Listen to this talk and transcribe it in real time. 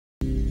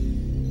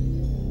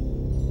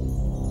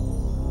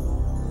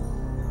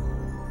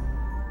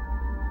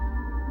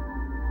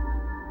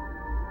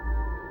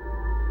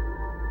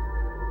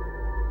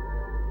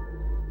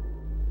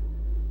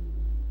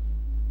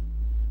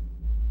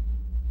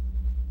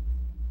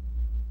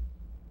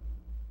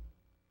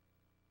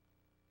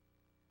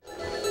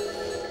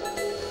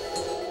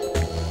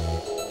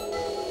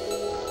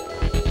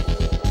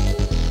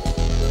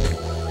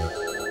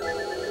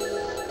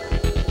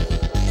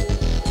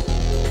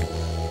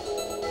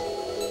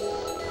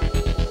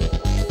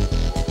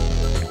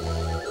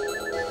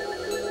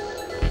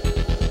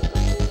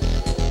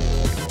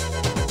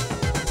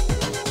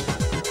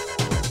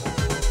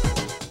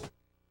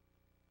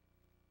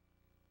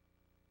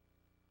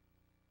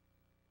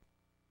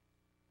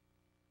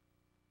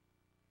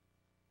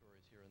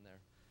here and there.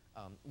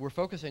 We're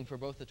focusing for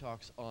both the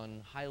talks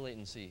on high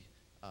latency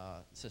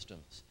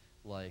systems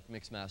like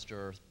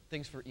Mixmaster,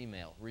 things for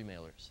email,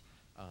 remailers.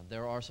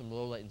 There are some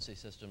low latency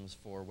systems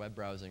for web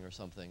browsing or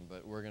something,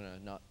 but we're going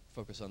to not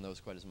focus on those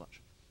quite as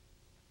much.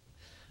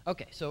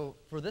 Okay, so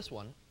for this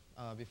one,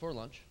 before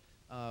lunch,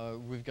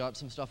 we've got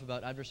some stuff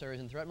about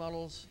adversaries and threat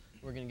models.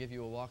 We're going to give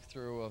you a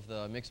walkthrough of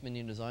the mixed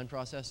minion design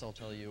process. I'll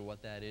tell you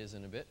what that is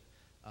in a bit.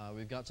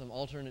 We've got some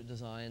alternate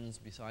designs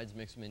besides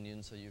mixed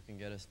minions so you can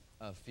get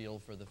a feel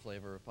for the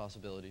flavor of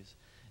possibilities.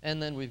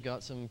 And then we've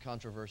got some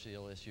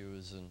controversial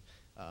issues and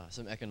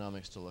some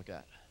economics to look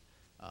at.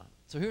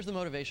 So here's the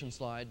motivation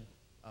slide.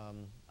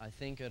 I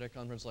think at a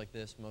conference like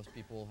this, most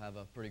people have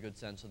a pretty good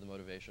sense of the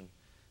motivation.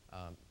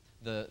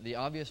 The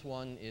obvious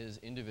one is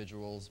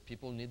individuals.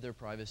 People need their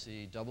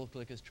privacy.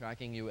 DoubleClick is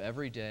tracking you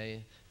every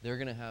day. They're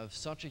going to have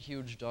such a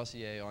huge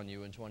dossier on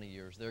you in 20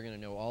 years. They're going to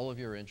know all of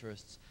your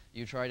interests.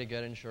 You try to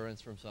get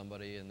insurance from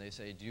somebody, and they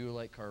say, do you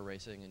like car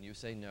racing? And you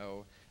say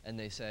no. And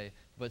they say,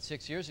 but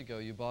 6 years ago,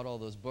 you bought all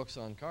those books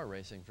on car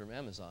racing from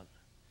Amazon.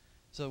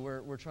 So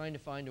we're trying to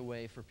find a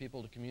way for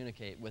people to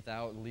communicate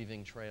without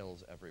leaving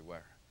trails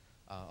everywhere.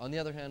 On the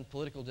other hand,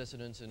 political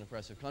dissidents in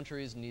oppressive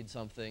countries need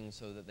something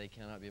so that they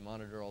cannot be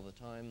monitored all the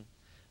time.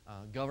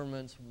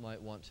 Governments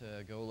might want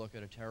to go look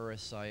at a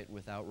terrorist site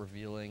without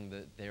revealing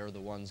that they're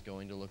the ones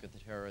going to look at the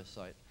terrorist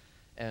site.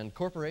 And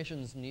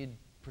corporations need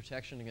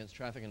protection against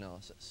traffic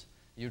analysis.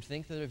 You'd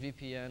think that a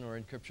VPN or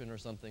encryption or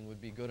something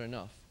would be good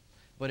enough.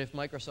 But if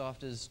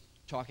Microsoft is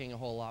talking a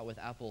whole lot with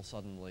Apple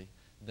suddenly,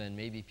 then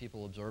maybe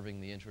people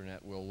observing the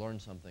internet will learn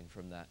something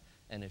from that.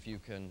 And if you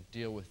can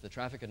deal with the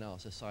traffic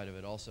analysis side of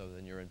it also,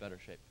 then you're in better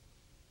shape.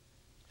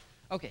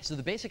 Okay, so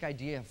the basic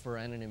idea for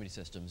anonymity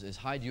systems is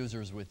hide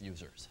users with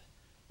users.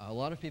 A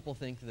lot of people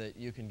think that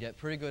you can get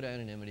pretty good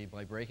anonymity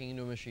by breaking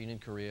into a machine in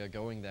Korea,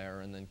 going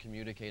there, and then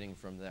communicating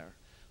from there.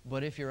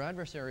 But if your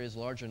adversary is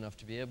large enough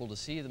to be able to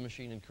see the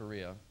machine in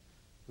Korea,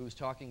 who's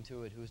talking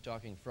to it, who's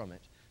talking from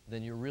it,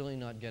 then you're really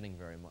not getting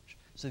very much.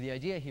 So the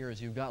idea here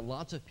is you've got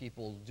lots of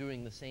people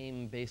doing the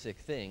same basic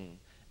thing,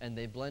 and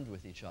they blend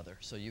with each other.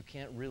 So you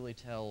can't really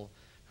tell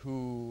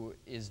who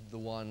is the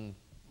one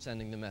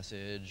sending the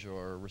message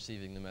or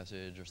receiving the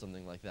message or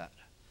something like that.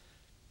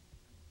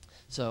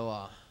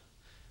 So,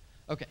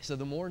 okay, so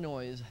the more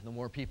noise, the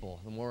more people,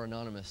 the more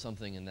anonymous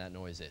something in that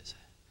noise is.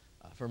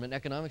 From an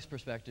economics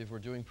perspective, we're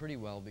doing pretty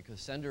well because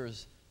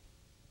senders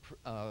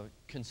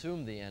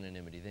consume the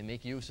anonymity. They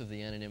make use of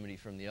the anonymity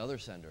from the other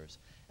senders.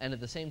 And at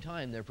the same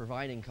time, they're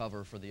providing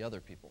cover for the other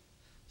people.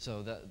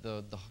 So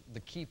the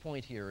key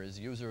point here is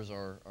users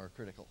are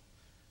critical.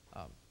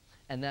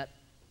 And that,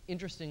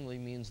 interestingly,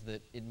 means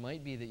that it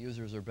might be that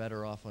users are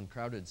better off on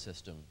crowded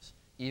systems,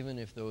 even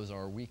if those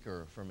are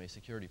weaker from a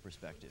security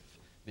perspective,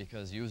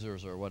 because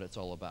users are what it's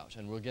all about.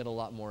 And we'll get a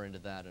lot more into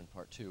that in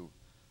part 2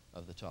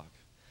 of the talk.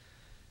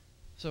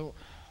 So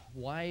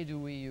why do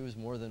we use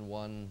more than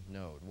one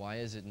node? Why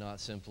is it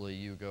not simply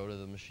you go to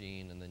the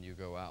machine and then you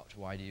go out?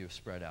 Why do you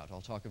spread out?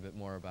 I'll talk a bit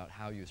more about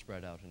how you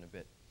spread out in a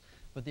bit.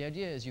 But the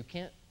idea is you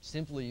can't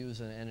simply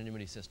use an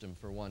anonymity system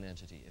for one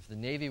entity. If the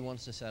Navy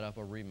wants to set up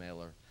a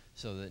remailer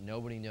so that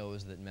nobody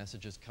knows that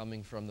messages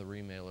coming from the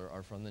remailer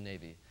are from the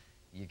Navy,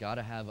 you got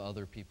to have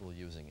other people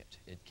using it.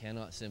 It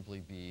cannot simply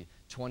be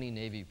 20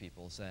 Navy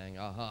people saying,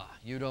 aha,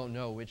 you don't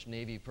know which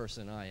Navy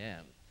person I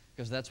am.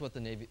 Because that's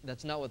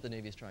not what the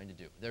Navy is trying to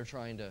do. They're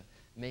trying to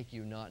make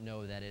you not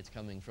know that it's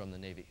coming from the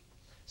Navy.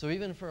 So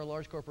even for a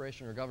large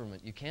corporation or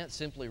government, you can't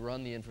simply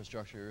run the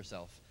infrastructure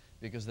yourself,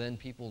 because then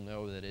people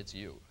know that it's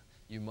you.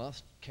 You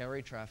must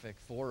carry traffic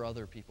for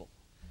other people.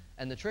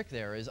 And the trick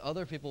there is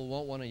other people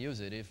won't want to use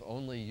it if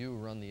only you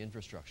run the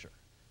infrastructure.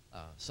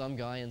 Some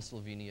guy in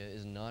Slovenia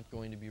is not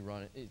going to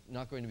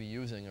be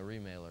using a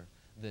remailer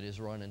that is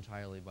run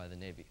entirely by the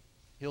Navy.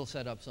 He'll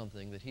set up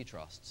something that he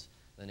trusts.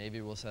 The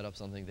Navy will set up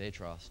something they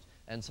trust,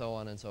 and so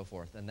on and so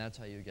forth. And that's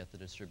how you get the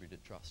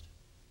distributed trust.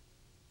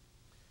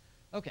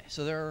 Okay,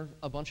 so there are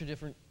a bunch of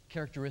different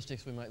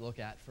characteristics we might look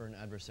at for an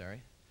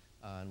adversary.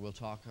 And we'll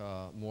talk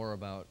more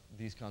about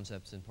these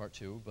concepts in part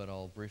 2, but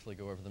I'll briefly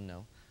go over them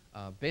now.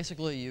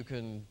 Basically, you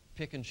can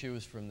pick and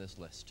choose from this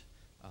list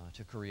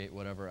to create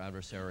whatever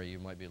adversary you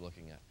might be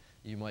looking at.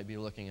 You might be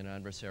looking at an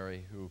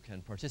adversary who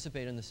can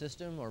participate in the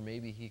system, or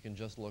maybe he can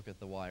just look at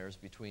the wires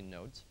between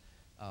nodes.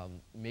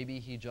 Maybe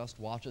he just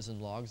watches and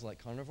logs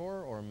like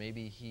Carnivore, or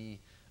maybe he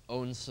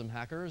owns some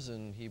hackers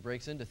and he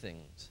breaks into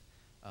things.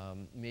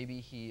 Maybe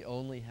he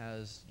only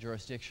has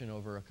jurisdiction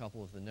over a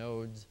couple of the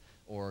nodes,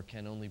 or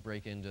can only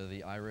break into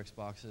the IRIX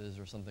boxes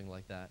or something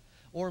like that.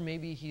 Or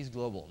maybe he's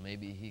global.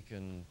 Maybe he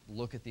can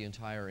look at the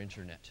entire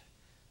internet.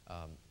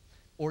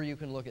 Or you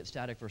can look at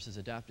static versus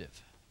adaptive.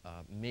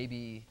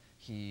 Maybe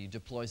he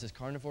deploys his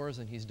carnivores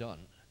and he's done.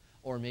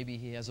 Or maybe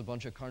he has a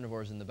bunch of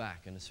carnivores in the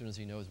back, and as soon as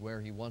he knows where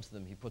he wants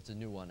them, he puts a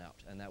new one out,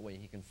 and that way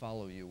he can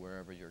follow you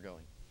wherever you're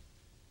going.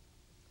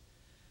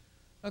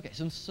 Okay,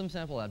 some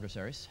sample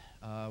adversaries.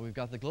 We've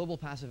got the global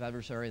passive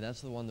adversary. That's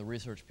the one the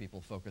research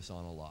people focus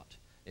on a lot.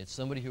 It's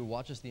somebody who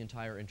watches the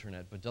entire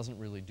internet but doesn't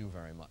really do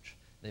very much.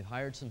 They've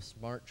hired some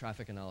smart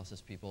traffic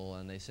analysis people,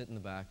 and they sit in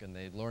the back and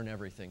they learn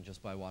everything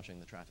just by watching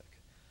the traffic.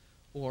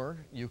 Or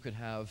you could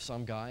have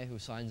some guy who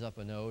signs up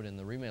a node in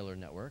the remailer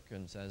network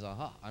and says,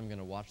 aha, I'm going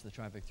to watch the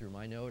traffic through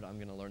my node. I'm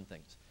going to learn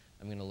things.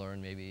 I'm going to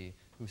learn maybe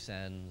who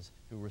sends,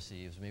 who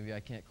receives. Maybe I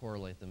can't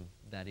correlate them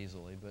that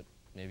easily, but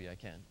maybe I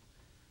can.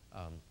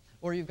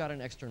 Or you've got an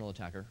external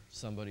attacker,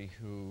 somebody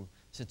who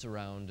sits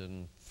around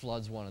and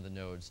floods one of the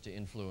nodes to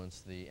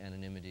influence the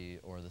anonymity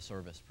or the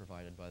service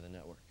provided by the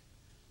network.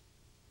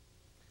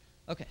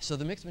 Okay, so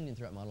the mixed minion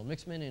threat model.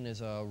 Mixed minion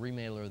is a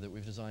remailer that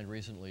we've designed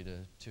recently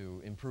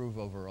to improve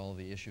over all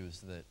the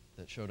issues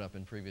that showed up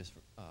in previous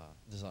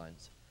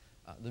designs.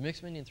 The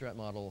mixed minion threat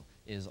model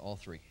is all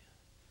three.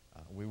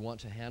 We want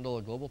to handle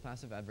a global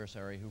passive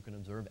adversary who can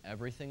observe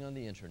everything on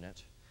the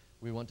internet.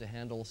 We want to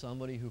handle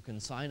somebody who can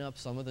sign up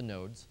some of the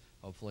nodes,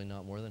 hopefully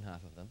not more than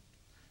half of them,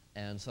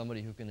 and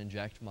somebody who can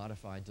inject,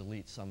 modify,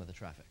 delete some of the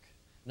traffic.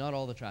 Not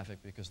all the traffic,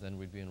 because then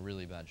we'd be in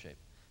really bad shape.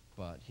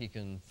 But he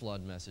can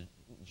flood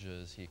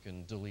messages, he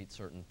can delete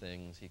certain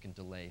things, he can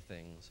delay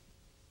things,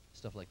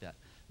 stuff like that.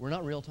 We're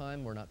not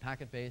real-time, we're not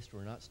packet-based,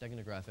 we're not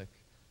steganographic.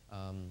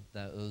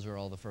 Those are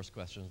all the first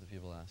questions that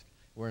people ask.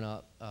 We're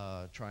not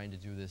trying to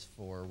do this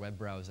for web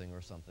browsing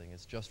or something.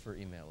 It's just for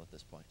email at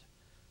this point.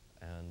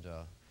 And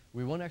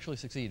we won't actually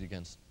succeed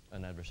against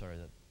an adversary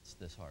that's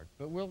this hard.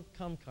 But we'll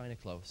come kind of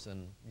close,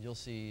 and you'll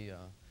see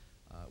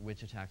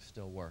which attacks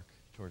still work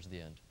towards the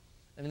end.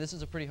 I mean, this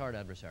is a pretty hard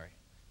adversary.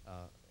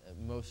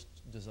 Most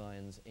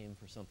designs aim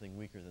for something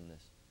weaker than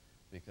this,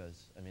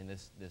 because, I mean,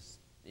 this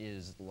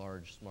is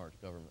large, smart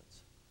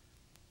governments.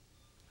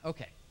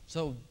 Okay,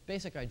 so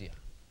basic idea.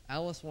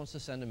 Alice wants to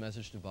send a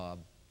message to Bob,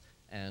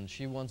 and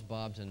she wants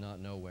Bob to not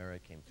know where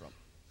it came from.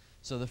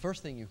 So the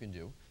first thing you can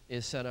do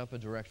is set up a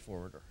direct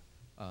forwarder.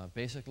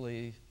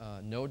 Basically,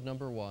 node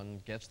number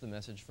 1 gets the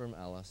message from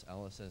Alice.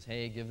 Alice says,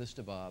 hey, give this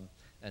to Bob,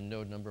 and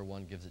node number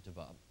 1 gives it to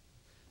Bob.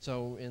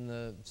 So in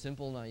the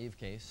simple, naive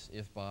case,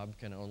 if Bob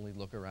can only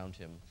look around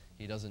him,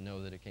 he doesn't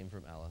know that it came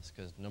from Alice,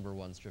 because number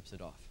 1 strips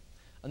it off.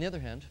 On the other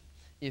hand,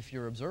 if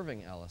you're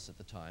observing Alice at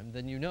the time,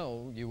 then you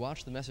know, you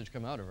watch the message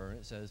come out of her, and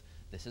it says,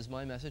 this is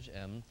my message,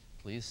 M,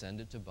 please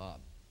send it to Bob.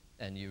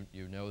 And you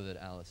know that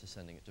Alice is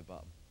sending it to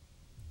Bob.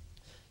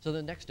 So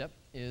the next step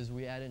is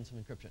we add in some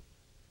encryption.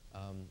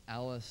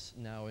 Alice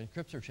now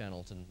encrypts her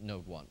channel to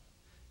node 1.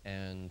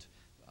 And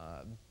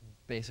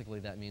basically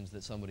that means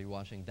that somebody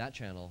watching that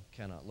channel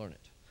cannot learn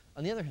it.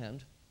 On the other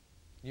hand,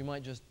 you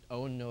might just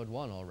own node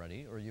 1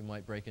 already, or you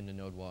might break into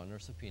node 1 or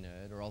subpoena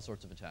it, or all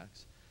sorts of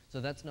attacks. So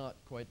that's not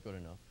quite good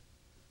enough.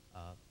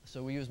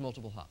 So we use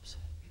multiple hops.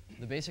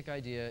 The basic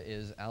idea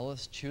is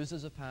Alice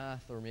chooses a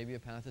path, or maybe a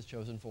path is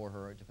chosen for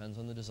her. It depends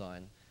on the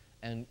design.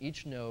 And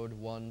each node,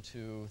 1,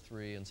 2,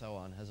 3, and so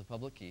on, has a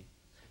public key.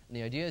 And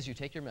the idea is you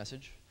take your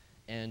message,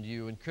 and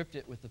you encrypt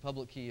it with the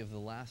public key of the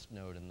last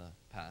node in the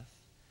path.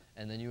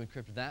 And then you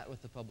encrypt that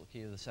with the public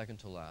key of the second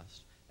to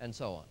last, and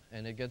so on.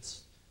 And it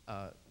gets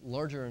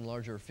larger and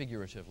larger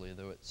figuratively,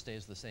 though it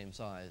stays the same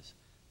size,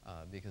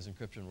 because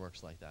encryption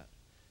works like that.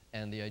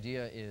 And the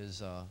idea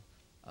is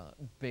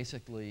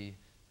basically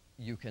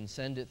you can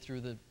send it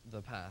through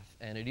the path,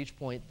 and at each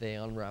point they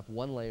unwrap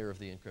one layer of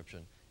the encryption.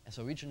 And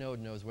so each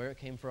node knows where it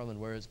came from and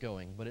where it's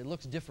going, but it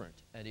looks different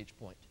at each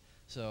point.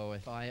 So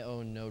if I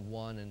own node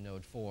 1 and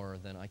node 4,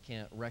 then I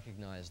can't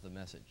recognize the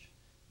message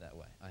that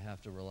way. I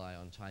have to rely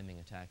on timing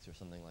attacks or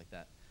something like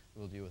that.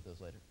 We'll deal with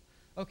those later.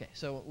 Okay,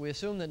 so we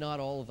assume that not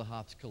all of the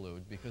hops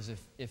collude, because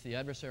if the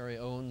adversary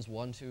owns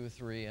 1, 2,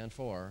 3, and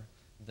 4,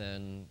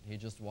 then he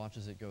just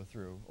watches it go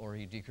through, or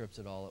he decrypts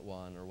it all at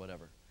 1, or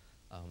whatever.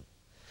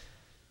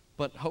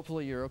 But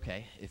hopefully you're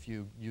okay if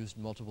you used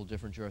multiple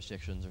different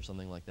jurisdictions or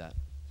something like that.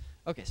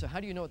 Okay, so how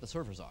do you know what the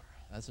servers are?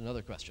 That's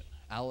another question.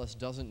 Alice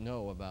doesn't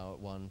know about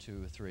 1,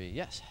 2, 3.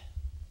 Yes?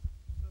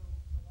 So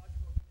the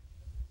logical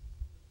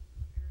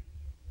very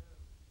node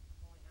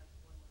only has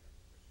one layer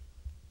of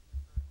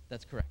encryption,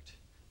 That's correct.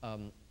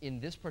 In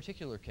this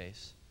particular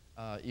case,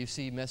 you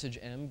see message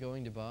M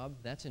going to Bob.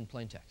 That's in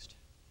plain text,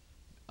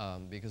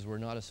 because we're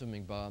not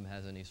assuming Bob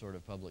has any sort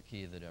of public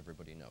key that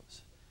everybody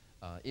knows.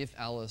 If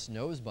Alice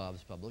knows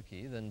Bob's public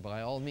key, then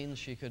by all means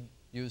she could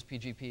use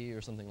PGP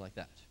or something like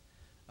that.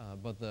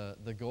 But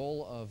the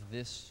goal of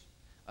this,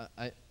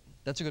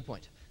 that's a good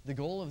point. The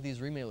goal of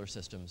these remailer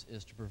systems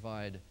is to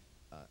provide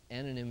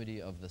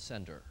anonymity of the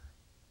sender,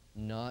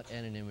 not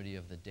anonymity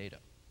of the data.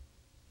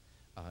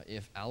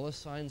 If Alice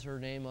signs her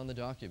name on the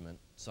document,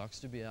 sucks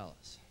to be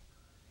Alice.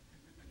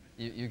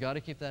 You got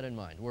to keep that in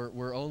mind.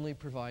 We're only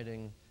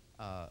providing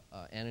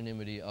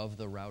anonymity of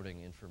the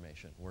routing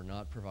information. We're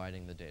not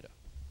providing the data.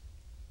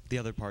 The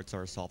other parts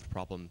are a solved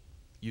problem.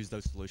 Use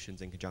those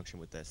solutions in conjunction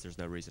with this. There's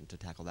no reason to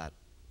tackle that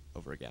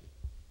over again.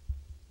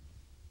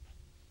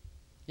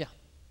 Yeah.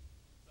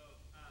 So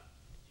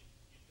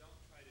you don't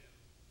try to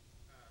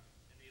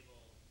enable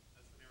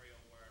a scenario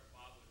where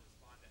Bob would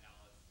respond to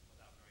Alice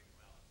without knowing who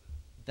Alice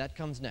is. That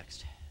comes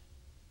next.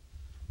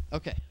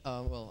 Okay,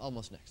 well,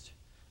 almost next.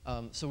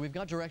 So we've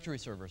got directory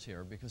servers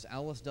here because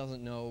Alice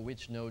doesn't know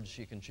which nodes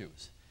she can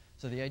choose.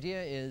 So the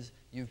idea is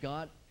you've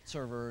got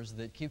servers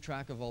that keep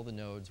track of all the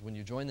nodes. When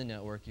you join the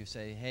network, you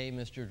say, hey,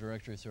 Mr.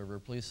 Directory Server,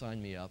 please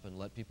sign me up and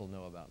let people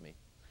know about me.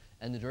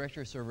 And the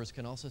directory servers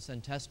can also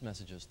send test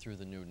messages through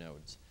the new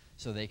nodes,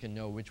 so they can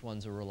know which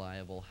ones are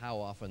reliable, how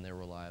often they're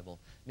reliable.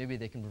 Maybe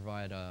they can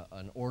provide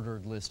an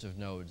ordered list of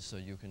nodes so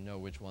you can know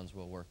which ones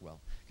will work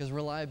well. Because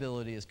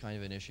reliability is kind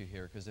of an issue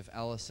here, because if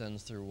Alice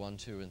sends through 1,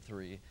 2,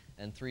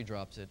 and 3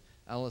 drops it,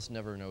 Alice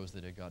never knows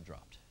that it got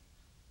dropped.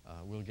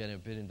 We'll get a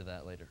bit into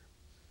that later.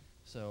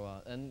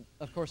 So, and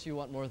of course you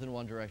want more than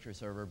one directory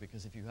server,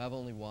 because if you have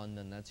only one,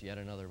 then that's yet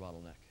another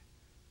bottleneck.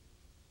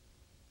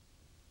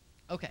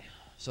 Okay,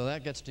 so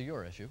that gets to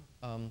your issue.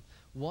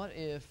 What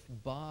if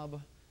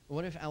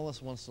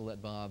Alice wants to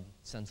let Bob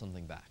send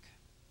something back?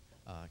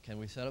 Can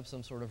we set up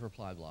some sort of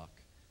reply block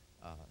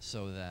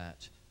so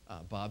that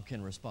Bob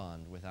can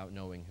respond without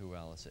knowing who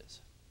Alice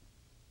is?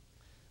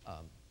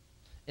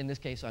 In this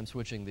case, I'm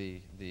switching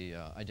the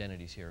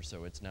identities here,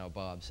 so it's now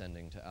Bob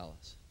sending to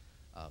Alice.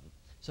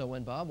 So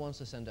when Bob wants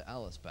to send to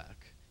Alice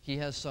back, he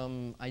has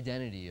some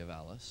identity of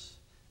Alice,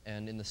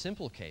 and in the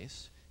simple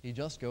case, he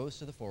just goes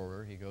to the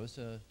forwarder, he goes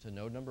to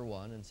node number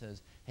 1 and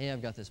says, hey,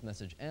 I've got this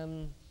message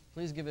M,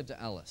 please give it to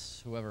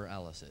Alice, whoever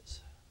Alice is.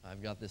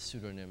 I've got this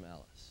pseudonym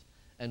Alice.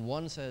 And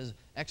 1 says,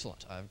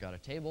 excellent, I've got a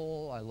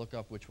table, I look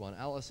up which one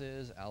Alice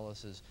is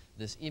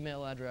this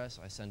email address,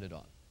 I send it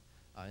on.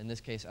 In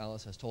this case,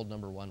 Alice has told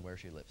number 1 where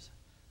she lives.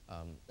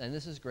 And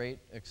this is great,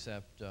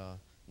 except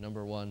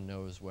number 1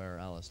 knows where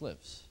Alice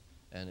lives.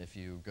 And if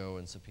you go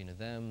and subpoena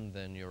them,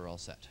 then you're all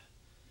set.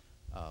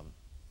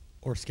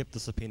 Or skip the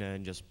subpoena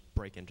and just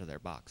break into their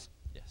box.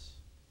 Yes.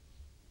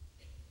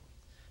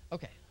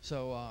 Okay,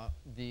 so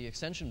the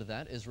extension to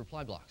that is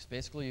reply blocks.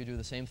 Basically, you do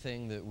the same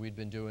thing that we'd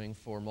been doing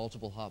for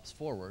multiple hops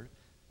forward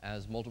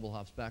as multiple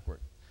hops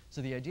backward.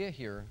 So the idea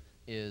here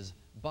is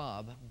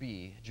Bob,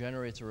 B,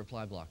 generates a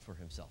reply block for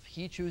himself.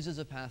 He chooses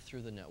a path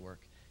through the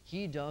network.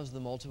 He does the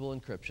multiple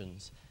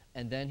encryptions.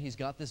 And then he's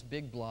got this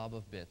big blob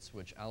of bits,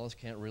 which Alice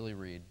can't really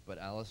read, but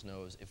Alice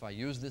knows, if I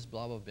use this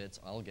blob of bits,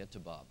 I'll get to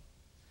Bob.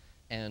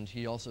 And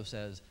he also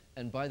says,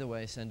 and by the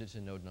way, send it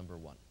to node number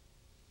 1.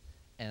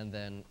 And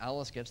then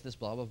Alice gets this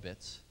blob of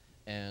bits,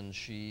 and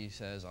she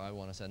says, I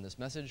want to send this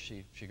message.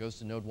 She goes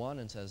to node 1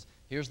 and says,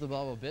 here's the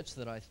blob of bits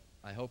that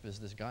I hope is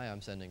this guy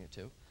I'm sending it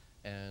to,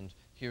 and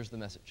here's the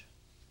message.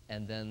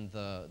 And then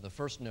the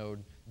first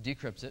node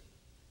decrypts it,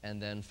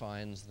 and then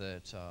finds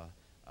that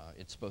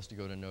it's supposed to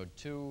go to node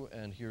 2,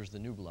 and here's the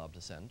new blob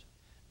to send.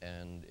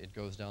 And it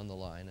goes down the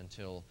line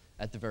until,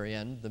 at the very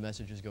end, the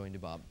message is going to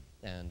Bob.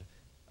 And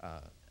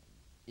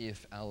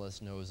if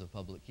Alice knows a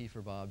public key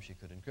for Bob, she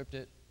could encrypt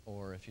it,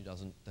 or if she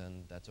doesn't,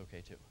 then that's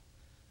okay too.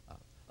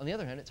 On the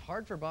other hand, it's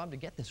hard for Bob to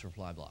get this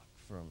reply block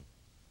from,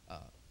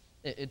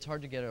 it's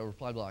hard to get a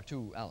reply block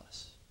to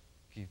Alice,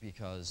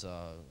 because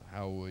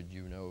how would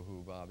you know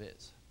who Bob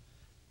is?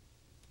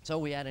 So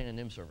we add in a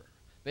NIM server.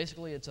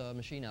 Basically, it's a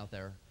machine out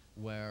there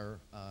where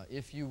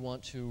if you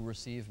want to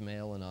receive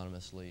mail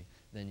anonymously,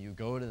 then you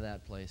go to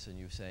that place and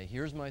you say,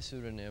 here's my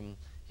pseudonym,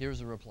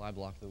 here's a reply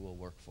block that will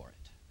work for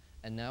it.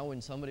 And now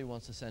when somebody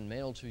wants to send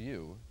mail to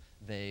you,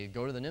 they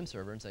go to the NIM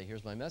server and say,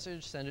 here's my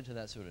message, send it to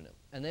that pseudonym.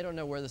 And they don't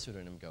know where the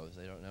pseudonym goes.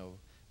 They don't know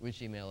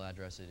which email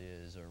address it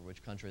is or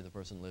which country the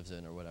person lives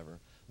in or whatever,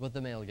 but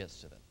the mail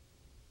gets to them.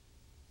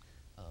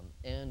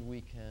 And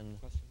we can...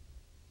 Question?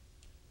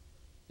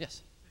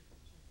 Yes?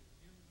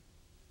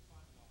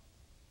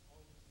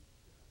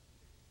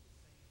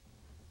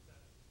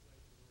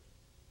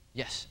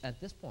 Yes, at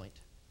this point,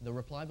 the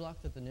reply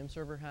block that the NIM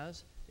server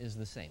has is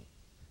the same.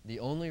 The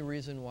only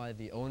reason why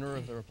the owner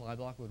of the reply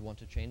block would want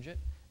to change it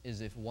is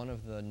if one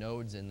of the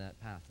nodes in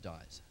that path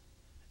dies.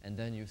 And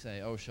then you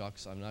say, oh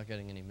shucks, I'm not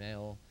getting any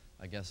mail,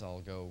 I guess I'll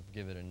go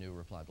give it a new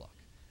reply block.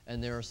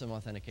 And there are some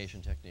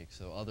authentication techniques,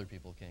 so other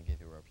people can't give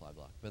you a reply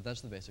block. But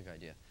that's the basic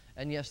idea.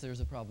 And yes,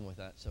 there's a problem with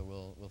that, so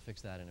we'll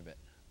fix that in a bit.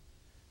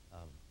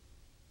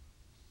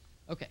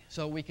 Okay,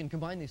 so we can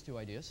combine these two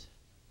ideas.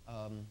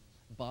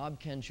 Bob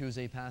can choose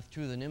a path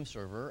to the NIM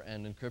server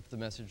and encrypt the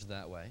message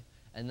that way.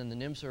 And then the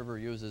NIM server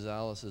uses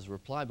Alice's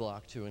reply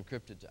block to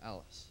encrypt it to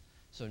Alice.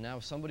 So now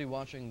somebody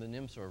watching the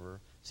NIM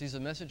server sees a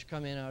message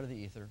come in out of the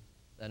ether,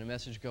 and a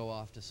message go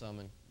off to some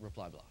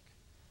reply block.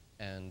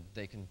 And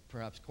they can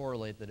perhaps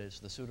correlate that it's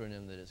the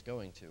pseudonym that it's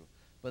going to,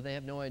 but they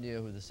have no idea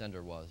who the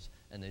sender was,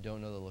 and they don't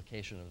know the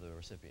location of the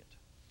recipient.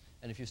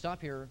 And if you stop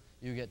here,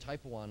 you get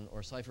type 1 or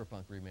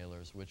cypherpunk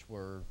remailers, which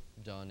were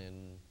done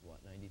in, what,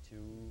 92?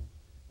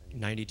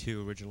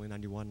 92 originally,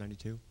 91,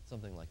 92?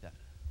 Something like that.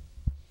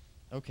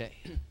 Okay.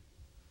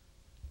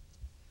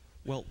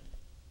 Well,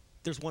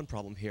 there's one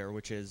problem here,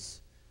 which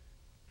is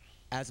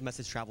as a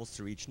message travels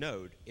through each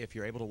node, if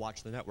you're able to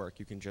watch the network,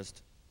 you can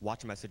just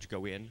watch a message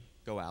go in,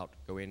 go out,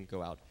 go in,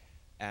 go out,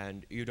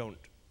 and you don't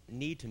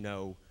need to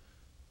know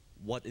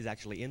what is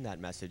actually in that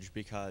message,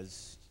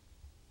 because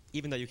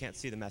even though you can't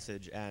see the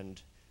message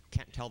and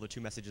can't tell the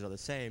two messages are the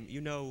same,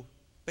 you know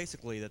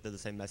basically that they're the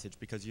same message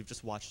because you've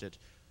just watched it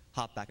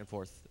hop back and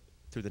forth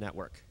through the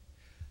network.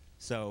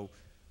 So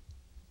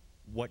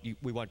what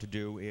we want to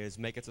do is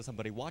make it so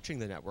somebody watching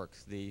the network,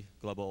 the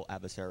global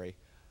adversary,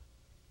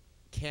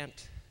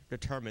 can't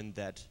determine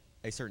that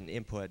a certain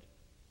input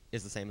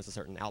is the same as a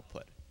certain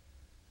output.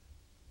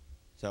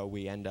 So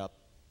we end up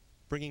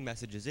bringing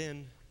messages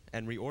in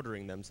and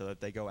reordering them so that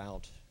they go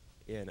out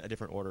in a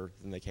different order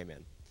than they came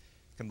in.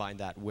 Combine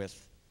that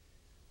with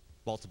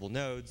multiple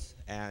nodes,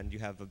 and you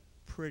have a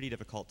pretty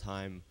difficult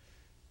time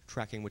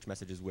tracking which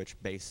message is which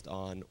based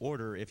on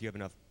order if you have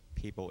enough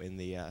people in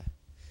the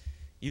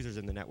users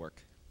in the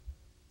network.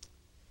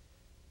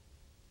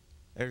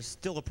 There's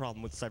still a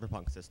problem with the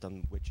cypherpunk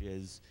system, which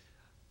is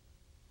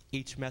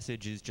each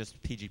message is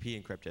just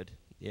PGP encrypted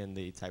in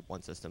the Type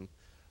 1 system,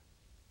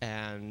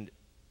 and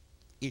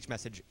each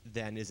message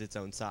then is its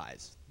own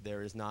size.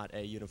 There is not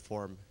a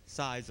uniform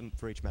size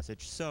for each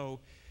message, so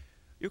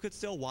you could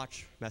still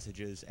watch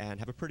messages and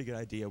have a pretty good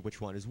idea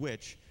which one is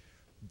which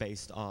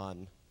based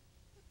on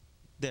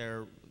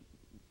their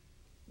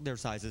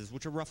sizes,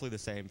 which are roughly the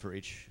same for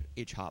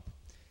each hop.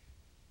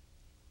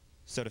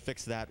 So to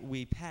fix that,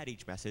 we pad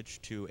each message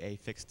to a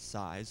fixed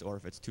size, or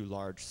if it's too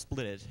large,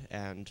 split it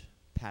and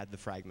pad the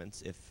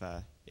fragments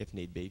if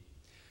need be.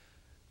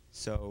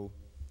 So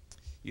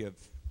you have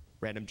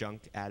random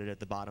junk added at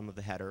the bottom of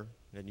the header,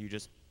 and you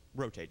just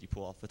rotate. You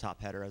pull off the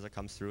top header as it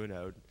comes through a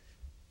node,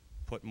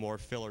 put more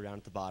filler down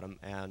at the bottom,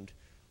 and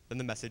then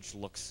the message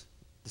looks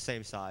the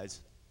same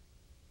size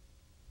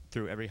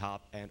through every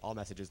hop, and all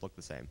messages look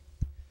the same.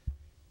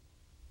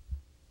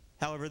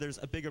 However, there's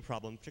a bigger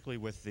problem, particularly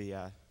with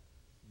the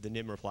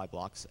NIM reply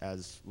blocks,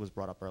 as was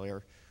brought up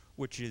earlier,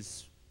 which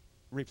is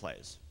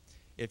replays.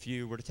 If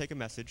you were to take a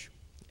message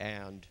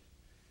and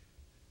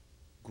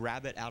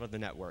grab it out of the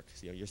network,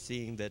 so, you're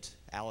seeing that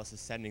Alice is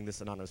sending this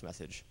anonymous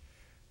message.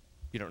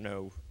 You don't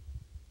know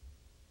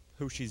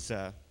who she's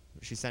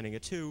sending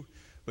it to,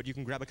 but you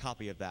can grab a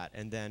copy of that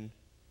and then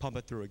pump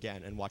it through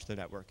again and watch the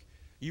network.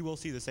 You will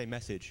see the same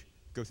message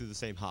go through the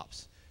same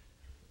hops.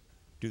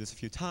 Do this a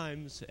few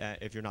times.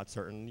 If you're not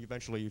certain,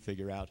 eventually you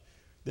figure out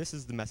this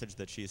is the message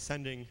that she is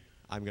sending.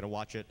 I'm going to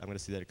watch it. I'm going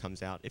to see that it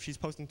comes out. If she's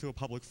posting to a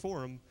public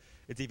forum,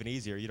 it's even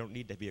easier. You don't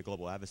need to be a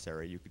global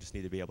adversary. You just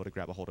need to be able to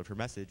grab a hold of her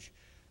message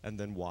and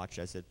then watch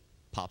as it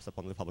pops up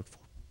on the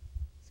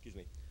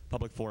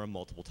public forum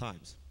multiple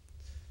times.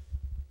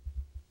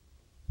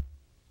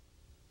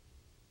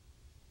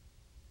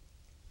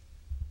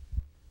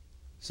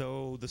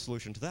 So the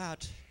solution to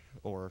that,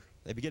 or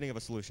the beginning of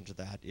a solution to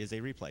that, is a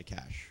replay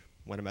cache.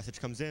 When a message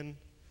comes in,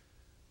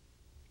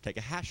 take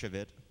a hash of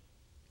it,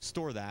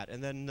 store that,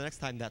 and then the next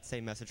time that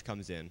same message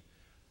comes in,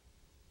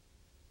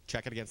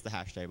 check it against the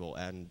hash table,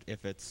 and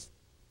if it's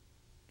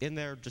in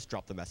there, just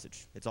drop the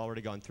message. It's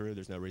already gone through.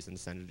 There's no reason to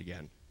send it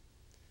again.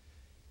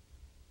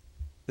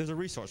 There's a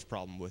resource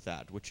problem with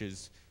that, which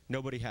is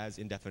nobody has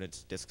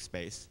indefinite disk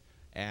space,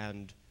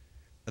 and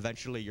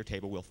eventually your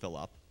table will fill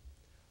up.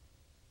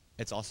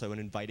 It's also an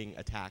inviting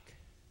attack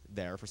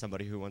there for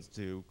somebody who wants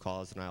to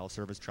cause denial of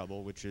service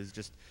trouble, which is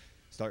just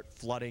start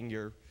flooding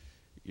your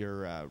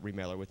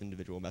remailer with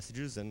individual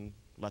messages and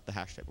let the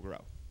hash table grow.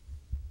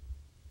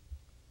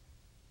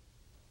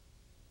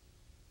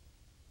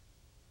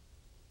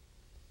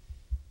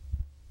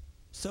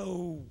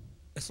 So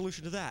a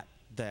solution to that,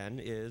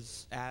 then,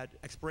 is add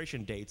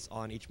expiration dates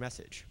on each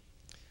message,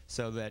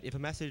 so that if a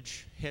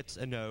message hits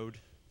a node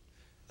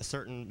a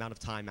certain amount of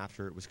time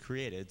after it was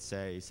created,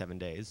 say 7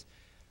 days,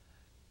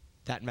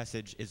 that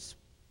message is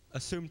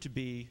assumed to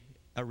be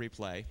a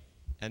replay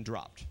and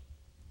dropped.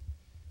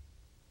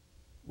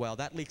 Well,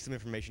 that leaks some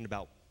information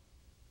about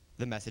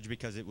the message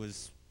because it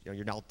was,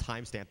 you're now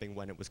timestamping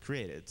when it was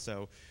created.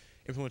 So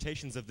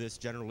implementations of this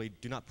generally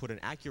do not put an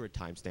accurate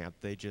timestamp.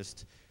 They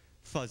just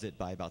fuzz it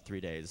by about 3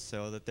 days,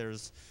 so that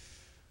there's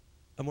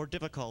a more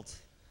difficult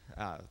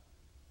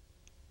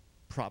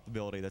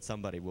probability that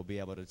somebody will be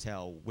able to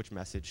tell which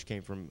message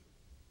came from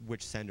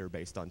which sender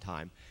based on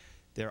time.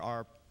 There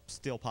are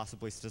still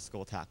possibly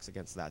statistical attacks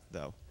against that,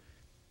 though.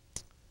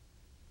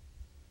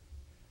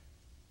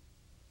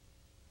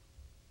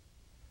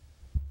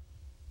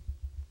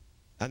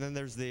 And then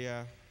there's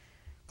the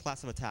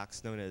class of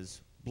attacks known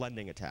as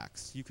blending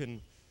attacks. You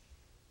can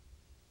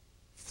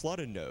flood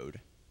a node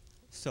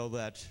so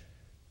that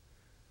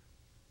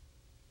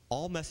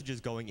all messages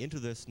going into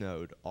this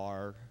node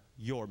are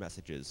your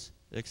messages,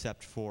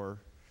 except for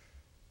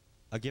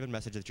a given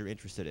message that you're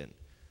interested in.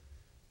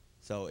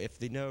 So if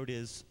the node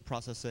is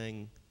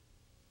processing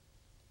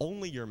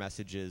only your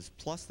messages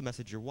plus the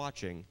message you're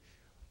watching,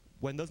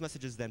 when those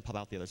messages then pop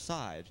out the other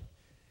side,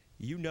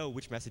 you know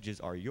which messages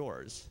are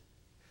yours.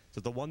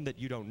 So the one that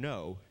you don't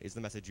know is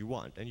the message you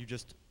want, and you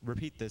just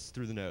repeat this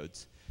through the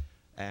nodes.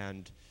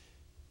 And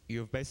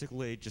you've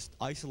basically just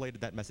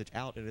isolated that message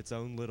out in its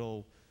own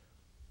little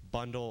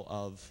bundle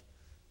of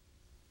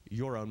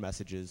your own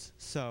messages,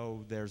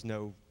 so there's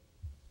no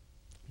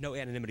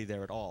anonymity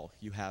there at all.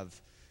 You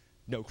have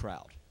no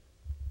crowd.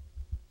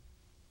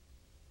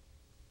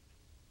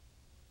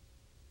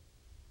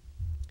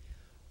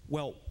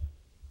 Well,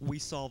 we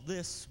solve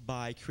this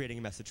by creating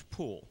a message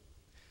pool.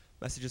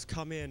 Messages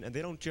come in, and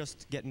they don't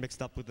just get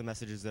mixed up with the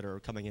messages that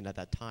are coming in at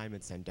that time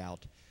and sent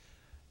out.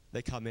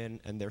 They come in,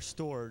 and they're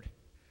stored,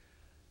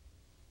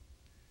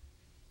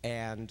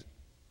 and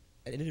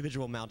an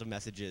individual amount of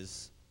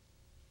messages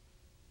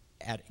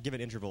at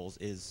given intervals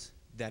is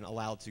then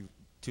allowed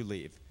to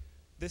leave.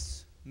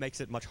 This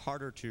makes it much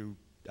harder to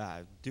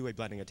do a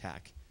blending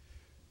attack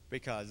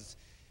because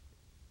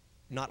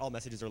not all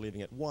messages are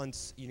leaving at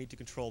once. You need to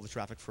control the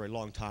traffic for a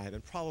long time,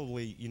 and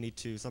probably you need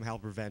to somehow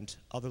prevent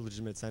other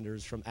legitimate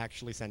senders from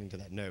actually sending to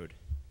that node.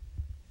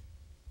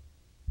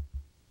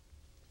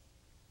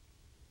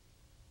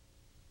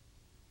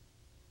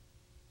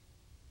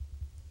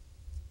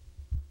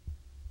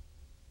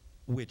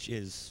 Which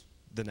is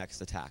the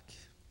next attack.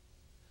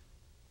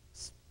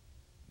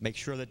 Make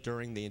sure that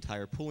during the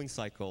entire pooling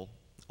cycle,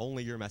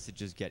 only your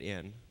messages get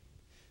in,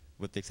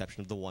 with the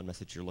exception of the one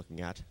message you're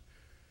looking at,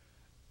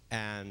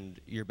 and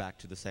you're back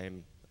to the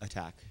same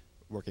attack,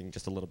 working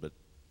just a little bit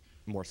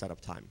more setup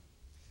time.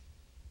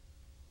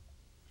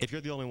 If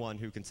you're the only one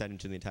who can send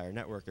into the entire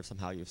network, if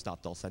somehow you've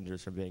stopped all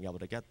senders from being able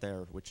to get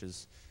there, which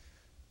is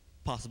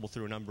possible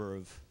through a number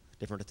of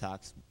different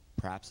attacks,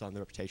 perhaps on the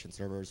reputation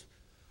servers,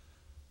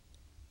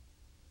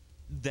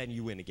 then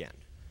you win again.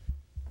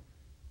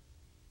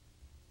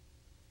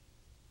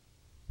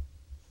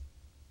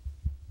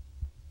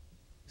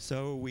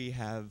 So we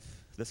have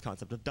this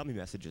concept of dummy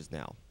messages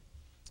now.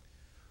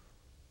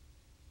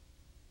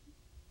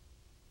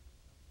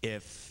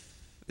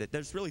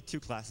 There's really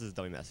two classes of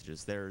dummy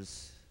messages.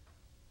 There's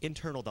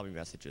internal dummy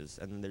messages,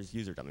 and then there's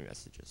user dummy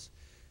messages.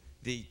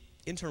 The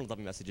internal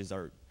dummy messages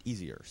are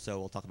easier, so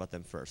we'll talk about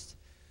them first.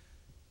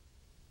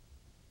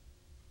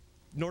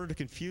 In order to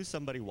confuse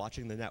somebody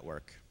watching the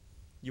network,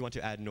 you want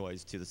to add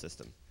noise to the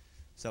system.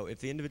 So if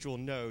the individual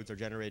nodes are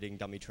generating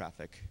dummy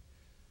traffic,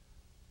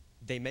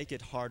 they make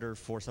it harder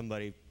for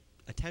somebody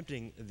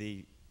attempting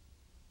the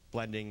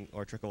blending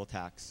or trickle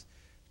attacks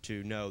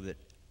to know that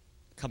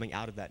coming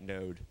out of that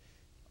node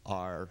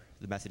are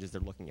the messages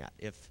they're looking at.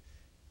 If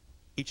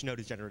each node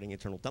is generating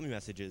internal dummy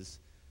messages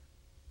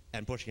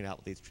and pushing it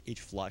out with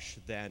each flush,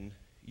 then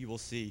you will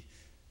see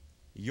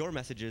your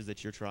messages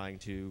that you're trying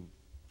to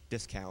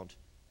discount,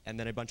 and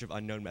then a bunch of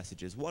unknown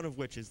messages, one of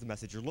which is the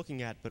message you're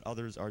looking at, but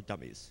others are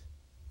dummies.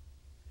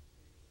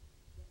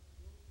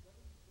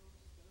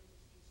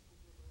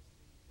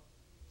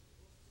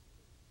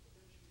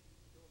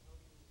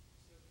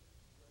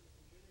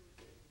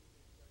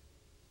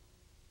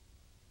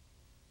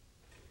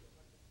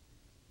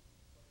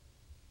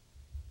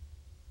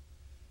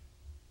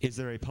 Is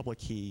there a public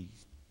key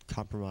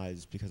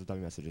compromise because of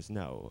dummy messages?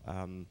 No.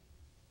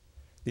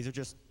 These are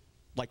just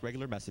like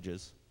regular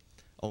messages,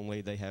 only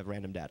they have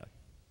random data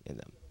in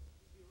them.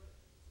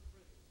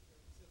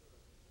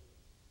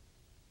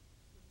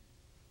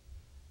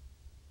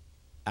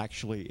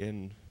 Actually,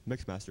 in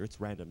Mixmaster, it's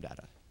random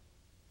data.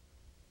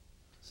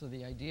 So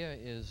the idea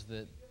is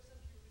that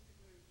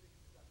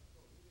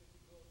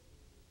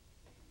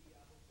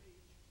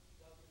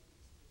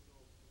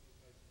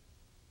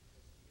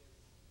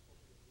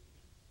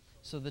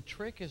so the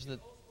trick is that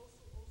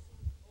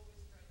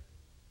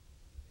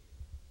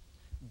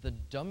the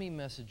dummy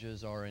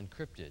messages are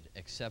encrypted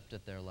except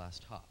at their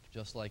last hop,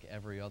 just like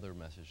every other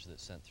message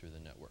that's sent through the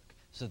network.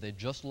 So they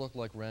just look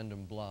like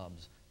random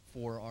blobs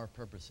for our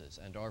purposes,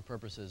 and our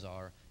purposes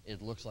are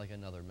it looks like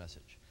another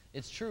message.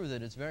 It's true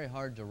that it's very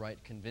hard to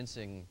write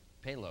convincing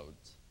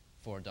payloads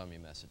for dummy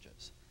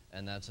messages,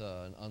 and that's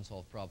an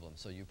unsolved problem.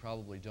 So you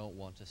probably don't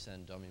want to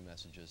send dummy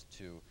messages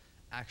to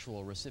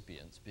actual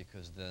recipients,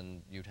 because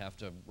then you'd have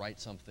to write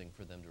something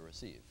for them to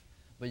receive.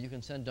 But you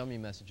can send dummy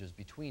messages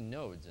between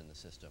nodes in the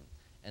system,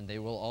 and they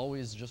will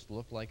always just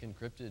look like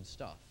encrypted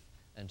stuff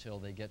until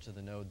they get to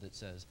the node that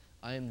says,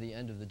 I am the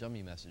end of the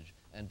dummy message,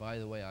 and by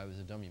the way, I was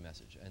a dummy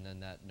message, and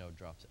then that node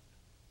drops it.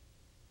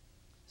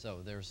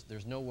 So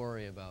there's no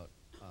worry about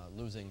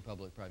losing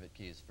public-private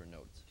keys for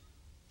nodes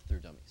through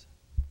dummies.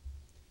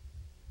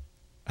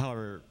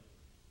 However,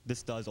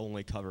 this does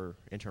only cover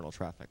internal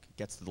traffic. It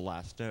gets to the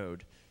last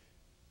node,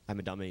 I'm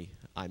a dummy,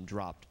 I'm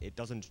dropped. It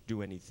doesn't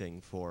do anything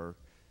for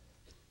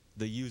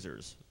the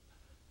users.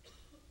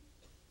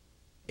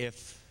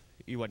 If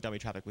you want dummy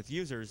traffic with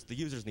users, the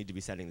users need to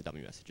be sending the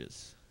dummy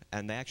messages,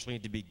 and they actually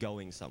need to be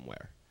going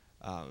somewhere.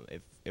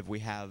 If we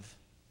have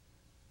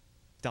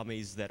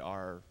dummies that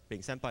are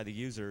being sent by the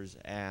users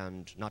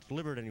and not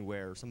delivered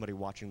anywhere, somebody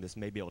watching this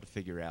may be able to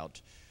figure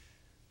out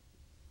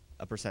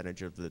a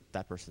percentage of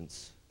that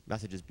person's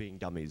messages being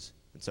dummies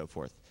and so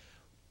forth.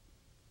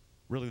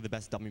 Really, the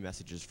best dummy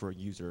messages for a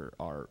user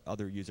are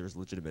other users'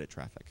 legitimate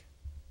traffic.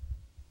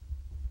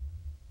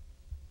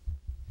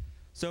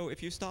 So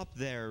if you stop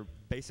there,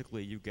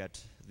 basically you get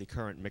the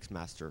current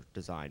Mixmaster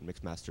design.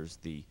 Mixmaster's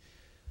the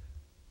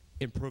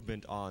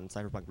improvement on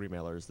cypherpunk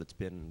remailers that's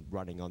been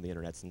running on the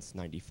internet since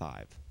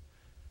 '95.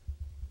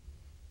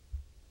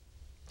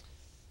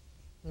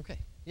 Okay,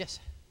 yes?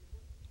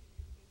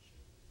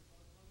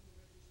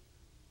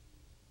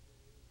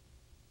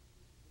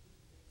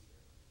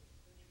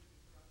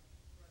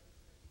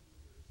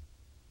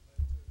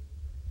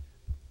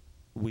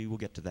 We will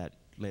get to that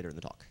later in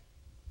the talk.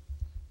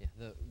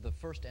 Yeah, the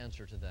first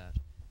answer to that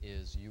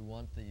is you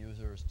want the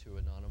users to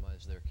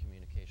anonymize their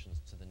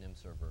communications to the NIM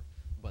server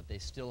but they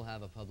still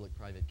have a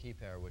public-private key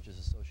pair which is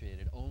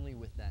associated only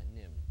with that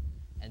NIM.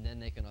 And then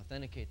they can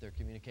authenticate their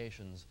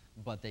communications,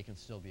 but they can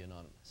still be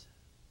anonymous.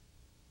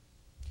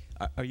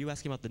 Are you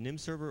asking about the NIM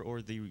server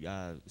or the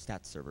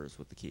stats servers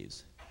with the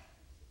keys?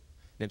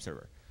 NIM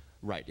server.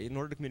 Right. In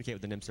order to communicate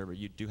with the NIM server,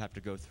 you do have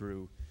to go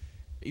through,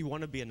 you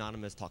want to be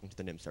anonymous talking to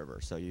the NIM server.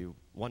 So you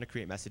want to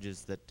create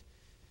messages that,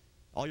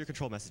 all your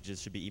control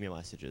messages should be email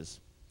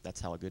messages.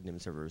 That's how a good NIM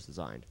server is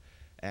designed.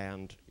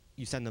 And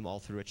you send them all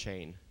through a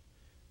chain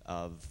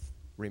of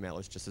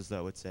remailers, just as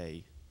though it's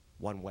a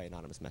one-way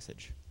anonymous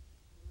message.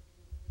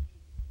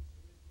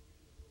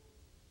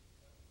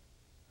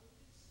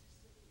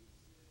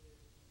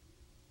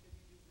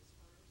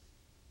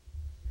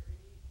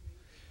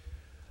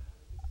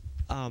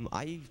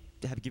 I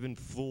have given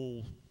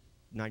full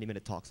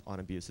 90-minute talks on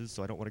abuses,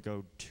 so I don't want to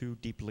go too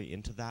deeply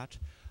into that.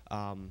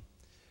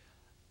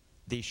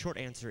 The short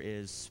answer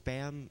is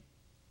spam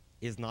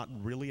is not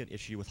really an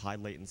issue with high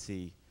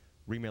latency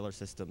remailer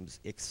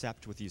systems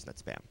except with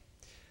Usenet spam.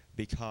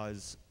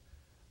 Because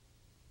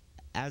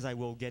as I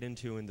will get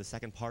into in the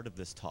second part of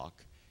this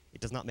talk, it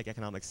does not make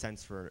economic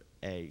sense for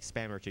a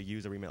spammer to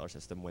use a remailer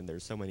system when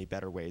there's so many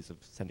better ways of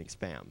sending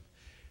spam.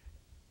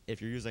 If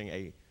you're using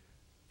a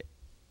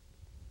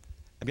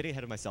I'm getting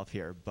ahead of myself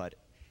here, but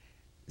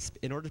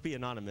in order to be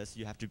anonymous,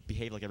 you have to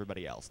behave like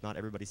everybody else. Not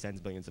everybody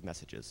sends millions of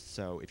messages.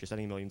 So if you're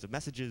sending millions of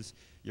messages,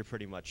 you're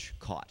pretty much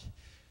caught.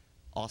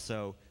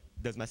 Also,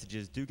 those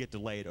messages do get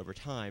delayed over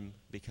time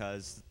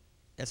because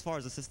as far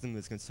as the system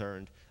is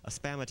concerned, a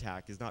spam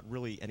attack is not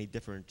really any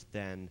different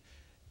than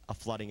a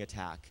flooding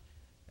attack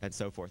and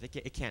so forth.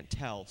 It can't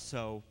tell.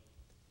 So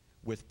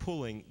with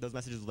pooling, those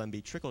messages will then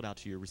be trickled out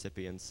to your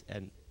recipients.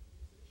 And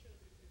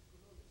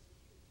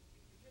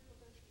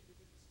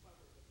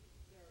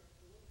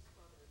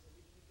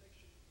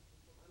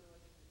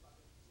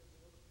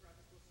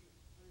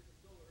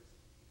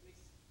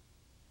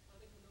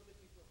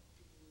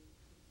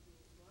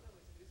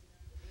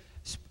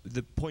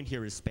the point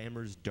here is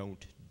spammers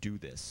don't do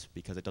this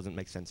because it doesn't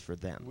make sense for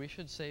them. We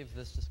should save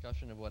this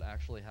discussion of what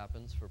actually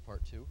happens for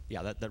part 2.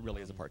 Yeah, that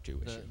really is a part 2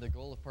 issue. The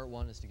goal of part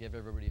 1 is to give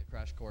everybody a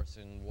crash course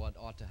in what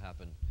ought to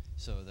happen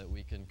so that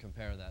we can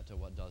compare that to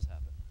what does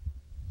happen.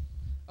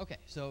 Okay,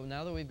 so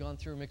now that we've gone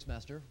through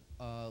Mixmaster,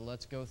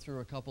 let's go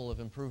through a couple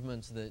of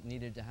improvements that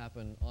needed to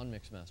happen on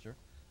Mixmaster.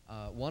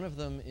 One of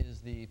them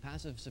is the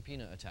passive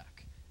subpoena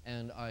attack.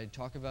 And I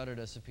talk about it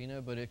as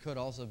subpoena, but it could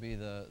also be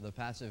the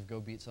passive go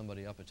beat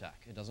somebody up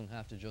attack. It doesn't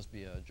have to just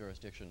be a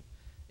jurisdiction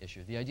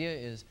issue. The idea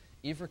is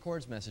Eve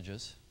records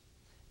messages,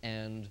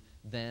 and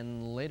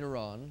then later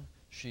on,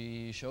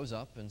 she shows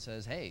up and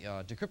says, hey,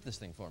 decrypt this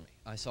thing for me.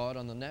 I saw it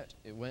on the net,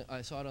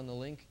 I saw it on the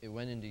link, it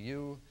went into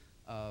you,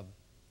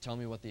 tell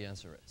me what the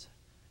answer is.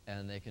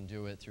 And they can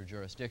do it through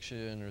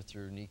jurisdiction or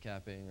through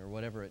kneecapping or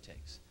whatever it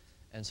takes.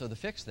 And so the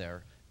fix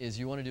there is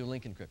you want to do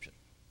link encryption.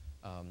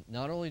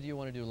 Not only do you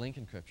want to do link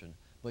encryption,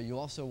 but you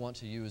also want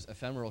to use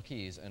ephemeral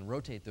keys and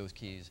rotate those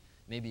keys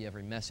maybe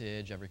every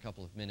message, every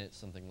couple of minutes,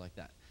 something like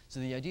that. So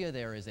the idea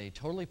there is a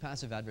totally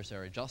passive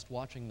adversary just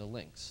watching the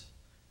links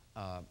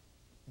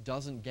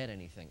doesn't get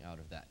anything out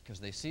of that because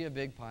they see a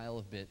big pile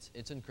of bits,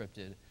 it's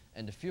encrypted,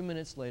 and a few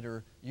minutes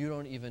later, you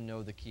don't even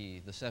know the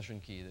key, the session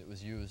key that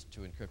was used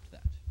to encrypt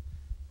that.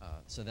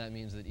 So that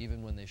means that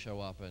even when they show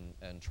up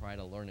and try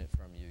to learn it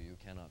from you, you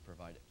cannot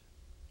provide it.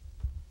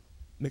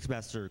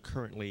 Mixmaster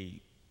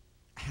currently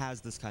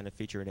has this kind of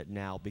feature in it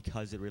now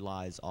because it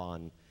relies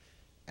on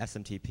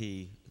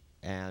SMTP,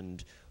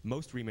 and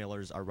most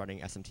remailers are running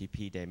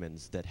SMTP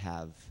daemons that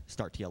have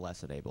start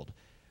TLS enabled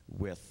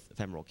with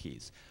ephemeral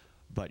keys.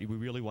 But we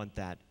really want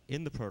that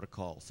in the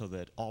protocol so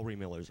that all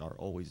remailers are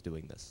always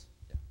doing this.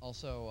 Yeah.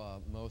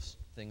 Also, most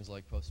things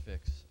like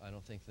postfix, I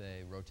don't think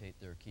they rotate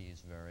their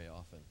keys very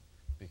often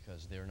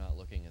because they're not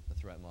looking at the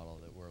threat model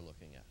that we're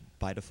looking at.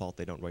 By default,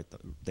 they don't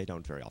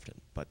very often,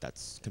 but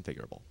that's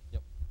configurable.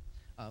 Yep.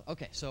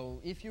 Okay, so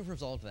if you've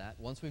resolved that,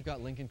 once we've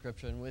got link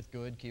encryption with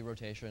good key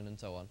rotation and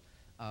so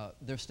on,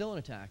 there's still an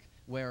attack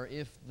where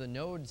if the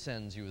node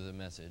sends you the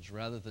message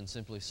rather than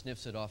simply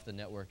sniffs it off the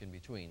network in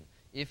between,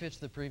 if it's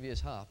the previous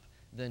hop,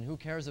 then who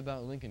cares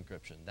about link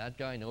encryption? That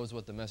guy knows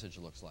what the message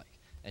looks like.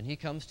 And he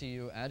comes to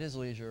you at his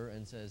leisure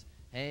and says,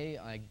 hey,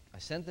 I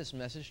sent this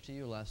message to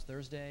you last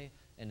Thursday,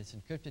 and it's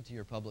encrypted to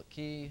your public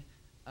key.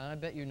 I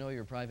bet you know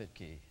your private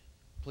key.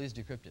 Please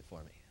decrypt it for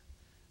me.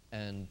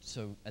 And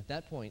so at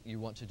that point, you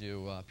want to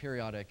do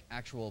periodic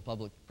actual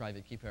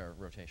public-private key pair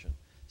rotation.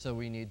 So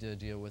we need to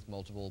deal with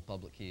multiple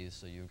public keys,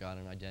 so you've got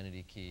an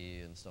identity key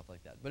and stuff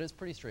like that. But it's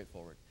pretty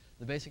straightforward.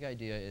 The basic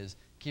idea is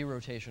key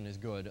rotation is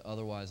good,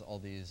 otherwise all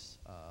these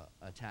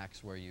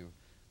attacks where you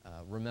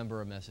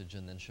remember a message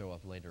and then show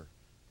up later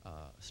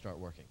start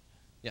working.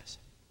 Yes?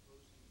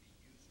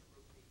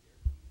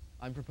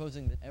 I'm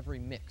proposing that every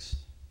mix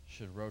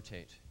should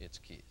rotate its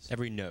keys.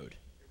 Every node.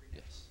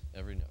 Yes,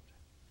 every node.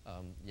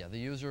 Yeah, the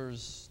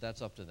users,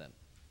 that's up to them.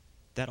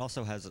 That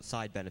also has a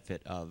side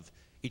benefit of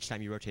each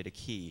time you rotate a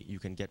key, you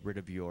can get rid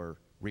of your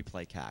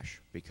replay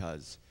cache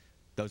because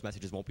those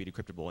messages won't be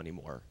decryptable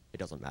anymore. It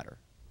doesn't matter.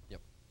 Yep.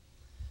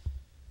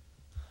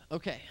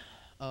 Okay,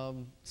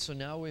 so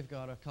now we've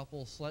got a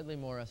couple slightly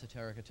more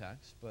esoteric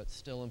attacks, but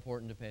still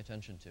important to pay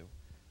attention to.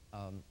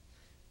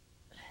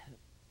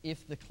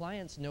 If the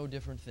clients know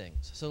different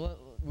things, so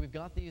we've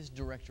got these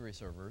directory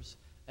servers,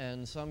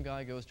 and some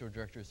guy goes to a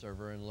directory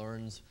server and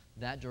learns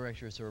that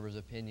directory server's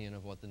opinion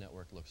of what the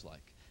network looks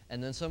like.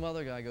 And then some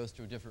other guy goes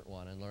to a different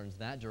one and learns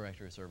that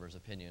directory server's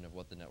opinion of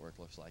what the network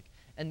looks like.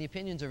 And the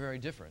opinions are very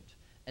different.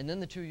 And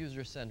then the two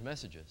users send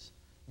messages.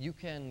 You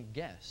can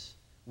guess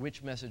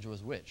which message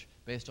was which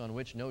based on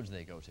which nodes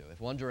they go to.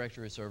 If one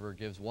directory server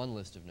gives one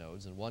list of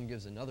nodes and one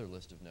gives another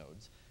list of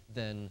nodes,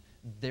 then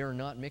they're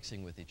not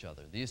mixing with each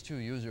other. These two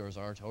users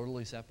are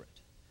totally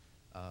separate.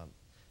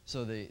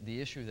 So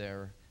the issue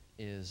there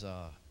is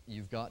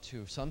you've got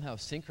to somehow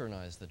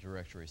synchronize the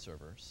directory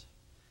servers,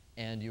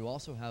 and you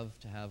also have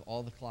to have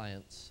all the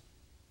clients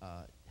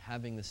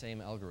having the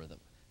same algorithm.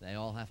 They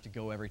all have to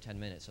go every 10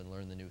 minutes and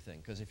learn the new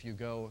thing. Because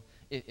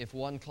if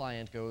one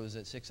client goes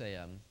at 6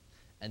 a.m.,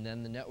 and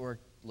then the network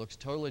looks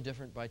totally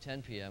different by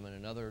 10 p.m., and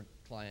another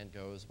client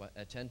goes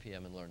at 10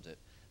 p.m. and learns it,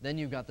 then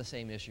you've got the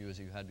same issue as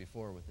you had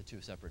before with the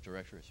two separate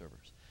directory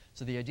servers.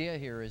 So the idea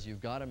here is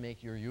you've got to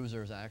make your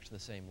users act the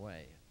same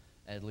way,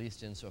 at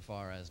least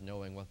insofar as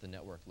knowing what the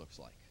network looks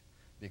like,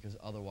 because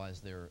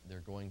otherwise they're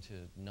going to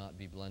not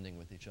be blending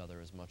with each other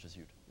as much as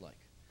you'd like.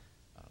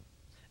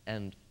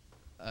 And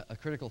a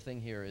critical thing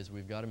here is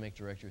we've got to make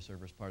directory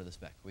servers part of the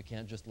spec. We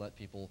can't just let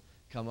people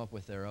come up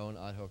with their own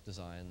ad hoc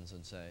designs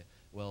and say,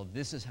 well,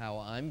 this is how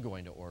I'm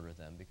going to order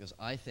them because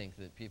I think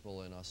that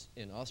people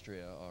in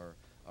Austria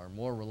are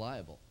more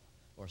reliable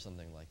or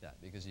something like that,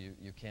 because you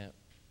can't,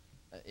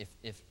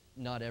 if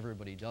not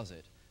everybody does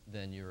it,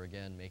 then you're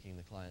again making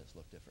the clients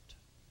look different.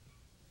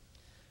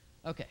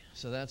 Okay,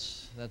 so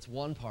that's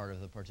one part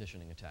of the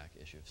partitioning attack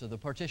issue. So the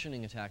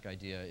partitioning attack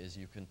idea is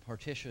you can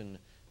partition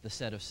the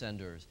set of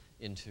senders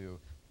into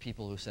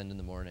people who send in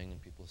the morning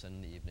and people who send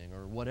in the evening,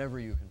 or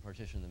whatever you can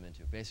partition them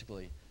into.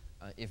 Basically,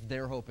 if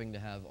they're hoping to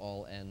have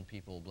all n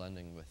people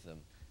blending with them,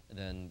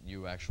 then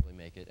you actually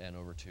make it n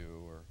over 2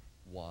 or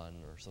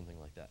 1 or something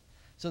like that.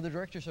 So the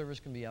directory servers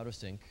can be out of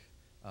sync.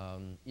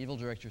 Evil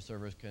directory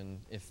servers can,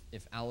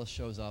 if Alice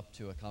shows up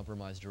to a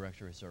compromised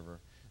directory server,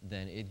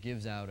 then it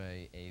gives out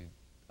a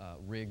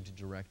rigged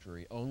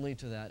directory only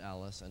to that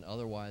Alice and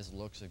otherwise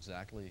looks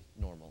exactly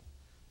normal.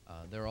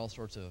 There are all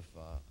sorts of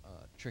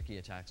tricky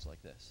attacks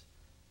like this.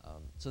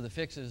 So the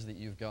fix is that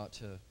you've got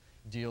to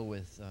deal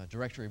with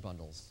directory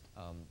bundles.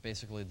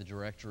 Basically, the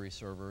directory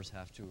servers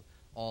have to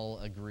all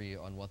agree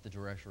on what the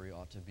directory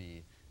ought to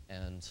be,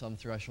 and some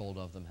threshold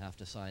of them have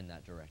to sign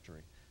that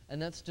directory.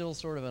 And that's still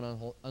sort of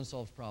an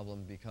unsolved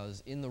problem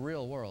because in the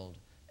real world,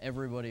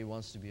 everybody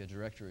wants to be a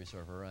directory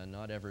server, and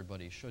not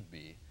everybody should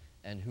be.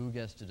 And who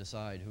gets to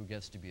decide who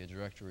gets to be a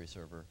directory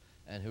server,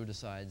 and who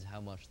decides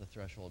how much the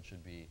threshold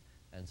should be,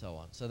 and so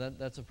on. So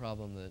that's a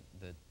problem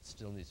that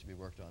still needs to be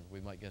worked on. We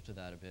might get to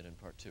that a bit in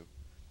part 2.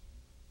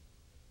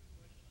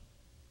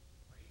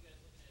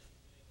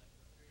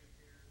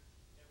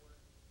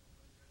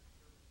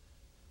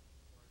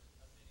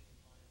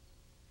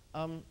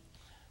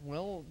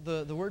 Well,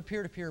 the word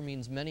peer-to-peer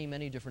means many,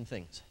 many different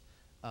things.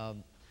 The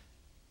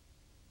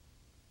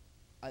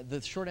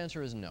short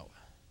answer is no.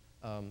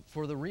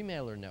 For the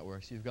remailer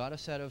networks, you've got a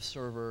set of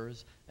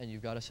servers and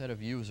you've got a set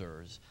of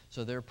users,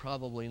 so they're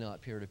probably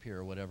not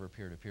peer-to-peer, whatever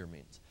peer-to-peer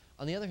means.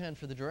 On the other hand,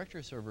 for the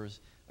directory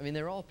servers, I mean,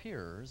 they're all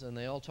peers and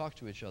they all talk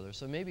to each other,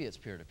 so maybe it's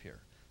peer-to-peer.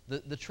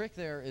 The trick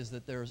there is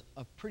that there's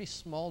a pretty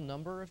small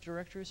number of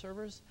directory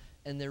servers,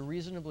 and they're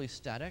reasonably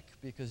static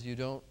because you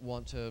don't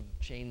want to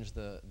change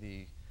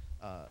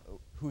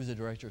who's a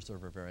directory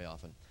server very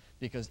often,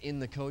 because in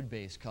the code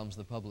base comes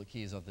the public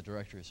keys of the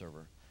directory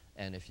server.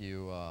 And if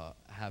you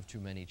have too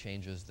many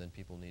changes, then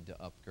people need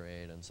to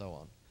upgrade and so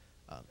on.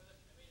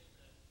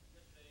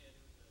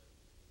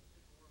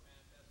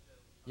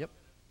 Yep.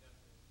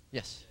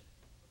 Yes.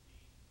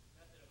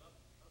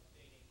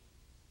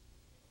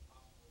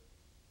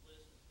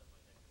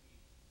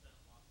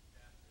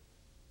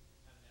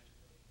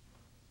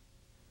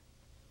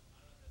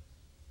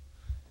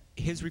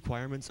 His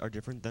requirements are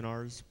different than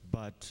ours,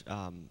 but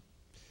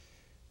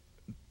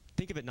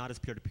think of it not as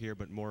peer-to-peer,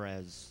 but more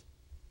as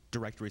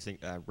directory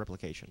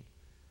replication.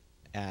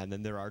 And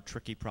then there are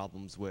tricky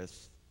problems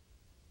with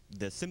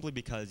this simply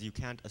because you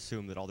can't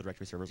assume that all the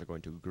directory servers are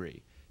going to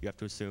agree. You have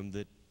to assume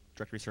that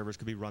directory servers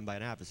could be run by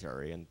an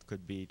adversary and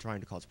could be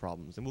trying to cause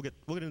problems. And we'll get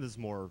into this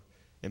more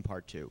in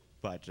part 2.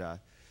 But the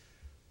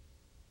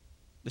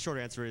short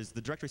answer is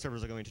the directory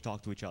servers are going to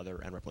talk to each other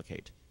and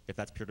replicate. If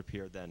that's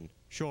peer-to-peer, then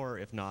sure.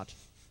 If not,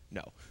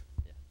 no.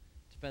 Yeah,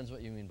 depends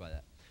what you mean by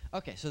that.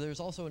 Okay, so there's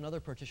also another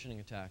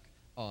partitioning attack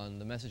on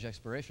the message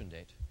expiration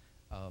date.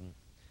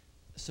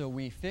 So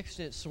we fixed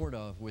it sort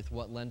of with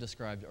what Len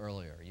described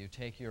earlier. You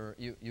take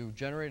you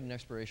generate an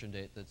expiration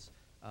date that's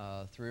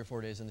 3 or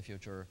 4 days in the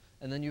future,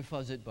 and then you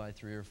fuzz it by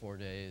 3 or 4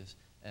 days,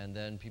 and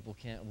then people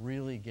can't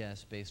really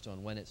guess based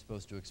on when it's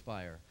supposed to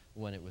expire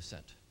when it was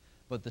sent.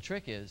 But the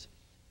trick is,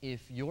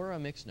 if you're a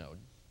mixed node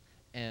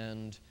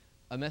and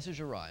a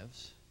message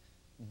arrives,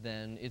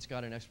 then it's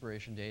got an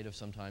expiration date of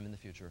some time in the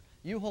future.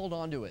 You hold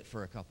on to it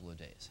for a couple of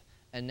days.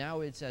 And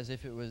now it's as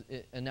if it was,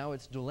 and now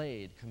it's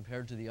delayed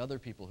compared to the other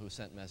people who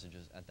sent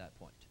messages at that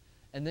point.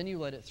 And then you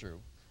let it through,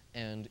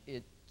 and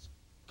it's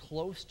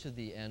close to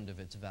the end of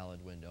its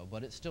valid window,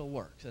 but it still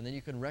works. And then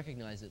you can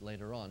recognize it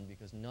later on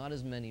because not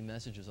as many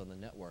messages on the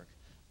network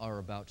are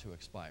about to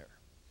expire.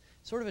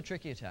 Sort of a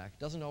tricky attack,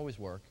 doesn't always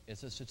work.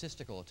 It's a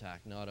statistical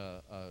attack, not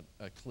a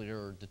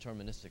clear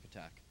deterministic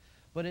attack.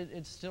 But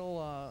it's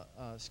still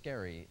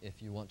scary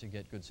if you want to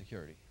get good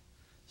security.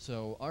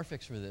 So our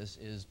fix for this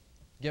is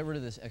get rid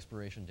of this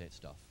expiration date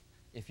stuff.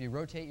 If you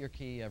rotate your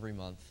key every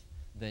month,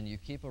 then you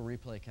keep a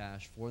replay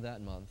cache for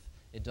that month.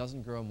 It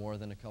doesn't grow more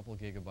than a couple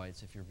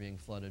gigabytes if you're being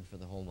flooded for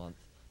the whole month,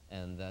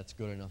 and that's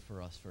good enough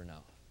for us for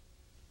now.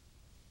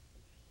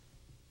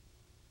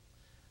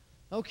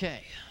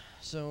 Okay,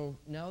 so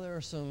now there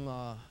are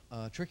some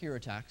trickier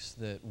attacks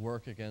that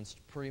work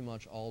against pretty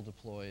much all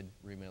deployed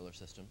remailer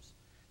systems.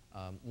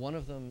 One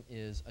of them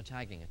is a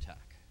tagging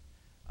attack.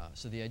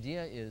 So the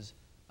idea is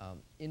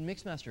in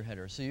Mixmaster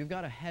headers, so you've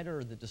got a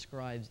header that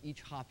describes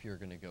each hop you're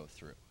going to go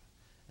through.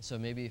 So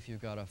maybe if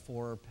you've got a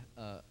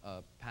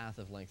path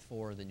of length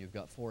 4, then you've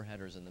got 4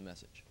 headers in the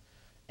message.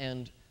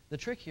 And the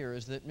trick here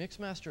is that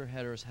Mixmaster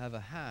headers have a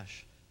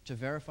hash to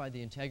verify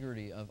the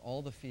integrity of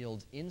all the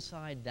fields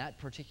inside that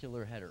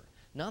particular header.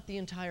 Not the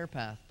entire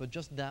path, but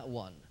just that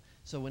one.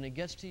 So when it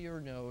gets to your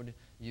node,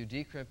 you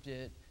decrypt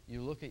it,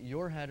 you look at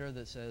your header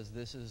that says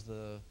this is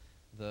the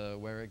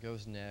where it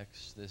goes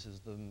next, this is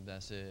the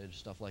message,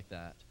 stuff like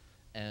that,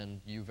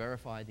 and you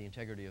verify the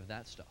integrity of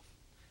that stuff.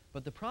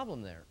 But the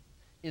problem there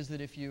is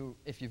that if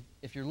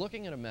you're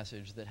looking at a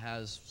message that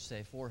has,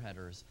 say, 4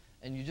 headers,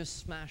 and you just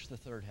smash the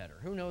 3rd header,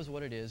 who knows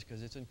what it is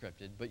because it's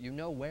encrypted, but you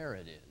know where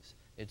it is.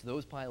 It's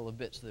those pile of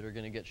bits that are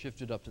going to get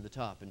shifted up to the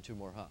top in 2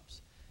 more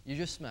hops. You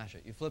just smash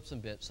it. You flip some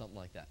bits, something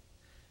like that.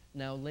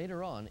 Now,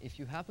 later on, if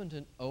you happen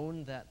to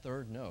own that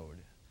 3rd node,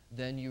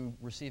 then you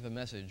receive a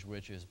message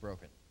which is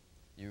broken.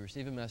 You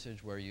receive a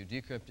message where you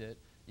decrypt it,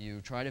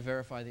 you try to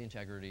verify the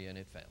integrity, and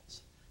it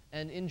fails.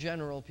 And in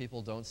general,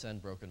 people don't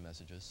send broken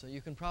messages, so you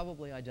can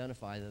probably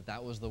identify that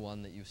that was the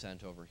one that you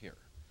sent over here.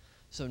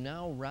 So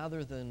now,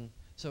 rather than,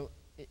 so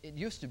it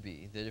used to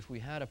be that if we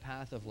had a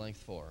path of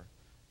length 4,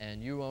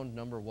 and you owned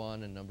number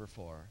 1 and number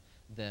 4,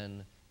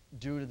 then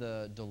due to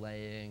the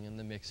delaying and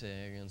the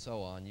mixing and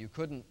so on, you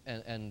couldn't,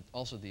 and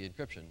also the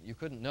encryption, you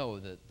couldn't know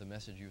that the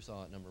message you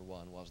saw at number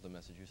 1 was the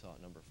message you saw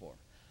at number 4.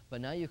 But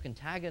now you can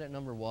tag it at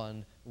number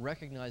 1,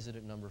 recognize it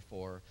at number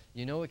 4,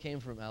 you know it came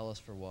from Alice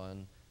for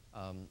 1,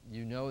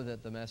 you know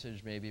that the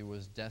message maybe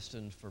was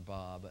destined for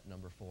Bob at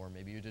number 4,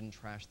 maybe you didn't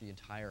trash the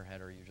entire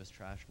header, you just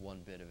trashed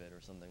 1 bit of it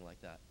or something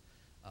like that.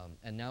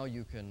 And now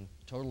you can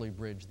totally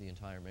bridge the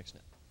entire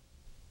mixnet.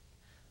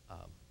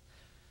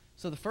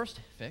 So the first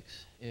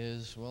fix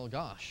is, well,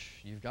 gosh,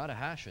 you've got a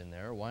hash in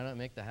there. Why not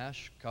make the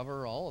hash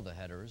cover all of the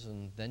headers,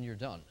 and then you're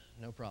done.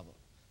 No problem.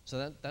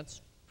 So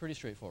that's pretty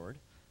straightforward.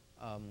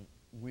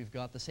 We've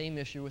got the same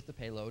issue with the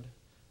payload.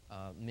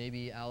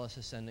 Maybe Alice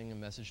is sending a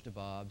message to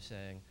Bob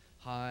saying,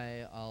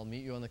 hi, I'll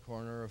meet you on the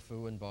corner of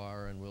Foo and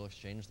Bar, and we'll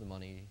exchange the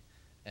money.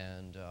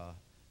 And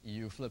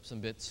you flip some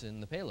bits in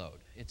the payload.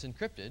 It's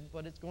encrypted,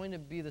 but it's going to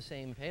be the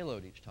same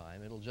payload each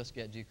time. It'll just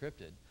get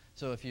decrypted.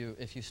 So if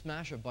you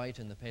smash a byte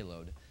in the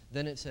payload,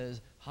 then it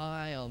says,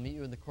 hi, I'll meet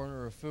you in the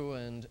corner of Foo,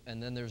 and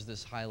then there's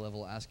this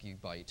high-level ASCII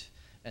byte,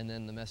 and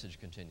then the message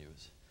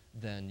continues.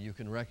 Then you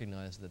can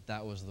recognize that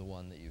that was the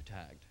one that you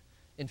tagged.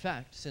 In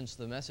fact, since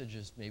the message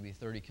is maybe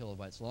 30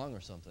 kilobytes long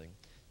or something,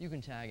 you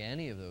can tag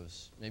any of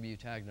those. Maybe you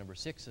tag number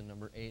 6 and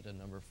number 8 and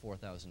number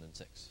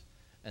 4006.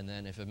 And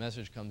then if a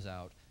message comes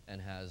out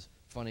and has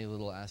funny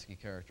little ASCII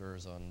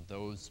characters on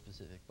those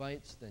specific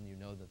bytes, then you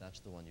know that that's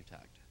the one you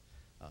tagged.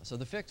 So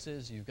the fix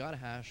is you've got a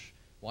hash.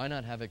 Why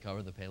not have it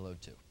cover the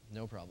payload too?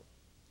 No problem.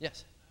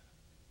 Yes?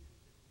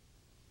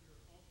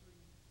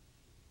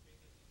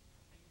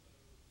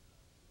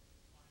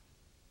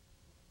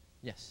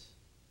 Yes.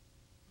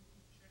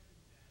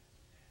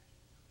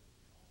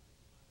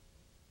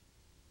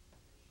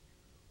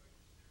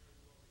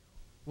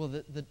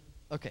 Well,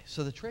 okay,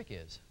 so the trick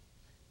is,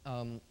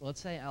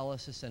 let's say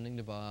Alice is sending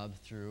to Bob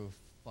through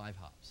 5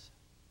 hops.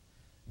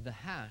 The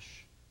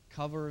hash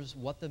covers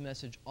what the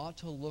message ought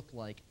to look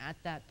like at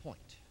that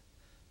point.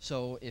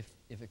 So if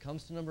it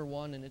comes to number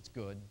 1 and it's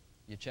good,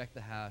 you check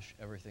the hash,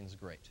 everything's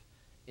great.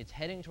 It's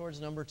heading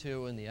towards number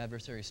 2 and the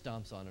adversary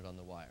stomps on it on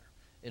the wire.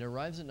 It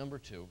arrives at number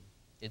 2,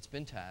 it's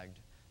been tagged,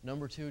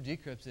 number 2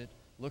 decrypts it,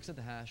 looks at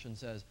the hash and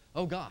says,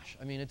 oh gosh,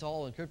 I mean it's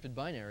all encrypted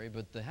binary,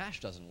 but the hash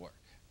doesn't work.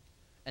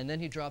 And then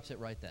he drops it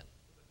right then.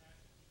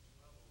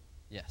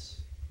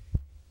 Yes.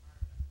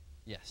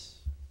 Yes.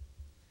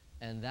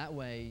 And that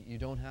way, you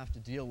don't have to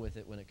deal with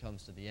it when it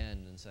comes to the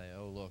end and say,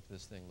 oh, look,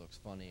 this thing looks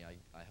funny.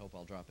 I hope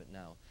I'll drop it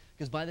now.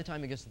 Because by the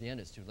time it gets to the end,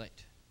 it's too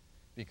late.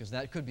 Because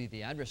that could be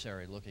the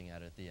adversary looking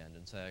at it at the end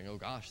and saying, oh,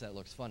 gosh, that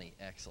looks funny.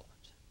 Excellent.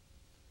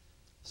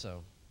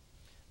 So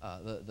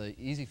the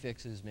easy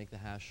fix is make the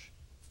hash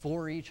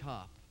for each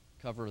hop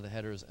cover the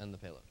headers and the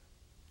payload.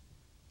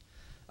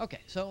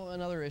 Okay, so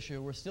another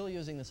issue, we're still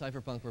using the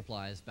cypherpunk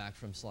replies back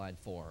from slide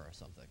 4 or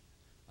something.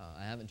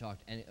 I haven't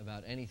talked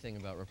about anything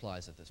about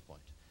replies at this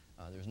point.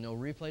 There's no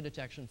replay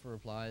detection for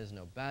replies,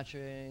 no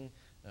batching,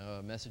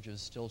 messages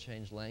still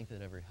change length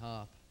at every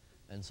hop,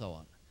 and so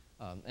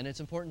on. And it's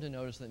important to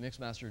notice that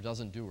Mixmaster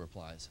doesn't do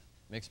replies.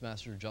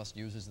 Mixmaster just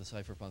uses the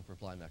cypherpunk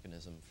reply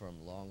mechanism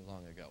from long,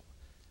 long ago.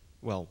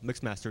 Well,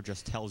 Mixmaster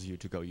just tells you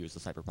to go use the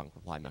cypherpunk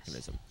reply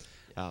mechanism.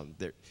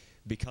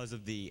 Because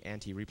of the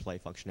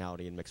anti-replay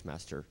functionality in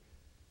Mixmaster,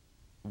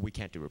 we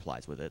can't do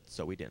replies with it,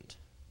 so we didn't.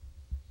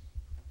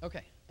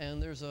 Okay,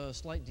 and there's a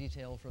slight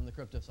detail from the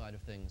crypto side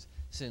of things,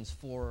 since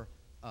for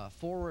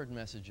forward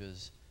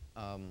messages,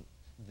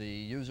 the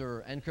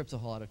user encrypts a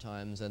whole lot of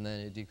times and then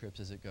it decrypts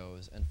as it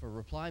goes. And for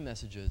reply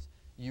messages,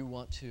 you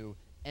want to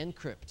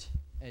encrypt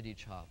at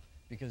each hop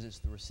because it's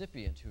the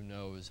recipient who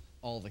knows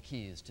all the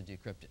keys to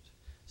decrypt it.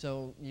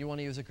 So you want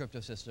to use a crypto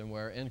system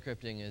where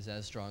encrypting is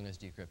as strong as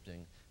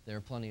decrypting. There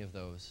are plenty of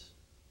those,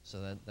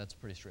 so that's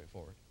pretty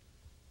straightforward.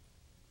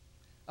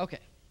 Okay,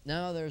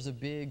 now there's a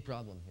big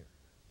problem here.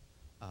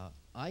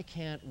 I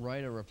can't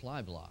write a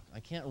reply block. I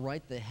can't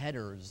write the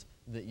headers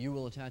that you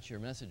will attach your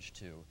message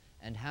to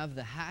and have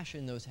the hash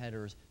in those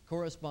headers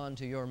correspond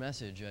to your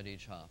message at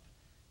each hop,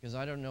 because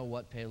I don't know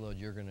what payload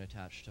you're going to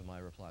attach to my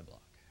reply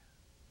block.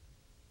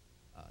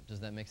 Does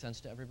that make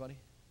sense to everybody?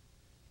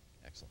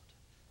 Excellent.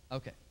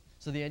 Okay,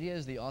 so the idea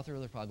is the author of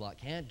the reply block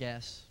can't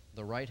guess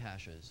the right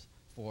hashes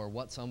for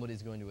what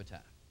somebody's going to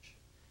attach.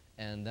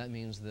 And that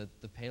means that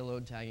the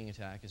payload tagging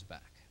attack is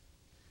back,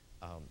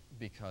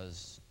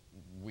 because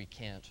we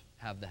can't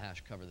have the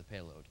hash cover the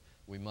payload.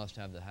 We must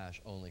have the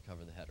hash only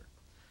cover the header.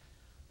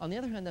 On the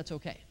other hand, that's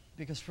okay,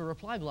 because for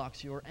reply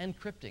blocks, you're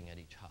encrypting at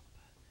each hop.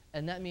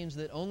 And that means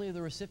that only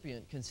the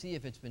recipient can see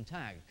if it's been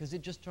tagged, because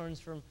it just turns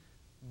from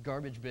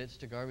garbage bits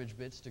to garbage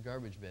bits to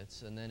garbage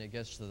bits, and then it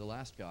gets to the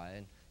last guy,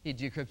 and he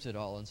decrypts it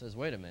all and says,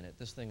 wait a minute,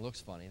 this thing looks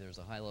funny. There's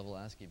a high-level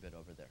ASCII bit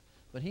over there.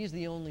 But he's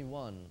the only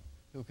one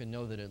who can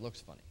know that it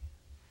looks funny.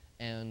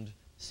 And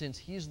since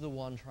he's the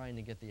one trying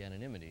to get the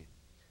anonymity,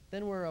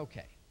 then we're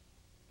okay,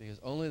 because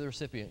only the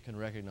recipient can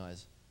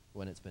recognize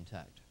when it's been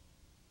tagged.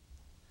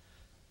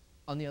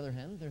 On the other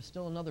hand, there's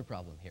still another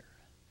problem here.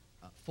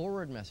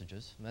 Forward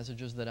messages,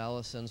 messages that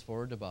Alice sends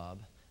forward to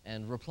Bob,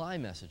 and reply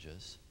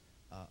messages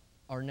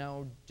are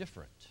now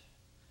different,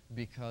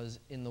 because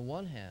in the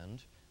one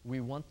hand, we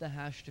want the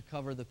hash to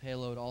cover the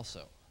payload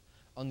also.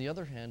 On the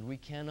other hand, we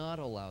cannot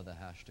allow the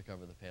hash to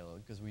cover the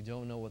payload because we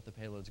don't know what the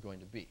payload's going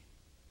to be.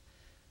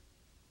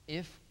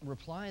 If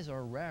replies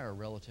are rare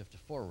relative to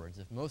forwards,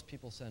 if most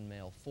people send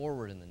mail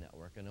forward in the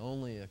network and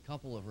only a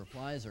couple of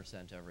replies are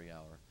sent every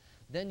hour,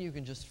 then you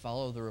can just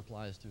follow the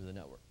replies through the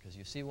network, because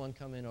you see one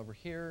come in over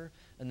here,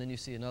 and then you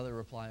see another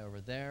reply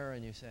over there,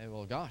 and you say,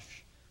 well,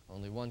 gosh,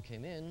 only one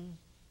came in.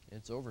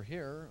 It's over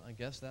here. I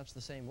guess that's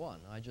the same one.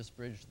 I just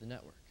bridged the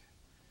network.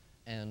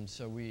 And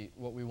so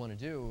what we want to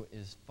do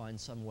is find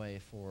some way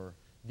for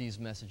these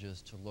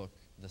messages to look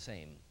the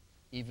same,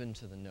 even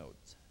to the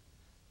nodes.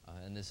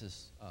 And this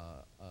is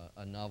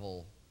a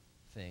novel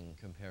thing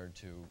compared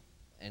to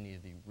any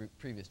of the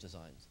previous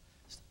designs.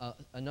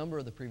 A number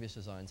of the previous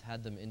designs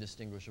had them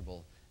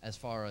indistinguishable as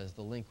far as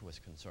the link was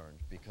concerned,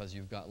 because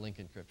you've got link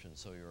encryption,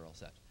 so you're all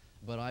set.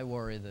 But I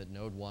worry that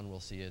node 1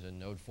 will see it and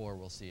node 4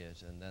 will see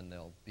it, and then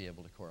they'll be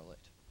able to correlate.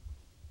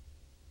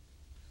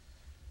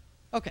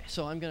 Okay,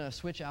 so I'm going to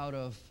switch out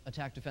of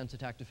attack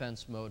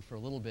defense mode for a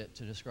little bit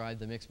to describe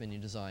the mixed minion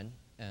design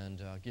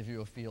and give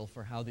you a feel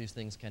for how these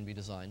things can be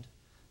designed.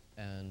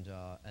 And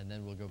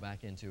then we'll go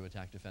back into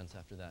attack defense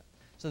after that.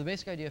 So the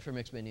basic idea for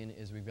mixed minion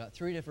is we've got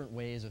 3 different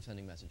ways of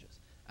sending messages.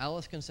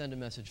 Alice can send a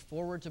message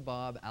forward to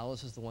Bob.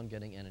 Alice is the one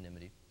getting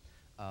anonymity.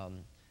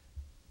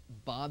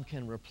 Bob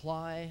can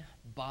reply.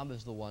 Bob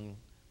is the one,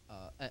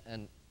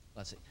 and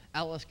let's see.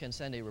 Alice can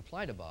send a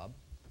reply to Bob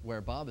where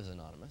Bob is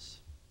anonymous.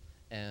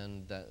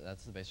 And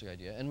that's the basic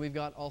idea. And we've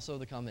got also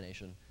the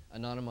combination,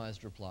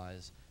 anonymized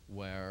replies,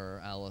 where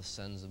Alice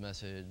sends a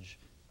message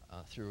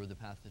through the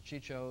path that she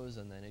chose,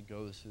 and then it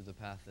goes through the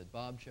path that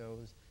Bob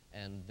chose,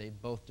 and they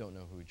both don't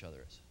know who each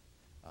other is.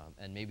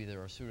 And maybe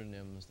there are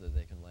pseudonyms that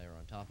they can layer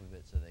on top of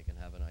it so they can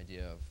have an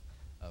idea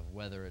of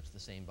whether it's the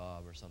same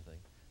Bob or something.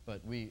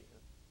 But we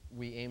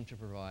aim to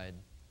provide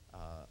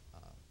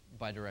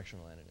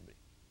bidirectional anonymity.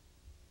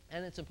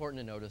 And it's important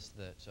to notice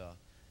that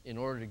in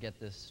order to get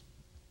this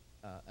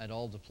at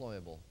all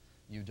deployable,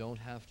 you don't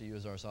have to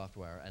use our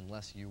software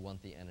unless you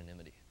want the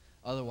anonymity.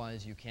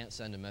 Otherwise, you can't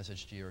send a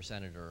message to your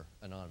senator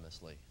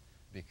anonymously,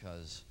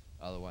 because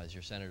otherwise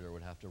your senator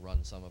would have to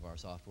run some of our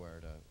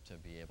software to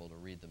be able to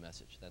read the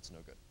message. That's no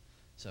good.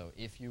 So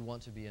if you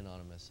want to be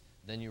anonymous,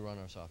 then you run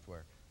our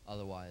software.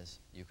 Otherwise,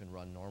 you can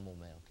run normal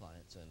mail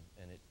clients,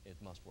 and it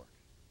must work.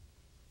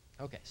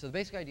 Okay, so the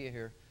basic idea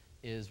here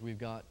is we've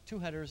got 2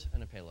 headers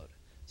and a payload.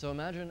 So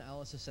imagine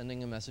Alice is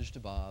sending a message to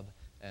Bob,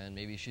 and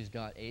maybe she's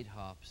got 8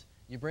 hops.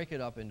 You break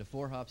it up into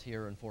 4 hops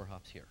here and 4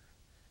 hops here.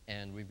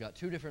 And we've got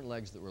 2 different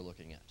legs that we're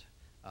looking at.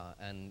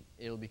 And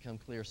it'll become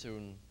clear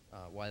soon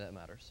why that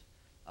matters.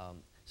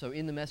 So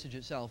in the message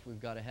itself,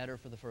 we've got a header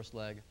for the first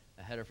leg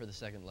a header for the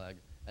second leg,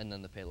 and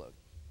then the payload.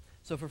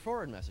 So for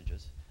forward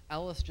messages,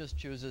 Alice just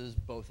chooses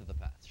both of the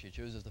paths. She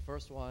chooses the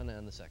first one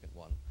and the second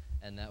one,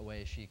 and that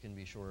way she can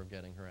be sure of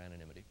getting her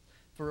anonymity.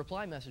 For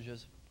reply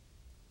messages,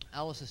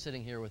 Alice is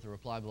sitting here with a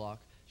reply block.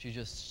 She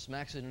just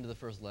smacks it into the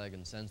first leg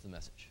and sends the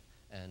message.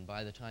 And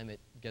by the time it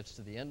gets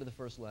to the end of the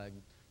first leg,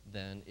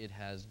 then it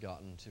has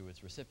gotten to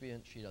its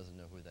recipient. She doesn't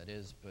know who that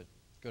is, but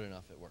good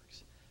enough, it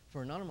works.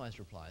 For anonymized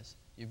replies,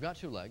 you've got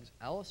two legs.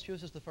 Alice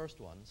chooses the first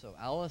one, so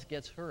Alice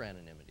gets her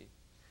anonymity.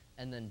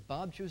 And then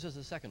Bob chooses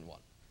the second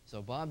one,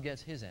 so Bob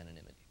gets his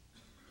anonymity.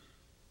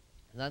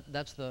 And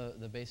that's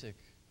the basic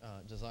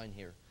design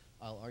here.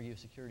 I'll argue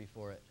security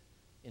for it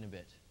in a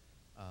bit.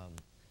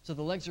 So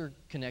the legs are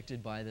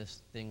connected by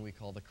this thing we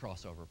call the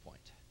crossover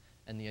point.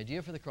 And the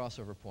idea for the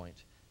crossover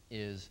point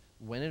is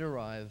when it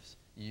arrives,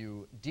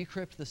 you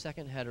decrypt the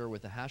second header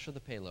with the hash of the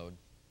payload,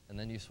 and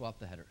then you swap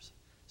the headers.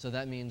 So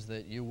that means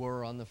that you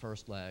were on the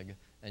first leg,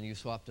 and you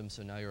swapped them,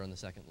 so now you're on the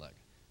second leg.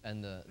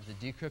 And the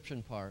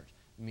decryption part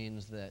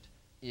means that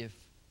if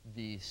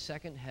the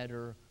second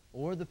header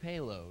or the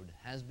payload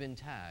has been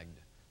tagged,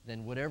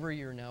 then whatever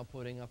you're now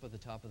putting up at the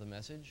top of the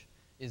message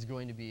is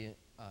going to be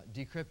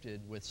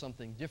decrypted with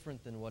something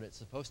different than what it's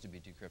supposed to be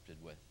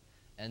decrypted with.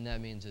 And that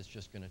means it's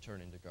just going to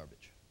turn into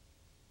garbage.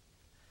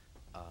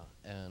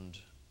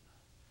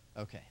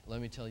 Okay,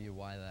 let me tell you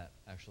why that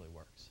actually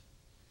works.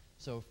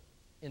 So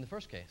in the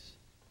first case,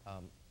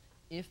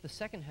 if the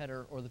second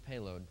header or the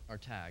payload are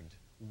tagged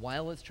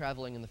while it's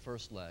traveling in the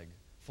first leg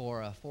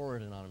for a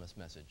forward anonymous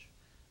message,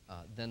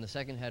 then the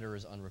second header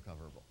is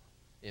unrecoverable.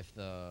 If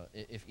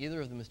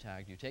either of them is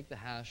tagged, you take the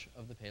hash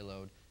of the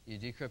payload, you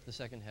decrypt the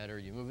second header,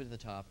 you move it to the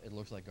top, it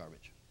looks like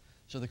garbage.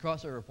 So the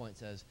crossover point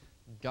says,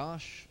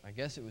 gosh, I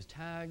guess it was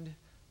tagged,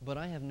 but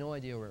I have no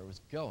idea where it was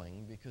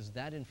going because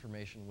that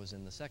information was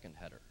in the second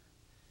header.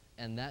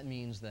 And that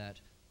means that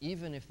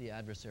even if the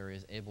adversary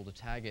is able to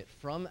tag it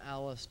from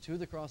Alice to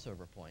the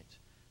crossover point,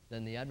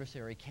 then the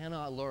adversary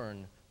cannot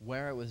learn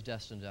where it was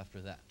destined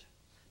after that.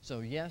 So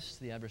yes,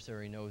 the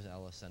adversary knows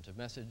Alice sent a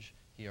message.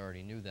 He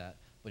already knew that,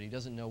 but he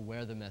doesn't know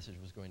where the message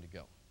was going to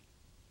go.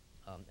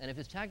 And if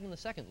it's tagged in the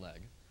second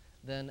leg,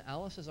 then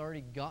Alice has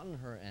already gotten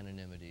her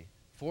anonymity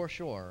for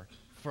sure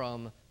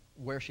from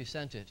where she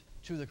sent it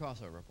to the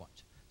crossover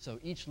point. So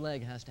each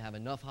leg has to have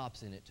enough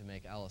hops in it to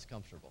make Alice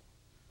comfortable.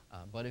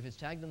 But if it's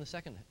tagged in the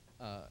second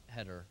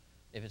header,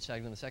 if it's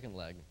tagged in the second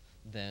leg,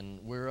 then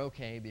we're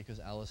okay because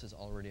Alice is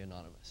already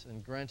anonymous.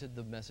 And granted,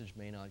 the message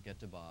may not get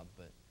to Bob,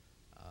 but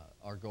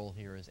our goal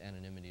here is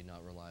anonymity,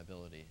 not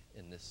reliability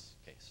in this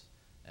case.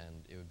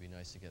 And it would be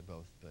nice to get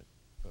both, but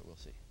we'll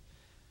see.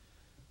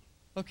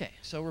 Okay,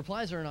 so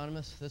replies are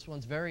anonymous. This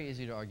one's very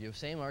easy to argue.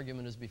 Same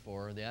argument as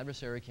before. The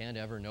adversary can't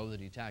ever know that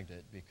he tagged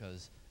it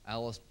because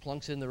Alice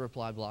plunks in the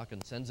reply block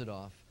and sends it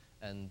off,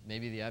 and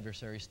maybe the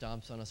adversary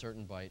stomps on a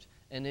certain byte,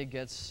 and it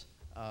gets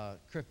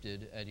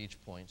crypted at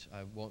each point.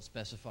 I won't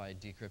specify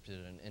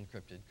decrypted and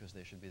encrypted because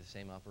they should be the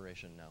same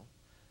operation now.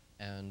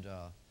 And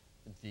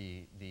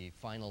the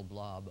final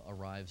blob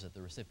arrives at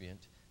the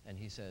recipient, and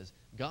he says,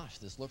 gosh,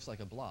 this looks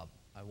like a blob.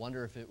 I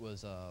wonder if it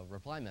was a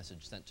reply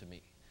message sent to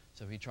me.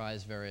 So he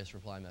tries various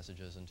reply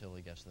messages until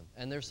he gets them.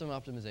 And there's some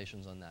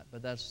optimizations on that,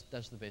 but that's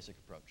the basic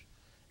approach.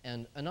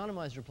 And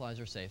anonymized replies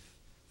are safe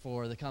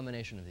for the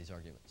combination of these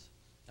arguments.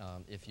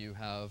 If you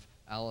have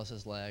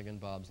Alice's leg and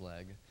Bob's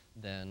leg,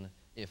 then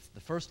if the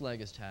first leg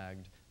is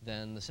tagged,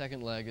 then the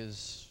second leg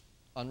is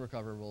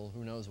unrecoverable.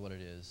 Who knows what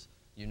it is?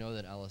 You know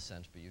that Alice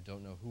sent, but you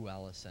don't know who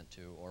Alice sent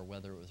to or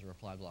whether it was a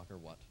reply block or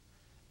what.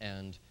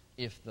 And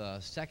if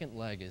the second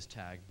leg is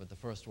tagged, but the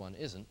first one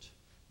isn't,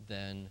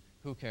 then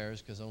who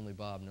cares, because only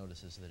Bob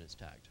notices that it's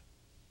tagged.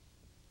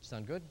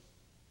 Sound good?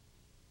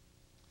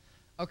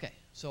 Okay,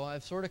 so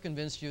I've sort of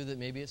convinced you that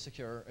maybe it's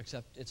secure,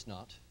 except it's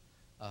not.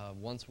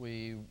 Once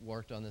we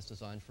worked on this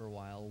design for a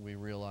while, we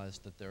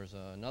realized that there's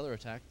another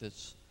attack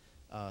that's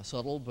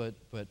subtle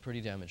but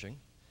pretty damaging.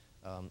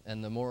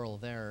 And the moral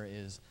there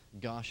is,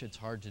 gosh, it's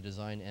hard to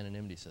design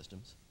anonymity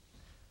systems.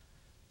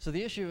 So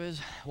the issue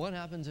is, what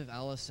happens if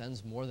Alice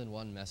sends more than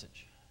one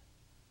message?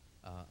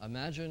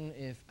 Imagine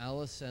if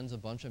Alice sends a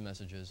bunch of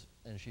messages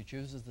and she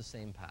chooses the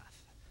same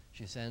path.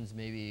 She sends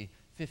maybe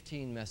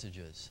 15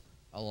 messages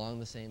along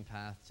the same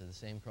path to the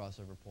same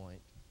crossover point,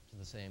 to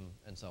the same,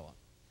 and so on.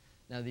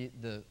 Now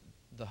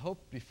the hope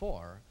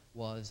before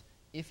was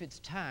if it's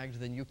tagged,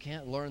 then you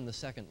can't learn the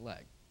second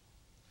leg.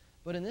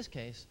 But in this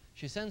case,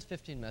 she sends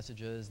 15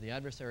 messages, the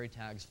adversary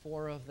tags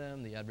 4 of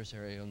them, the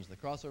adversary owns the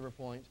crossover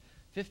point,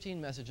 15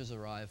 messages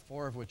arrive,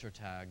 4 of which are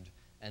tagged,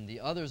 and the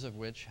others of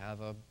which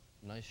have a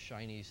nice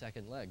shiny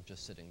second leg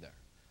just sitting there.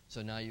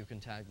 So now you can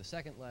tag the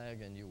second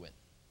leg and you win.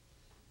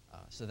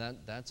 So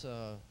that's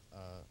a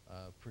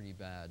pretty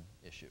bad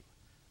issue.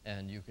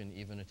 And you can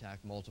even attack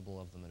multiple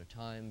of them at a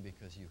time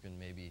because you can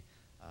maybe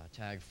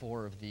tag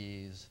 4 of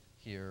these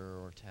here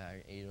or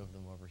tag 8 of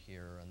them over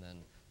here, and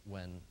then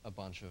when a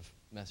bunch of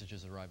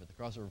messages arrive at the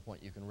crossover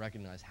point, you can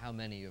recognize how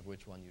many of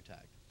which one you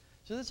tagged.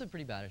 So this is a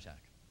pretty bad attack.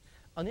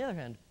 On the other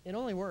hand, it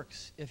only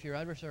works if your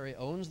adversary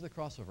owns the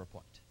crossover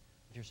point.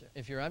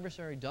 If your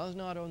adversary does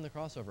not own the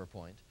crossover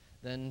point,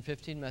 Then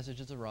 15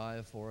 messages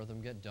arrive, 4 of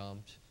them get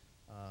dumped,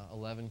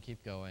 11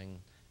 keep going,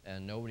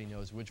 and nobody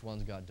knows which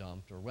ones got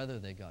dumped or whether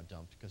they got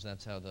dumped, because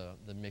that's how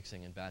the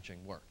mixing and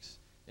batching works.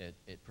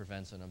 It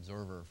prevents an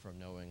observer from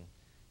knowing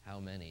how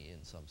many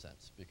in some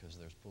sense, because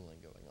there's pooling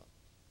going on.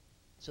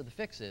 So the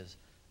fix is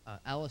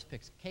Alice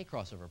picks k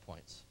crossover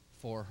points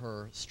for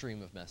her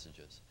stream of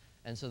messages.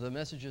 And so the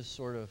messages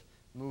sort of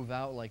move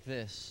out like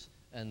this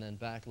and then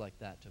back like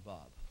that to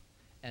Bob.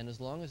 And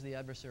as long as the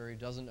adversary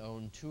doesn't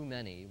own too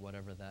many,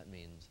 whatever that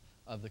means,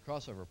 of the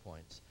crossover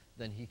points,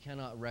 then he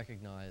cannot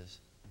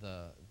recognize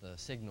the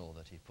signal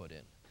that he put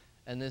in.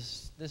 And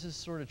this is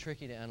sort of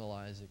tricky to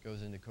analyze. It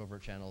goes into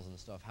covert channels and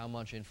stuff. How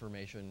much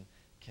information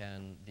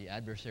can the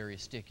adversary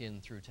stick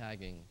in through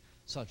tagging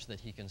such that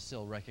he can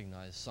still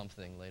recognize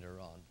something later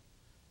on?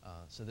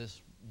 So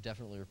this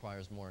definitely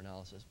requires more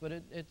analysis. But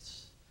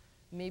it's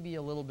maybe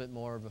a little bit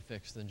more of a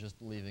fix than just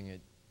leaving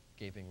it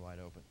gaping wide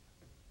open.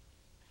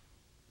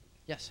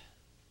 Yes?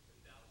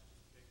 Couldn't Alice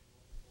just pick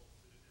multiple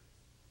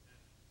pseudonyms and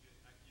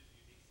use a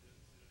unique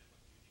pseudonym with a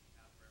unique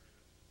path for every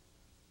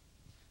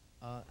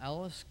message?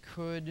 Alice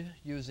could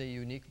use a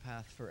unique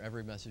path for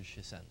every message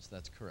she sends.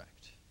 That's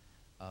correct.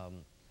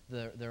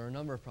 There are a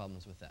number of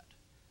problems with that.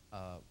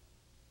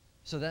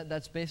 So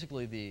that's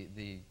basically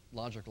the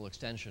logical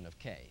extension of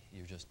k.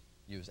 You just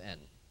use n.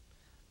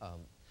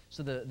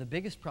 So the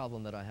biggest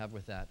problem that I have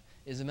with that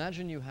is,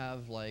 imagine you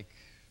have like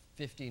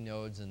 50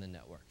 nodes in the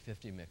network,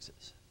 50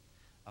 mixes.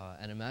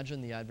 And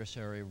imagine the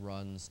adversary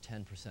runs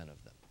 10% of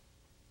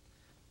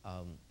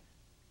them.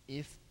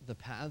 If the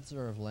paths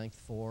are of length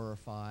 4 or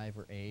 5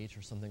 or 8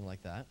 or something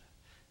like that,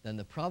 then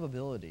the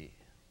probability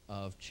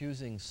of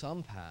choosing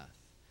some path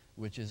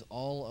which is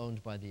all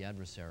owned by the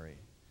adversary,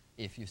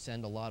 if you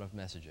send a lot of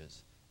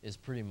messages, is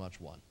pretty much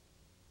 1.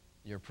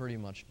 You're pretty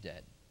much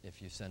dead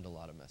if you send a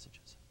lot of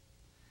messages.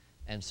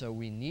 And so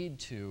we need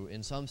to,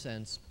 in some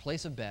sense,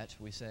 place a bet.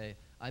 We say,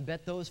 I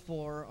bet those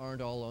 4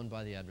 aren't all owned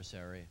by the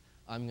adversary.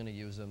 I'm going to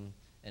use them.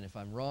 And if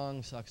I'm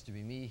wrong, sucks to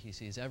be me. He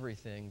sees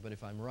everything. But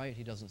if I'm right,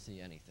 he doesn't see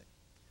anything.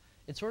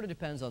 It sort of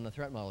depends on the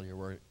threat model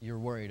you're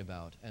worried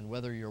about, and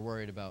whether you're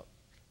worried about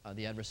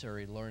the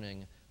adversary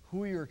learning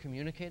who you're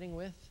communicating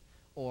with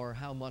or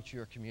how much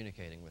you're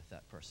communicating with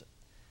that person.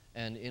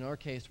 And in our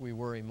case, we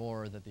worry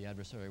more that the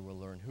adversary will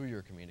learn who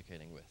you're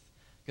communicating with.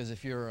 Because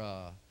if you're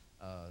a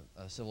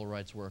civil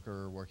rights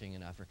worker working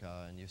in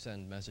Africa and you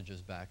send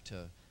messages back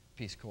to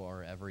Peace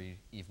Corps every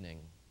evening,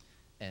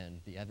 and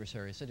the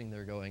adversary is sitting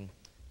there going,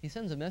 he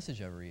sends a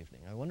message every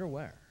evening, I wonder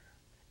where.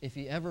 If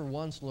he ever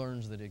once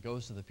learns that it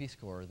goes to the Peace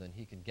Corps, then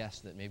he can guess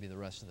that maybe the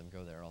rest of them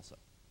go there also.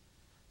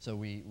 So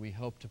we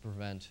hope to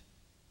prevent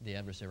the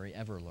adversary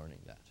ever learning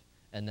that.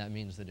 And that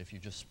means that if you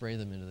just spray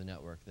them into the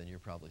network, then you're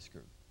probably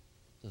screwed.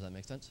 Does that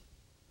make sense?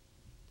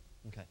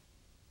 Okay.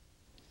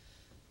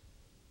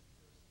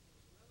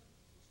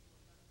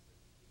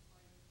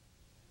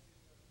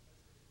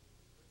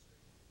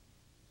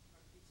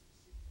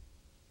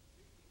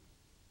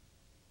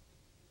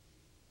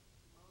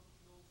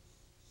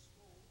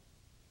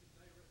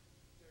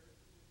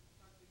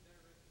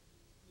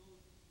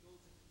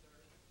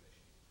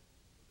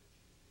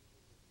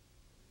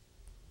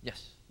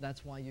 Yes,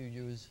 that's why you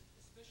use.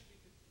 Especially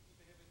if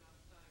they have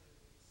enough time and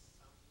it's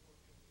some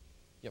working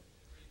Yep.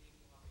 training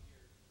while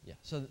you're. Yeah.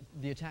 So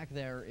the attack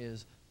there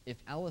is,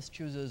 if Alice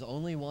chooses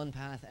only one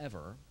path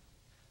ever,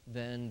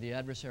 then the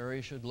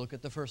adversary should look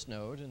at the first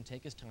node and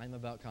take his time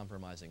about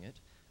compromising it,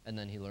 and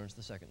then he learns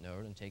the second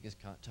node and take his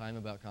time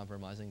about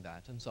compromising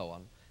that, and so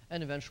on.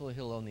 And eventually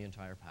he'll own the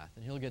entire path,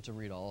 and he'll get to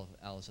read all of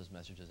Alice's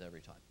messages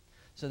every time.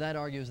 So that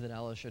argues that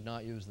Alice should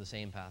not use the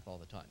same path all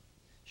the time.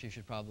 She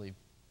should probably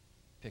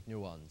pick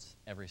new ones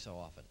every so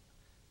often.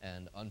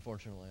 And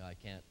unfortunately, I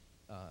can't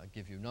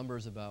give you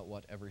numbers about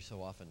what every so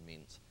often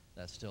means.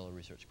 That's still a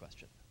research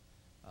question.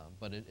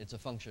 But it's a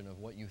function of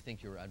what you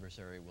think your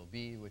adversary will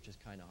be, which is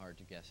kind of hard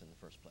to guess in the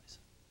first place.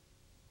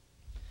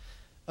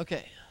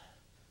 Okay.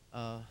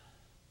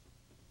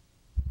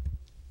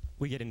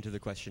 We get into the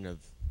question of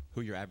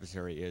who your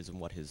adversary is and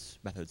what his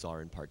methods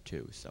are in part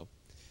 2. So,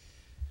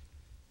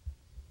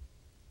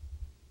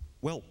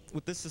 well,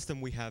 with this system,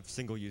 we have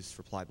single-use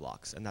reply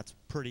blocks, and that's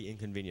pretty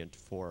inconvenient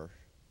for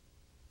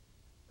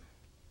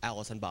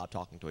Alice and Bob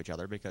talking to each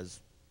other,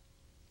 because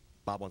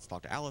Bob wants to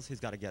talk to Alice. He's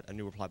got to get a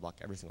new reply block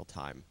every single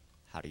time.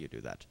 How do you do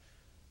that?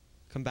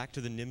 Come back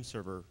to the NIM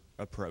server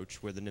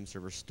approach, where the NIM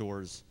server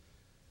stores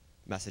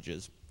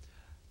messages.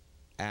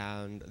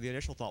 And the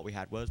initial thought we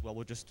had was, well,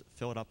 we'll just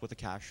fill it up with a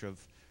cache of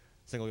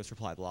single-use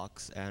reply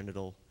blocks, and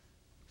it'll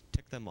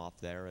tick them off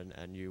there,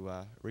 and you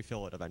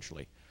refill it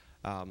eventually.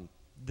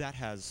 That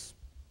has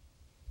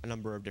a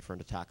number of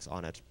different attacks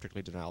on it,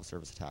 particularly denial of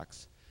service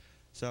attacks.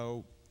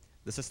 So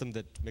the system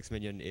that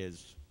Mixminion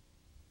is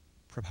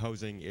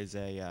proposing is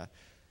a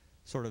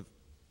sort of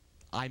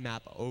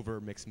IMAP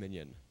over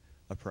Mixminion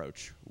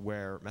approach,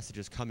 where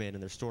messages come in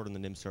and they're stored in the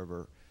NIM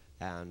server,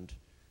 and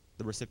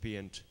the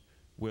recipient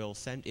will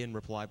send in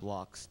reply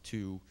blocks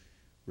to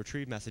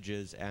retrieve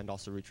messages and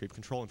also retrieve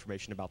control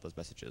information about those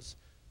messages.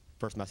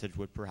 First message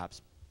would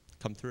perhaps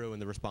come through,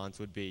 and the response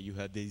would be, you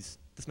have this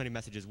many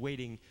messages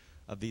waiting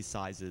of these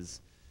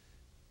sizes.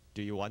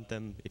 Do you want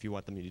them? If you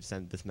want them, you need to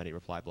send this many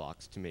reply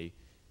blocks to me.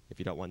 If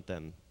you don't want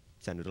them,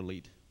 send a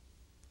delete,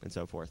 and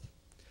so forth.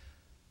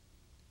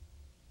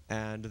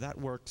 And that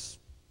works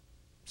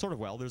sort of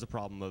well. There's a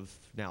problem of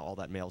now all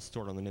that mail is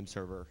stored on the NIM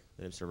server.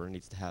 The NIM server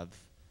needs to have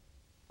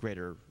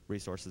greater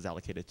resources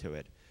allocated to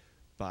it.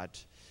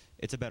 But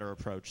it's a better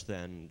approach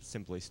than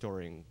simply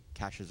storing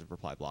caches of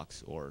reply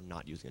blocks or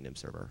not using a NIM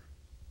server.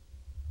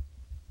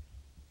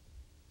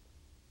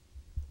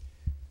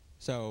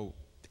 So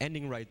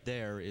ending right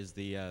there is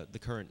the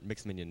current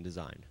mixed minion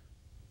design.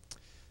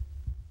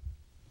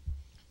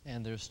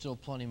 And there's still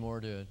plenty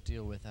more to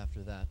deal with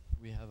after that.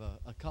 We have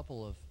a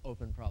couple of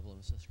open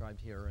problems described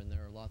here, and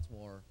there are lots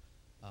more.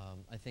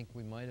 I think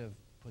we might have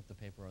put the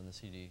paper on the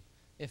CD.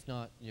 If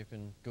not, you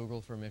can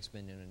Google for mixed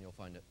minion and you'll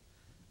find it.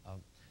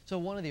 So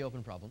one of the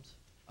open problems,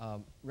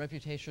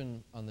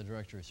 reputation on the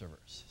directory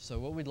servers. So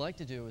what we'd like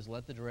to do is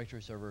let the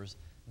directory servers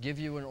give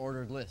you an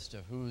ordered list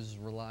of who's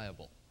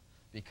reliable,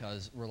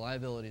 because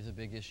reliability is a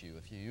big issue.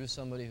 If you use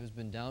somebody who's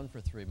been down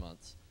for 3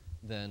 months,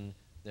 then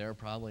they're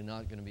probably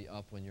not going to be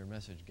up when your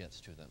message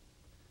gets to them.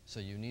 So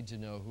you need to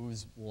know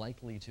who's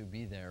likely to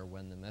be there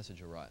when the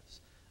message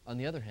arrives. On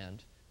the other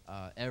hand,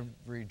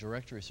 every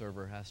directory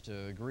server has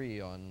to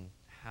agree on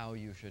how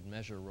you should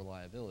measure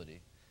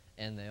reliability.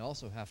 And they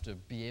also have to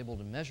be able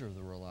to measure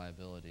the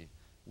reliability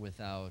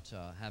without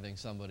having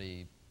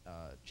somebody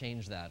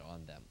change that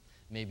on them.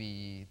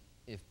 Maybe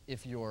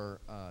if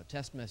your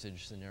test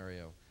message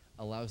scenario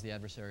allows the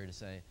adversary to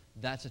say,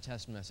 that's a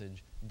test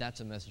message,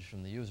 that's a message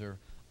from the user,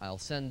 I'll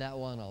send that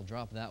one, I'll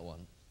drop that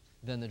one.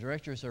 Then the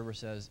directory server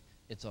says,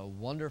 it's a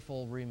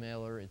wonderful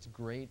remailer, it's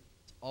great,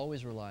 it's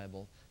always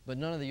reliable, but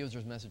none of the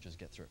user's messages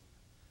get through.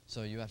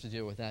 So you have to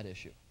deal with that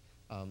issue.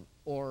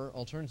 Or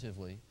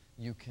alternatively,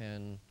 you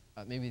can,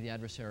 maybe the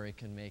adversary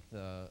can make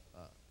the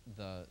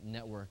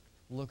network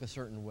look a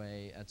certain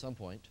way at some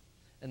point,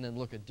 and then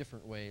look a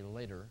different way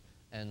later,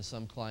 and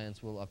some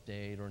clients will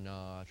update or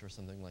not, or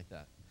something like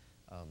that.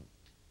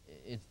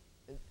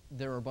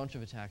 There are a bunch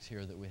of attacks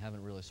here that we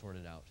haven't really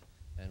sorted out,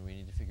 and we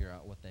need to figure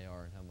out what they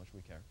are and how much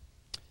we care.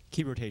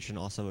 Key rotation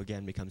also,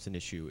 again, becomes an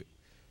issue.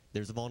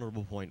 There's a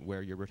vulnerable point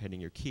where you're rotating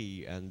your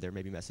key, and there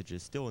may be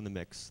messages still in the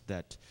mix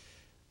that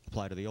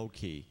apply to the old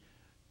key.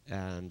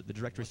 And the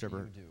directory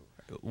server,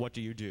 what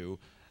do you do?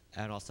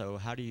 And also,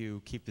 how do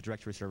you keep the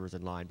directory servers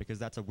in line? Because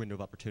that's a window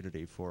of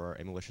opportunity for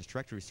a malicious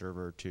directory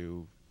server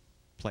to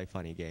play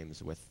funny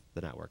games with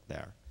the network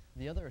there.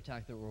 The other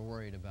attack that we're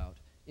worried about,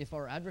 if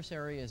our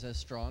adversary is as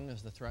strong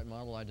as the threat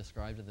model I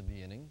described at the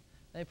beginning,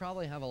 they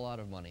probably have a lot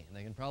of money.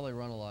 They can probably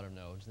run a lot of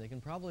nodes. They can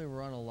probably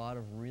run a lot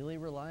of really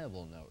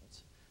reliable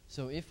nodes.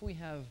 So if we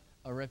have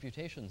a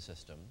reputation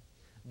system,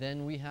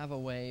 then we have a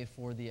way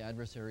for the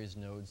adversary's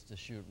nodes to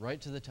shoot right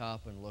to the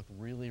top and look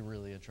really,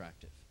 really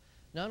attractive.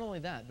 Not only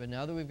that, but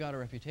now that we've got a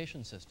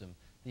reputation system,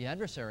 the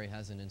adversary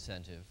has an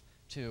incentive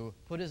to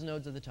put his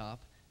nodes at the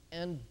top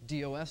and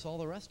DOS all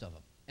the rest of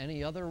them.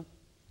 Any other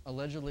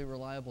allegedly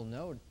reliable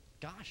node,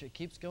 gosh, it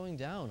keeps going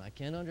down. I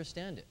can't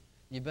understand it.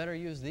 You better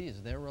use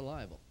these. They're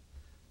reliable.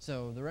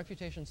 So the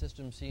reputation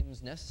system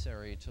seems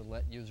necessary to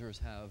let users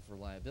have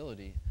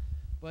reliability,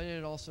 but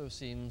it also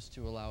seems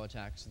to allow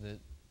attacks that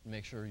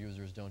make sure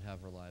users don't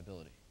have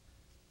reliability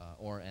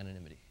or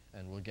anonymity.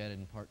 And we'll get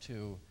in part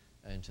 2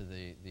 into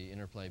the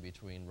interplay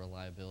between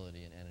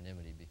reliability and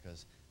anonymity,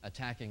 because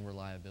attacking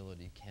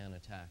reliability can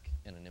attack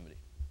anonymity.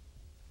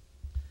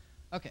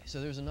 Okay,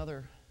 so there's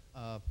another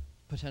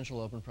potential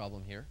open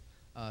problem here.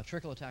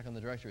 Trickle attack on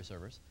the directory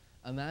servers.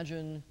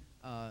 Imagine,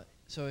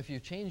 so if you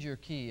change your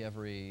key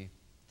every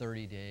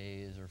 30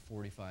 days or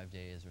 45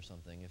 days or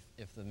something,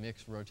 if the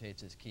mix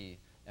rotates its key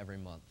every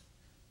month,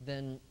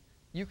 then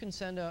you can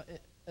send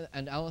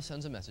and Alice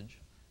sends a message.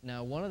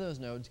 Now, one of those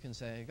nodes can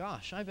say,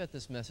 gosh, I bet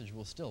this message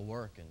will still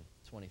work in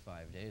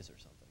 25 days or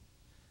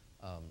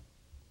something.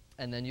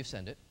 And then you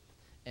send it,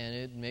 and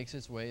it makes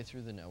its way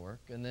through the network,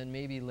 and then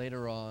maybe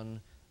later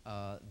on,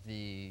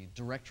 the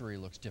directory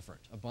looks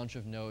different. A bunch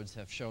of nodes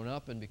have shown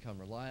up and become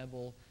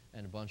reliable,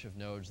 and a bunch of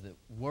nodes that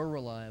were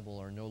reliable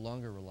are no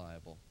longer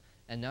reliable.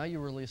 And now you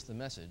release the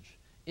message.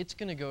 It's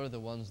going to go to the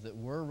ones that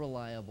were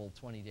reliable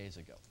 20 days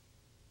ago.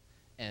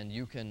 And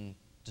you can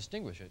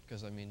distinguish it,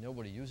 because, I mean,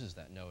 nobody uses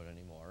that node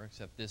anymore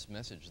except this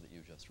message that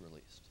you just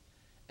released.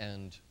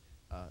 And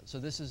so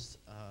this is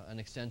an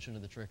extension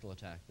of the trickle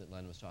attack that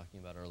Len was talking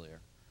about earlier.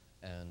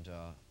 And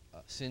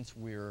since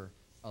we're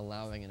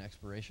allowing an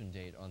expiration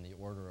date on the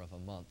order of a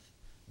month,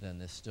 then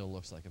this still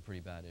looks like a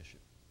pretty bad issue.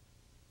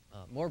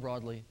 More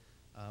broadly,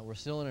 we're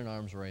still in an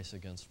arms race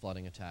against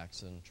flooding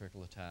attacks and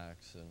trickle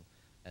attacks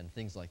and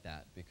things like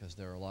that, because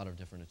there are a lot of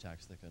different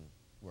attacks that can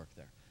work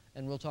there.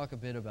 And we'll talk a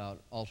bit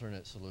about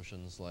alternate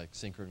solutions like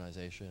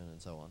synchronization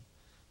and so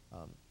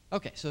on.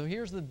 Okay, so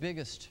here's the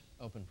biggest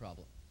open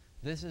problem.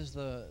 This is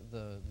the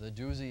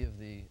doozy of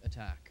the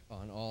attack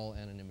on all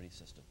anonymity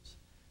systems.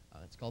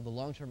 It's called the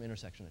long-term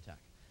intersection attack.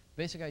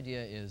 Basic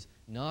idea is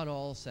not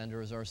all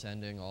senders are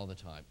sending all the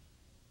time.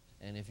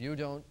 And if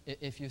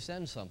you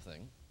send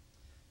something,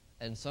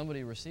 and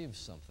somebody receives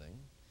something,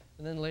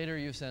 and then later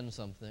you send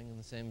something, and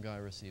the same guy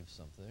receives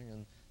something,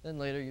 and then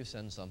later you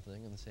send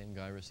something, and the same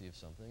guy receives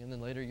something, and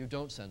then later you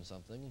don't send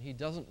something, and he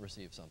doesn't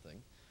receive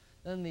something,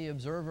 then the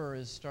observer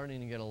is starting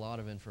to get a lot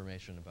of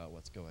information about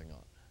what's going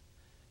on.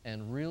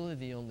 And really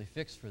the only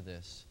fix for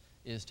this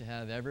is to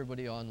have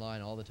everybody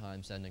online all the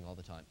time, sending all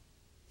the time.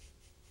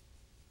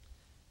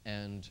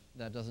 And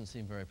that doesn't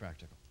seem very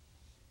practical.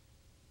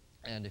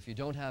 And if you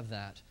don't have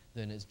that,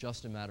 then it's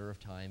just a matter of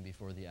time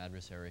before the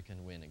adversary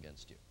can win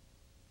against you.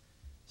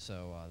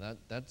 So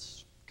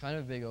that's kind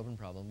of a big open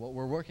problem. What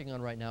we're working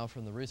on right now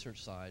from the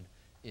research side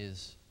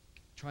is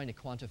trying to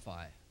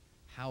quantify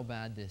how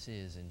bad this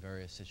is in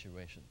various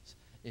situations.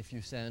 If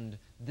you send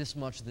this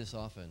much this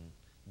often,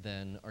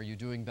 then are you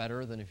doing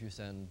better than if you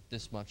send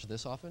this much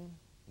this often?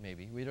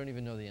 Maybe. We don't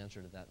even know the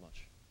answer to that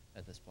much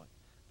at this point.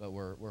 But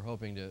we're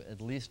hoping to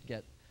at least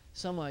get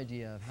some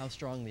idea of how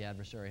strong the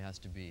adversary has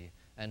to be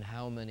and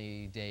how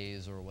many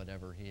days or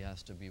whatever he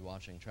has to be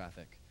watching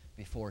traffic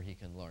before he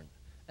can learn.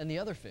 And the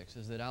other fix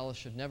is that Alice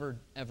should never,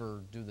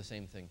 ever do the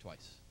same thing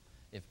twice.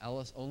 If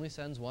Alice only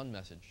sends one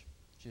message,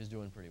 she's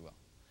doing pretty well.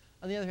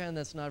 On the other hand,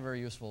 that's not a very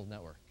useful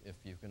network if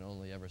you can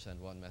only ever send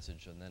one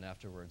message and then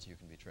afterwards you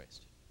can be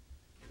traced.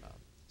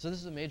 So this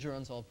is a major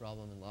unsolved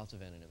problem in lots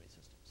of anonymity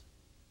systems.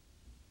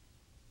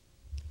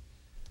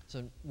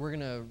 So we're going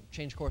to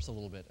change course a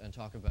little bit and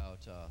talk about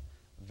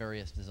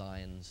various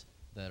designs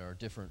that are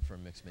different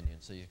from mixed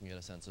minions so you can get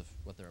a sense of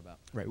what they're about.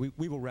 Right.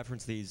 We will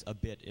reference these a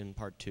bit in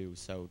part 2.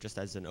 So just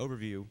as an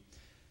overview,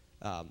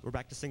 we're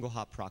back to single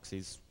hop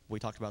proxies. We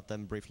talked about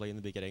them briefly in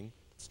the beginning.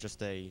 It's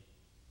just a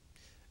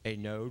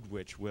node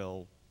which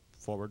will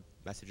forward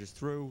messages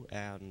through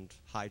and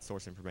hide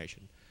source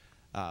information.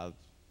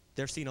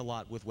 They're seen a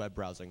lot with web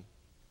browsing.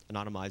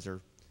 Anonymizer,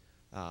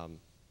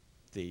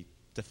 the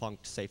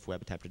defunct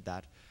SafeWeb attempted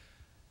that.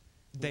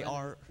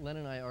 Len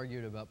and I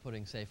argued about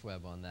putting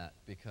SafeWeb on that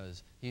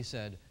because he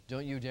said,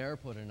 don't you dare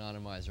put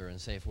Anonymizer and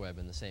SafeWeb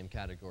in the same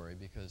category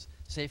because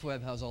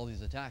SafeWeb has all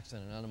these attacks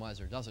and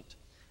Anonymizer doesn't.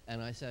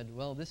 And I said,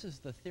 well, this is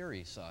the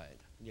theory side.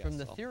 Yes, From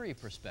the theory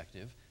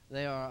perspective,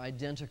 they are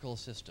identical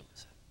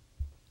systems.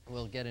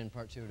 We'll get in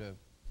part 2 to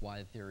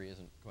why theory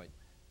isn't quite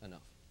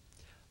enough.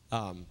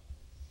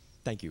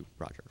 Thank you,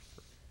 Roger.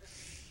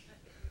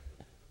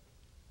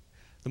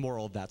 The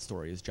moral of that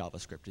story is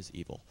JavaScript is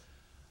evil.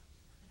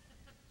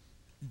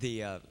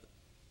 The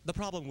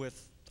problem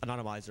with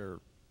Anonymizer,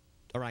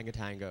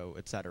 Orangutango,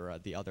 etc.,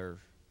 the other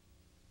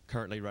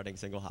currently running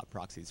single hop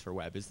proxies for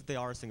web, is that they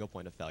are a single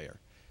point of failure.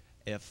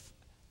 If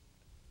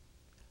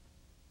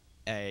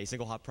a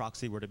single hop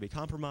proxy were to be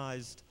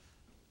compromised,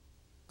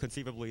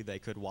 conceivably they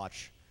could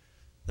watch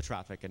the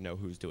traffic and know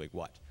who's doing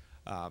what.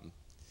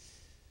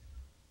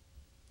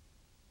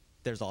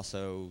 There's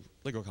also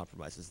legal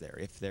compromises there.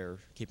 If they're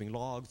keeping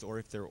logs or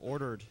if they're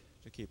ordered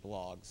to keep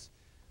logs,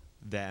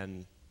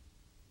 then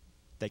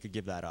they could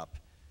give that up.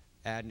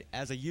 And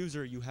as a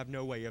user, you have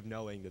no way of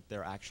knowing that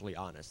they're actually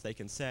honest. They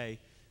can say,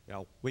 you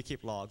know, we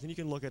keep logs. And you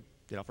can look at,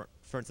 you know,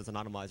 for instance,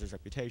 Anonymizer's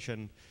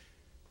reputation.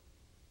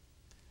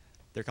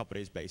 Their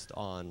company is based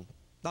on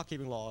not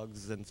keeping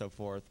logs and so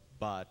forth,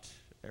 but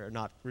or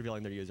not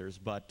revealing their users.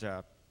 But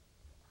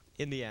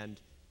in the end,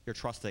 you're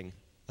trusting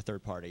a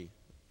third party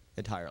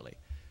entirely.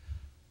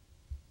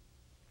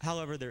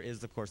 However, there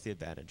is, of course, the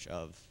advantage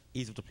of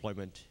ease of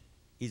deployment,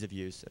 ease of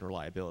use, and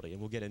reliability. And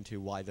we'll get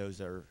into why those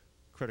are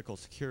critical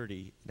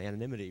security and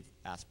anonymity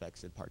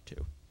aspects in part 2.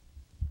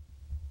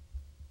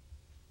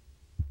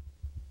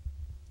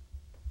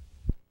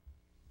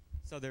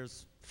 So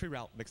there's free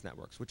route mixed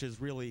networks, which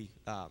is really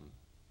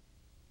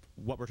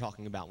what we're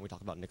talking about when we talk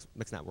about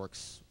mixed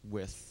networks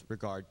with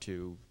regard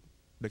to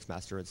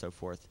Mixmaster and so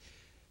forth.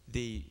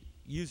 The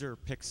user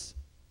picks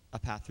a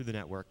path through the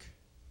network,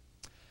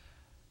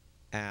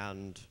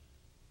 and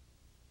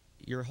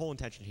your whole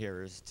intention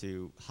here is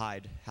to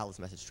hide how this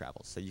message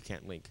travels, so you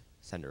can't link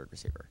sender and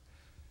receiver.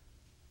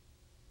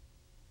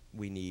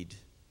 We need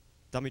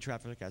dummy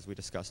traffic, as we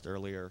discussed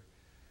earlier.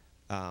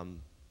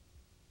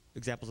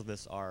 Examples of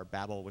this are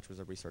Babel, which was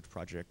a research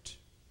project,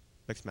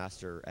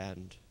 Mixmaster,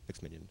 and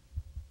Mixminion.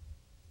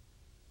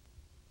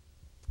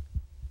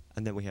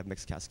 And then we have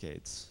mixed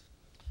cascades.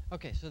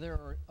 Okay, so there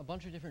are a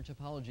bunch of different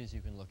topologies you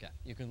can look at.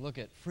 You can look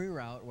at free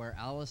route, where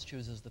Alice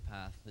chooses the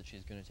path that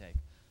she's going to take.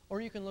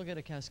 Or you can look at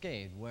a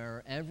cascade,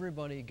 where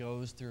everybody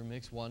goes through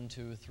mix 1,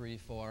 2, 3,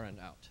 4, and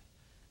out.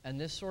 And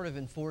this sort of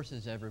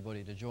enforces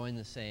everybody to join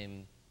the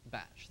same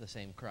batch, the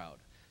same crowd.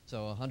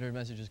 So 100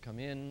 messages come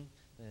in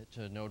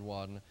to node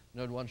 1.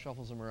 Node 1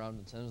 shuffles them around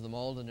and sends them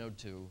all to node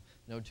 2.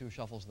 Node 2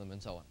 shuffles them,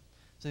 and so on.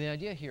 So the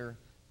idea here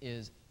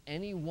is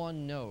any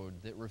one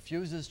node that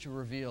refuses to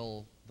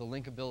reveal the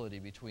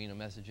linkability between a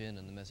message in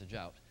and the message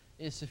out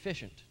is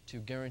sufficient to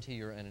guarantee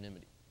your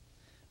anonymity.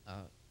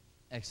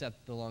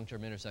 Except the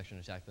long-term intersection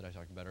attack that I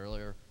talked about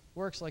earlier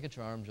works like a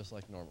charm, just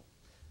like normal.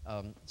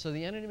 So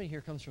the anonymity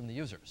here comes from the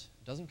users.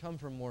 It doesn't come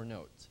from more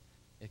nodes.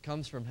 It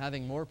comes from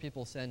having more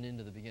people send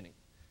into the beginning.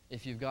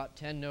 If you've got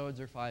 10 nodes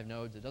or 5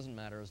 nodes, it doesn't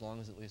matter as long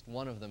as at least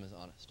one of them is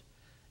honest.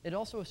 It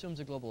also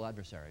assumes a global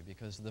adversary,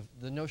 because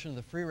the notion of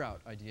the free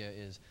route idea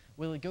is,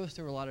 well, it goes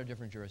through a lot of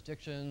different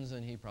jurisdictions,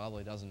 and he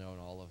probably doesn't own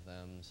all of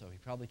them, so he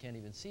probably can't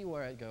even see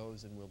where it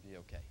goes, and we'll be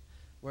okay.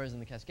 Whereas in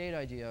the cascade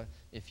idea,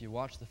 if you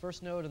watch the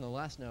first node and the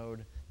last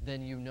node,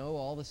 then you know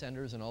all the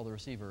senders and all the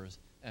receivers,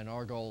 and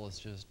our goal is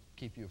just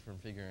keep you from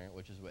figuring out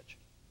which is which.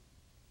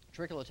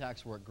 Trickle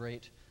attacks work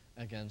great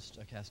against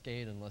a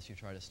cascade unless you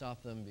try to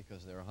stop them,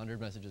 because there are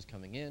 100 messages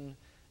coming in,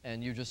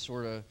 and you just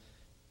sort of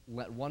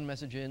let one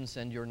message in,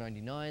 send your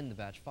 99, the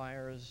batch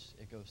fires,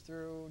 it goes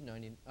through,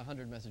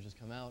 100 messages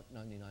come out,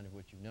 99 of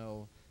which you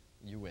know,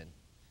 you win.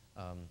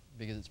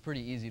 Because it's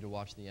pretty easy to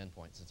watch the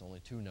endpoints. It's only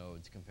 2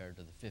 nodes compared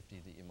to the 50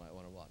 that you might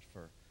want to watch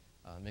for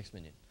mixed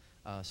minion.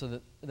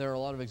 So there are a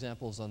lot of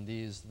examples on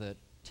these that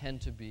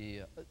tend to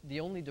be, the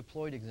only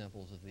deployed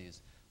examples of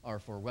these are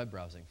for web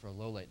browsing, for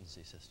low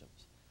latency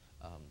systems.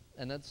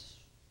 And that's,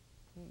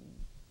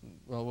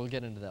 well, we'll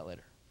get into that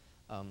later.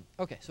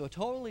 Okay, so a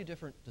totally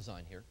different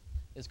design here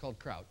is called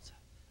crowds.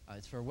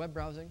 It's for web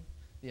browsing.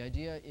 The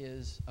idea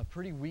is a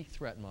pretty weak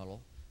threat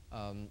model.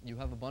 You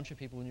have a bunch of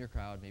people in your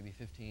crowd, maybe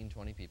 15,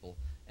 20 people,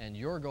 and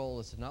your goal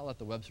is to not let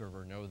the web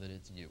server know that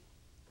it's you.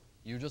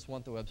 You just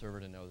want the web server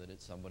to know that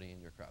it's somebody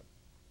in your crowd.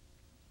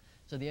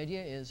 So the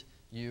idea is,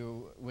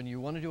 when you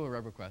want to do a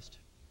web request,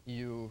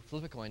 you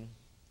flip a coin,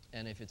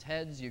 and if it's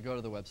heads, you go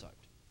to the website.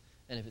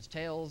 And if it's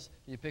tails,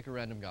 you pick a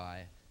random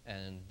guy,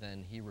 and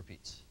then he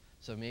repeats.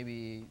 So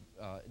maybe,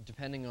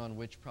 depending on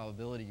which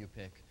probability you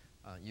pick,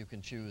 you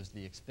can choose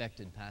the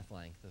expected path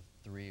length of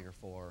 3 or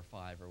 4 or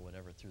 5 or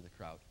whatever through the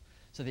crowd.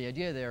 So the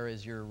idea there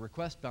is your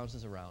request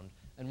bounces around,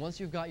 and once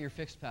you've got your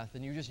fixed path,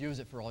 then you just use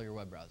it for all your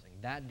web browsing.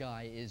 That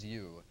guy is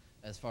you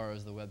as far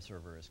as the web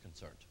server is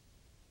concerned.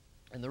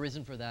 And the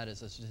reason for that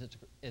is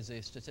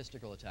a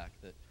statistical attack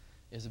that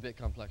is a bit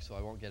complex, so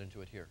I won't get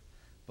into it here.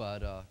 But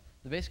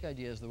the basic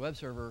idea is the web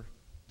server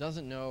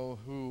doesn't know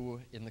who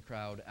in the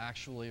crowd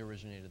actually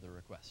originated the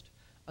request.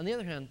 On the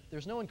other hand,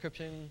 there's no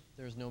encryption,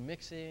 there's no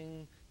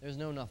mixing, there's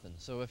no nothing.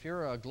 So if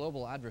you're a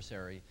global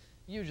adversary,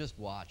 you just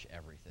watch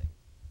everything.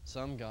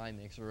 Some guy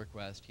makes a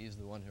request, he's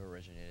the one who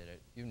originated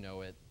it, you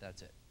know it,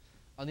 that's it.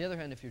 On the other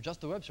hand, if you're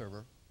just the web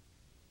server,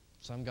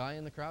 some guy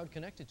in the crowd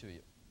connected to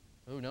you.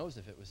 Who knows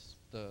if it was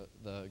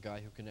the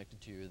guy who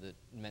connected to you that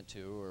meant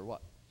to or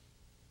what.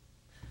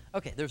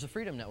 Okay, there's a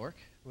freedom network,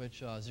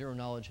 which Zero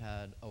Knowledge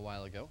had a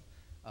while ago.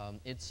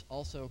 It's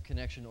also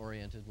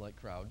connection-oriented like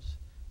crowds.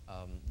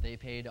 They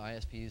paid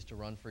ISPs to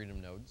run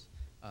freedom nodes.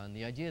 And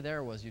the idea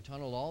there was you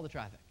tunneled all the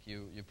traffic.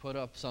 You put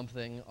up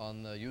something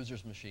on the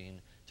user's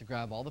machine to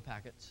grab all the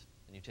packets,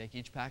 and you take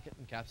each packet,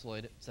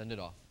 encapsulate it, send it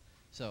off.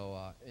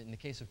 So in the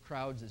case of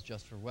crowds, it's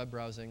just for web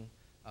browsing.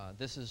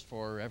 This is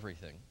for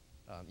everything.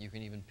 You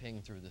can even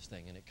ping through this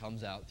thing, and it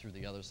comes out through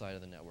the other side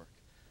of the network.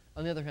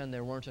 On the other hand,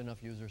 there weren't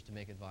enough users to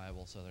make it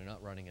viable, so they're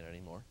not running it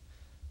anymore.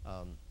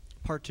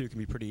 Part 2 can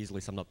be pretty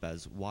easily summed up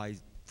as why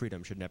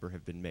freedom should never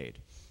have been made.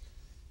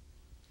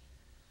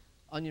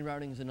 Onion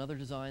routing is another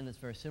design that's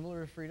very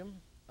similar to freedom.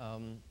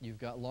 You've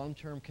got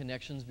long-term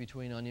connections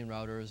between onion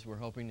routers. We're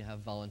hoping to have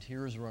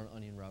volunteers run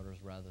onion routers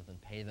rather than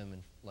pay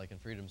them like in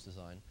Freedom's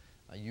design.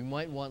 You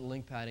might want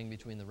link padding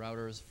between the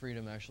routers.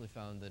 Freedom actually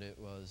found that it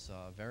was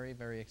very,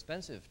 very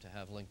expensive to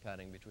have link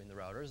padding between the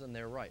routers, and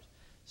they're right.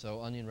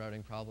 So onion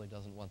routing probably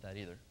doesn't want that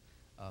either.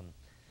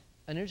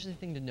 An interesting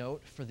thing to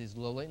note for these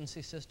low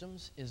latency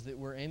systems is that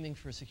we're aiming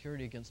for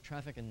security against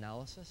traffic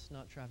analysis,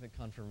 not traffic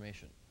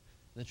confirmation.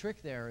 The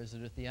trick there is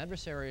that if the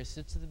adversary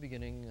sits at the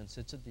beginning and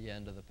sits at the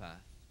end of the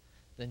path,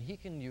 then he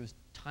can use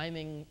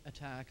timing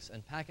attacks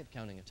and packet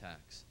counting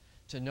attacks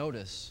to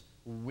notice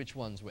which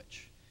one's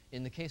which.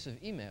 In the case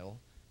of email,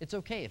 it's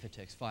okay if it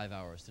takes 5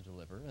 hours to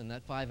deliver, and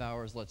that 5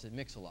 hours lets it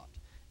mix a lot.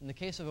 In the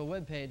case of a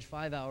web page,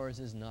 5 hours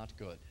is not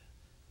good.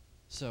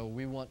 So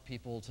we want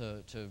people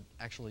to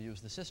actually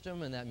use the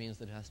system, and that means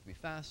that it has to be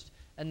fast,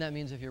 and that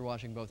means if you're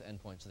watching both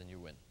endpoints, then you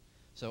win.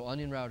 So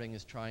onion routing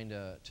is trying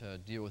to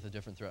deal with a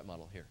different threat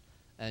model here.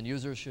 And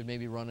users should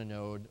maybe run a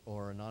node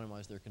or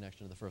anonymize their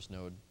connection to the first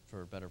node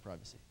for better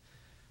privacy.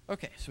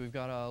 Okay, so we've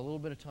got a little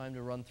bit of time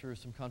to run through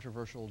some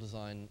controversial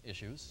design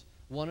issues.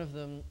 One of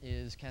them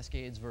is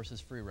cascades versus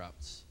free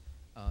routes.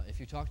 If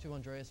you talk to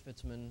Andreas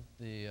Fitzmann,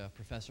 the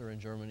professor in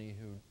Germany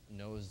who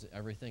knows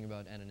everything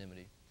about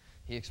anonymity,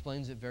 he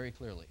explains it very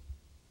clearly.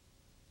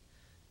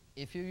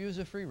 If you use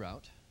a free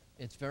route,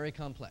 it's very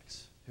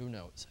complex. Who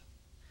knows?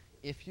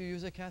 If you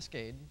use a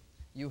cascade,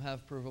 you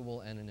have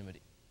provable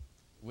anonymity.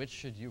 Which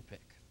should you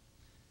pick?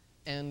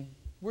 And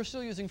we're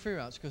still using free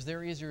routes because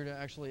they're easier to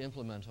actually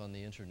implement on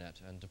the internet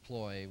and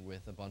deploy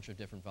with a bunch of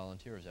different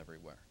volunteers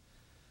everywhere.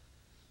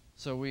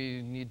 So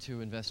we need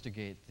to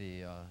investigate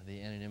the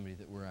anonymity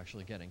that we're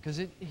actually getting. Because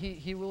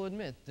he will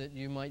admit that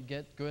you might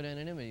get good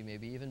anonymity,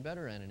 maybe even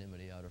better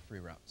anonymity out of free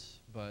routes,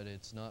 but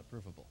it's not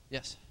provable.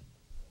 Yes?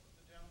 What was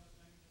the gentleman's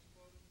name you just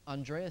quoted?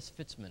 Andreas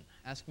Fitzmann.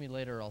 Ask me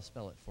later, I'll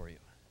spell it for you.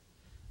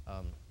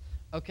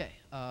 Okay,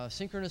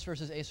 synchronous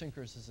versus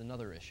asynchronous is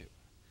another issue.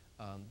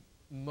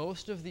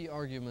 Most of the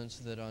arguments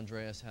that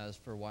Andreas has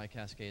for why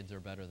cascades are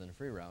better than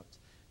free routes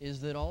is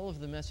that all of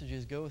the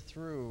messages go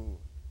through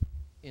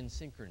in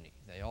synchrony.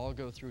 They all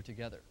go through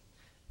together.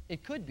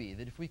 It could be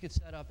that if we could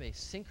set up a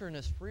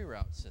synchronous free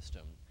route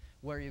system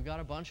where you've got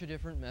a bunch of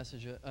different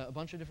messages, a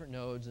bunch of different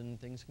nodes, and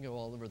things can go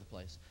all over the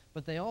place,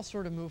 but they all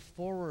sort of move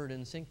forward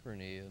in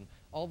synchrony, and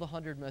all the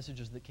 100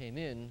 messages that came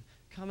in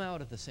come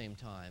out at the same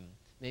time.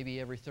 Maybe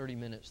every 30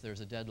 minutes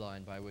there's a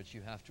deadline by which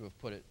you have to have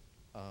put it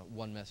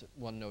one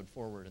node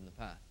forward in the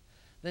path.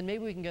 Then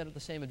maybe we can get at the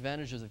same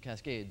advantages of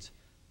cascades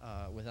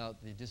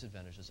without the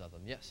disadvantages of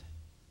them. Yes?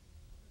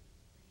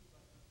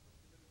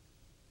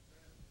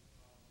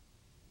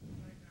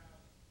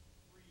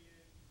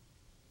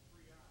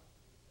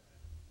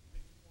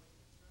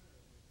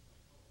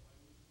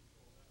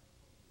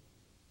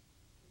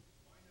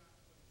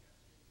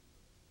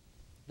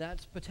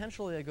 That's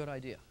potentially a good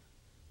idea.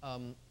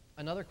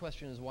 Another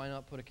question is why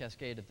not put a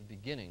cascade at the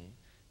beginning,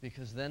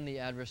 because then the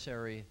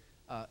adversary,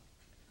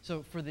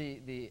 so for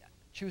the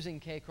choosing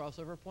k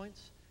crossover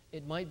points,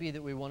 it might be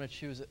that we want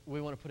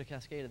to put a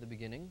cascade at the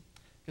beginning,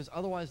 because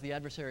otherwise the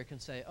adversary can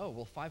say, oh,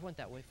 well, 5 went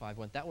that way, 5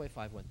 went that way,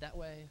 5 went that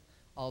way.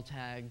 I'll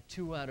tag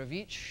 2 out of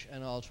each,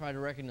 and I'll try to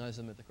recognize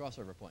them at the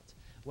crossover points.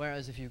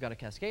 Whereas if you've got a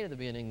cascade at the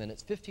beginning, then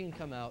it's 15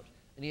 come out,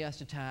 and he has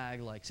to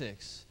tag like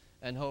 6,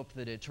 and hope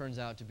that it turns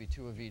out to be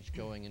 2 of each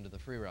going into the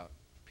free route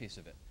piece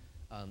of it.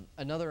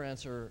 Another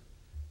answer,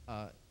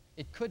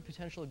 it could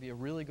potentially be a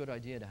really good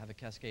idea to have a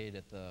cascade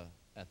at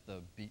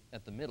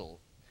the middle,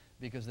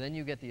 because then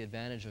you get the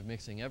advantage of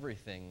mixing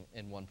everything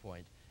in one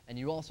point, and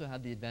you also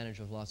have the advantage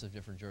of lots of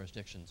different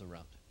jurisdictions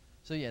around.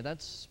 So yeah,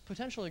 that's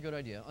potentially a good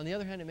idea. On the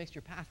other hand, it makes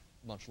your path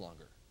much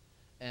longer.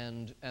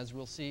 And as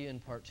we'll see in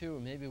part 2,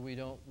 maybe we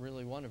don't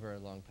really want a very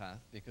long path,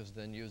 because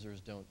then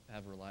users don't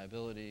have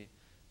reliability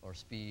or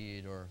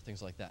speed or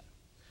things like that.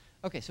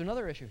 Okay, so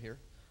another issue here.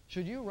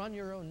 Should you run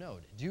your own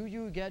node? Do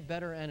you get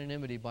better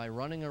anonymity by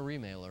running a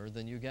remailer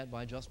than you get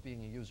by just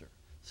being a user?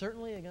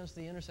 Certainly against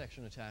the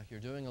intersection attack, you're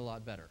doing a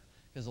lot better,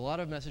 because a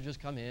lot of messages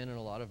come in and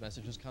a lot of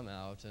messages come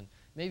out, and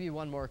maybe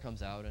one more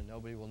comes out and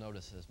nobody will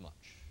notice as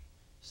much.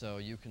 So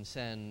you can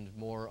send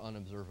more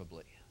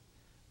unobservably.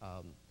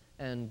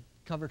 And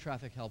cover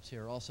traffic helps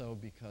here also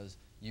because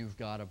you've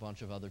got a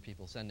bunch of other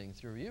people sending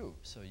through you,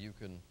 so you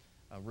can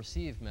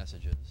receive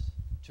messages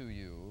to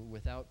you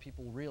without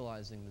people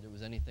realizing that it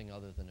was anything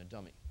other than a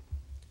dummy.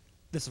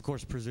 This, of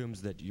course,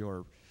 presumes that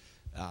you're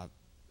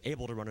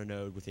able to run a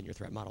node within your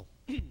threat model.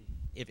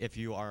 If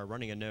you are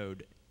running a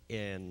node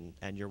and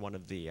you're one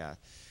of the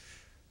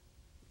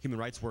human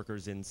rights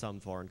workers in some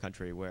foreign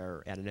country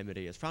where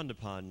anonymity is frowned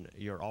upon,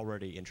 you're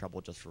already in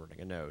trouble just for running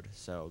a node.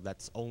 So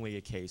that's only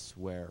a case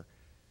where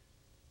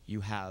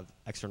you have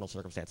external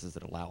circumstances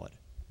that allow it.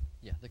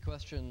 Yeah, the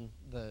question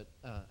that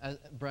as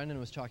Brandon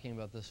was talking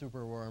about the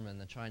superworm and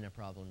the China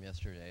problem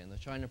yesterday, and the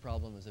China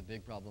problem is a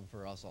big problem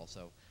for us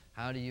also.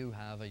 How do you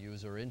have a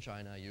user in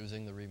China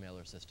using the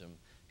remailer system?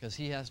 Because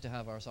he has to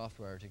have our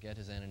software to get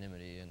his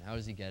anonymity, and how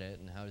does he get it,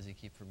 and how does he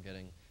keep from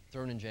getting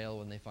thrown in jail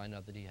when they find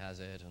out that he has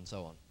it, and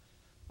so on.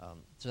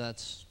 So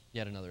that's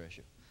yet another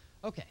issue.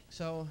 Okay,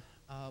 so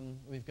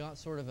we've got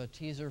sort of a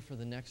teaser for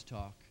the next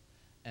talk,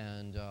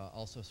 and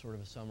also sort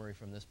of a summary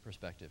from this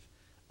perspective.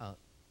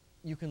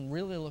 You can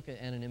really look at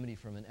anonymity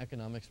from an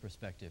economics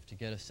perspective to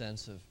get a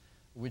sense of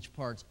which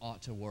parts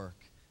ought to work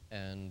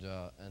and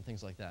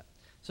things like that.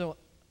 So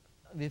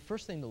the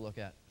first thing to look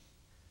at,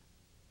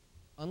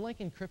 unlike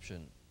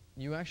encryption,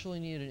 you actually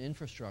need an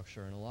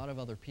infrastructure and a lot of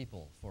other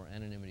people for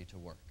anonymity to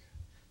work.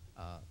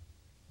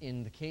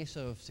 In the case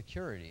of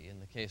security, in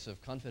the case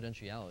of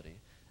confidentiality,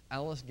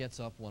 Alice gets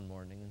up one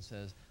morning and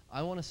says,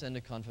 I want to send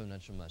a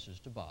confidential message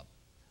to Bob.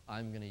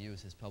 I'm going to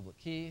use his public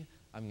key.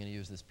 I'm going to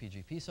use this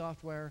PGP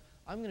software.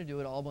 I'm going to do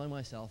it all by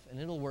myself, and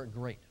it'll work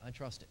great. I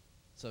trust it.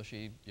 So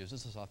she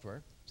uses the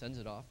software, sends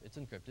it off. It's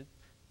encrypted.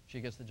 She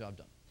gets the job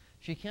done.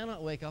 She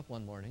cannot wake up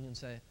one morning and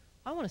say,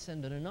 I want to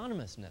send an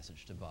anonymous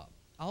message to Bob.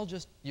 I'll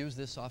just use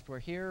this software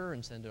here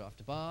and send it off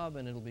to Bob,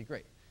 and it'll be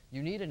great.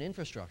 You need an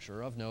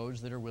infrastructure of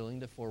nodes that are willing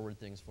to forward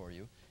things for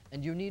you,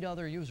 and you need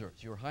other users.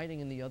 You're hiding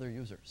in the other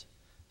users.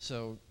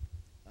 So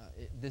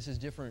this is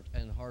different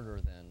and harder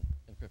than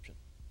encryption.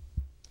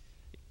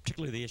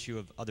 Particularly the issue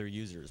of other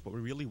users. What we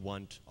really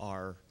want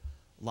are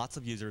lots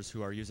of users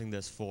who are using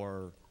this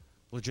for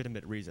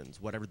legitimate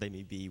reasons, whatever they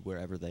may be,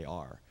 wherever they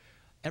are.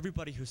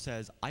 Everybody who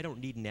says, I don't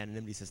need an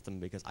anonymity system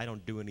because I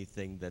don't do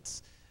anything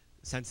that's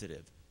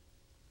sensitive,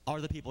 are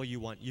the people you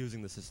want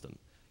using the system.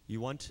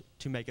 You want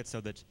to make it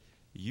so that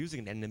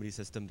using an anonymity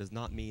system does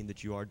not mean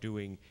that you are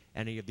doing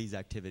any of these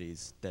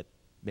activities that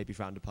may be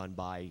frowned upon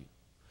by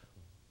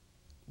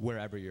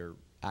wherever you're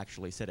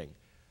actually sitting.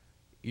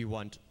 You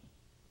want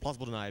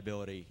plausible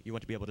deniability. You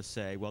want to be able to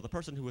say, well, the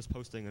person who was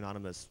posting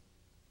anonymous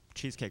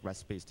cheesecake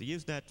recipes to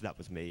Usenet, that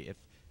was me, if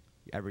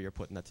ever you're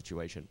put in that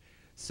situation.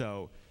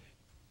 So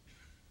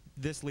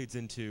this leads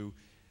into,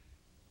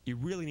 you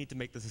really need to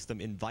make the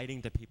system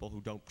inviting to people who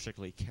don't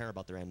particularly care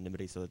about their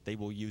anonymity so that they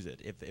will use it.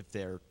 If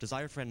their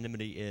desire for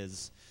anonymity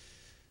is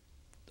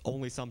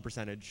only some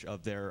percentage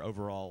of their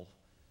overall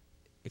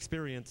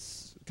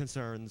experience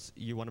concerns,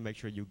 you want to make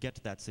sure you get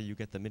to that so you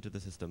get them into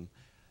the system.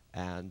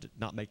 and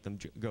not make them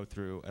go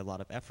through a lot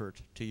of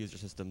effort to use your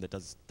system that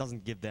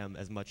doesn't give them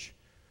as much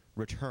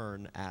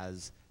return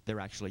as they're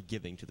actually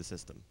giving to the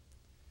system.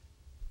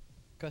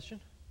 Question?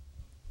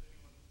 Does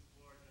anyone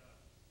explored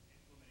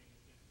implementing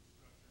this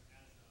infrastructure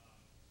as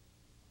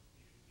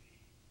P2P?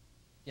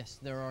 Yes,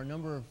 there are a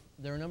number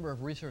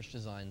of research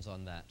designs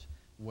on that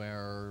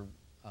where,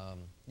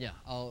 yeah,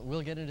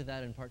 we'll get into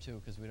that in part 2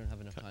 because we don't have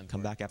enough time.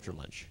 Come back after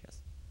lunch.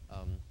 Yes.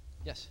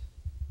 Yes.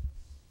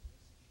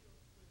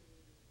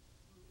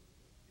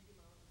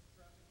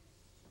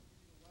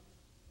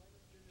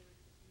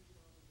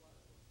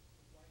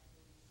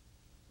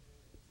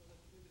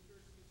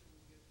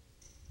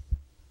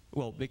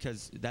 Well,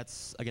 because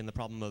that's, again, the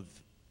problem of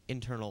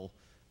internal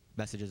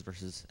messages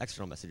versus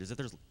external messages. If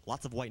there's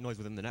lots of white noise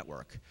within the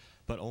network,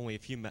 but only a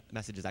few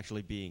messages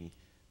actually being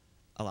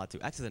allowed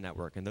to exit the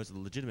network, and those are the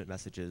legitimate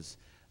messages,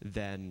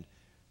 then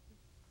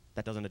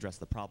that doesn't address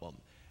the problem.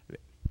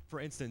 For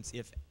instance,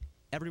 if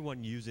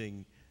everyone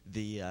using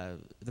the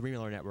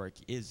remailer network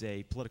is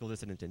a political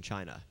dissident in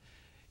China,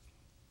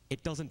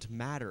 it doesn't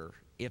matter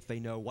if they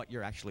know what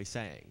you're actually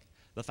saying.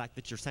 The fact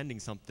that you're sending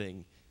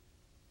something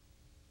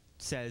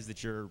says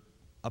that you're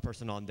a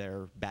person on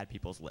their bad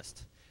people's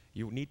list.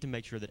 You need to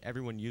make sure that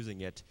everyone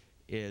using it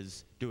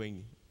is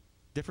doing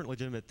different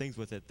legitimate things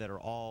with it that are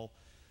all,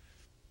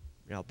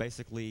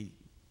 basically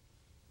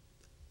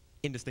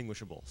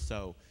indistinguishable.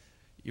 So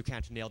you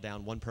can't nail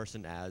down one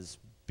person as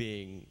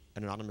being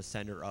an anonymous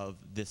sender of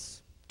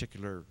this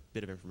particular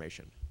bit of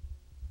information.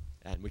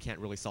 And we can't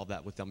really solve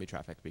that with dummy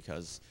traffic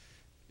because,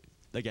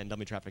 again,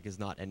 dummy traffic is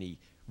not any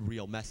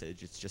real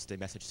message. It's just a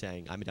message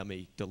saying, I'm a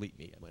dummy, delete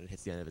me, when it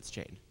hits the end of its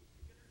chain.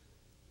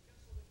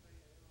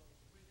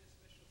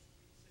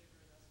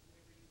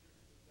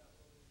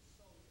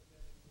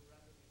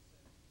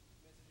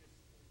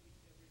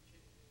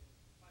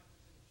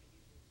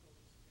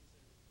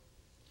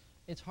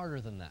 It's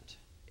harder than that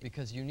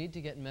because you need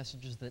to get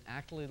messages that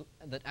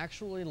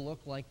actually look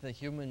like the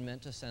human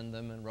meant to send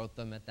them and wrote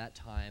them at that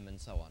time and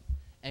so on.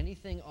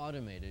 Anything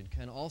automated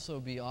can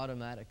also be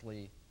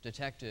automatically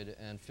detected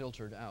and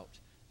filtered out,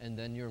 and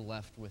then you're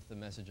left with the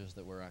messages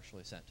that were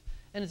actually sent.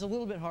 And it's a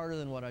little bit harder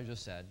than what I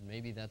just said.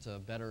 Maybe that's a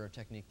better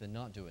technique than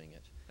not doing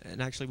it.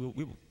 And actually,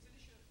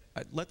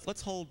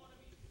 let's hold.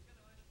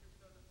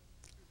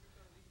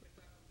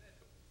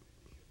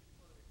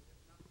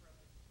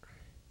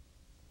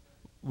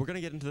 We're going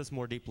to get into this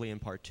more deeply in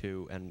part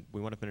 2, and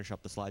we want to finish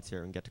up the slides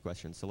here and get to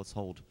questions. So let's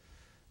hold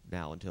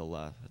now until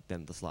the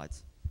end of the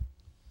slides.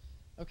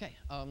 Okay,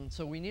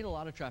 so we need a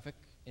lot of traffic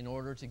in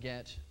order to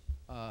get,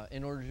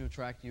 in order to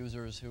attract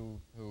users who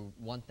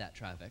want that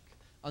traffic.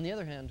 On the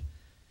other hand,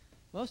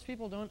 most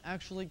people don't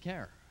actually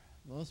care.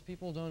 Most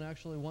people don't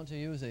actually want to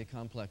use a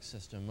complex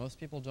system. Most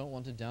people don't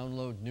want to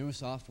download new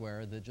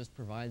software that just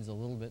provides a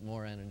little bit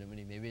more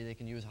anonymity. Maybe they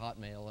can use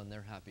Hotmail and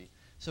they're happy.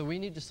 So we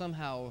need to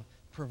somehow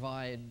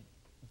provide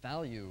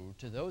value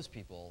to those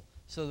people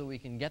so that we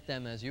can get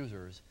them as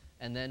users,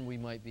 and then we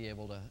might be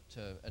able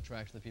to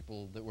attract the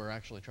people that we're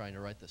actually trying to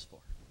write this for.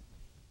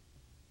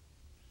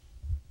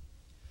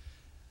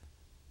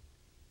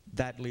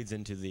 That leads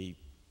into the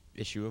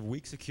issue of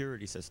weak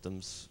security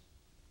systems.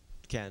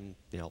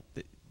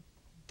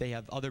 They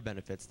have other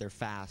benefits. They're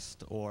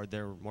fast, or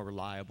they're more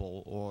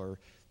reliable, or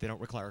they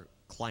don't require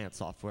client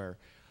software.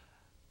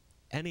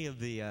 Any of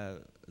the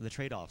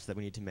trade-offs that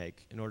we need to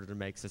make in order to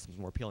make systems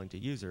more appealing to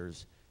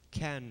users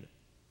can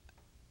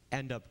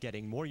end up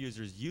getting more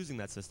users using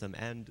that system,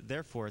 and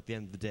therefore, at the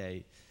end of the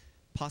day,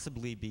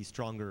 possibly be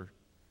stronger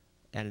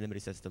anonymity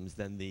systems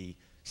than the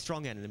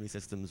strong anonymity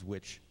systems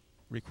which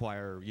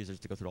require users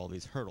to go through all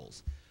these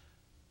hurdles.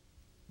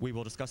 We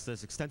will discuss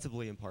this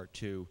extensively in part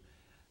 2.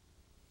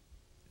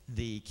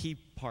 The key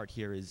part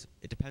here is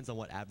it depends on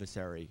what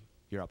adversary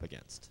you're up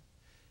against.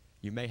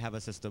 You may have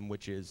a system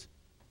which is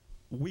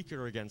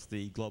weaker against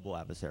the global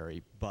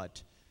adversary,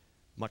 but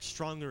much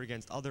stronger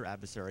against other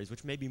adversaries,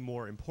 which may be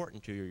more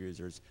important to your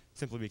users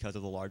simply because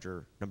of the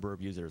larger number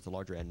of users, the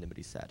larger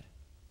anonymity set.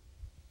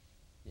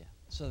 Yeah.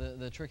 So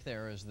the trick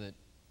there is that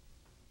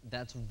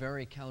that's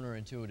very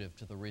counterintuitive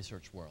to the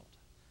research world,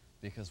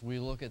 because we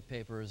look at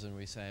papers and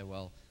we say,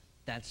 well,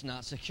 that's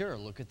not secure.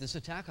 Look at this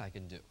attack I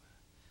can do.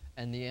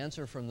 And the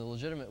answer from the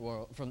legitimate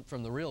world,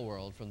 from the real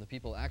world, from the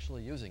people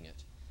actually using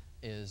it,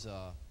 is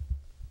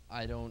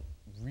I don't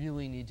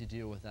really need to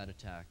deal with that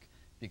attack,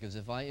 because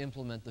if I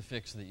implement the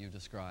fix that you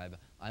describe,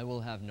 I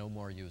will have no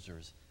more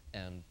users,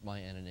 and my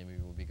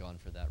anonymity will be gone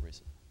for that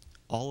reason.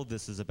 All of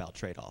this is about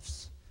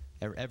trade-offs.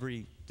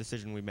 Every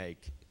decision we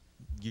make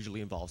usually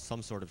involves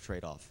some sort of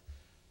trade-off.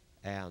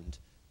 And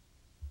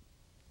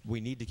we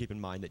need to keep in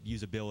mind that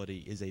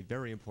usability is a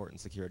very important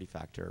security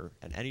factor,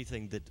 and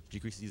anything that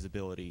decreases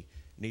usability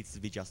needs to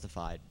be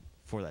justified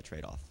for that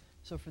trade-off.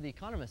 So for the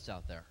economists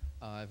out there,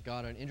 I've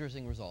got an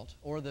interesting result,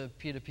 or the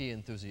P2P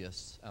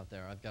enthusiasts out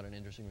there, I've got an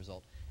interesting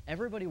result.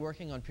 Everybody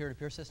working on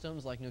peer-to-peer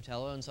systems like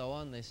Nutella and so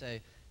on, they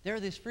say, there are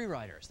these free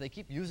riders. They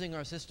keep using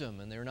our system,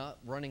 and they're not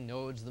running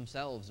nodes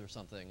themselves or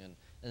something, and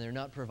they're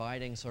not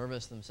providing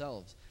service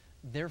themselves.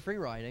 they're free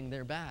riding,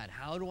 they're bad.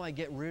 How do I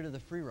get rid of the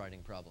free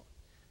riding problem?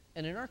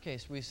 And in our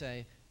case, we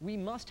say, we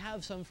must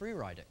have some free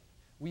riding.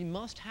 We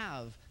must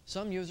have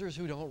some users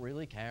who don't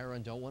really care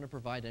and don't want to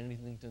provide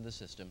anything to the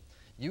system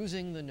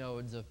using the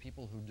nodes of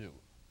people who do.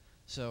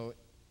 So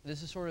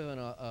this is sort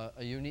of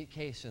a unique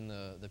case in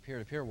the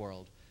peer-to-peer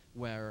world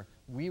where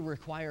we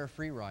require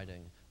free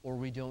riding or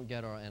we don't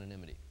get our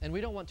anonymity. And we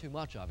don't want too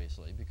much,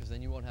 obviously, because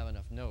then you won't have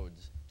enough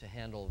nodes to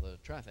handle the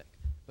traffic.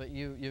 But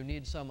you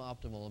need some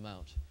optimal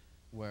amount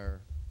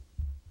where,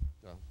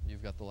 well,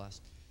 you've got the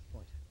last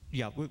point.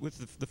 Yeah,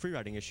 with the free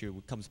riding issue,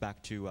 it comes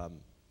back to, we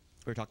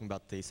were talking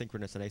about the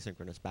synchronous and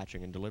asynchronous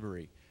batching and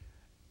delivery.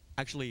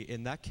 Actually,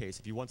 in that case,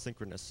 if you want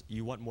synchronous,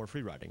 you want more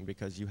free riding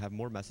because you have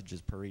more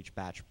messages per each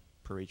batch,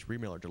 per each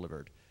remailer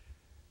delivered.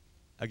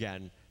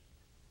 Again,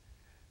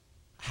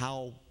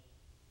 how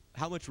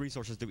much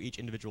resources do each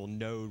individual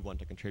node want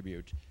to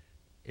contribute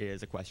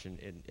is a question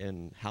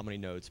in how many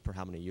nodes per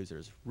how many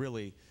users.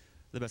 Really,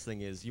 the best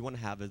thing is you want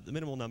to have the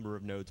minimal number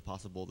of nodes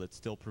possible that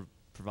still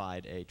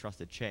provide a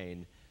trusted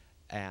chain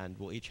and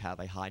will each have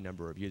a high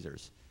number of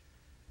users.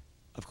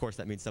 Of course,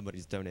 that means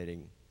somebody's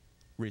donating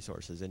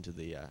resources into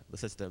the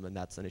system, and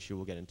that's an issue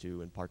we'll get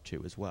into in part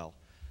 2 as well.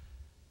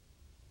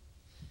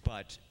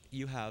 But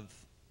you have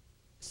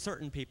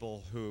certain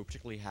people who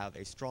particularly have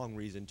a strong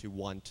reason to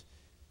want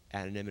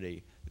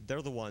anonymity.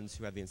 They're the ones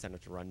who have the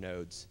incentive to run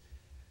nodes.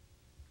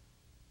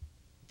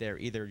 They're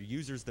either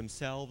users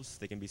themselves,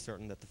 they can be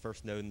certain that the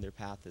first node in their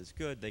path is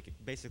good, they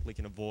basically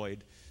can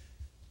avoid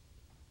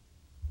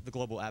the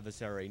global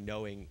adversary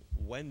knowing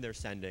when they're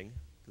sending,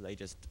 they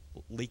just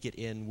leak it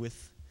in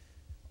with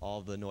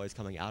all the noise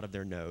coming out of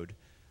their node.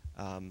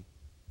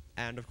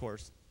 And of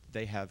course,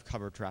 they have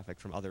covered traffic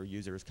from other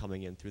users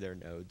coming in through their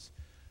nodes.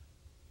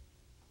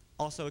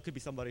 Also, it could be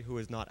somebody who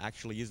is not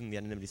actually using the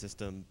anonymity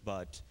system,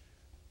 but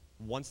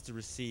wants to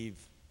receive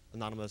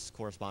anonymous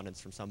correspondence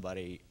from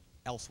somebody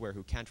elsewhere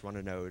who can't run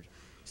a node,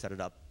 set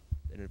it up,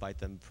 and invite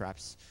them,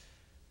 perhaps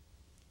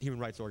human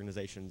rights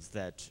organizations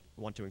that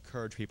want to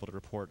encourage people to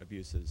report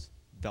abuses.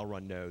 They'll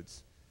run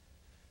nodes.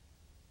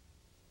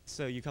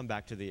 So you come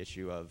back to the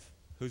issue of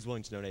who's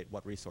willing to donate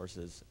what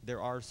resources. There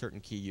are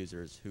certain key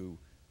users who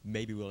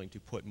may be willing to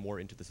put more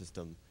into the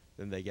system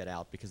than they get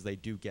out because they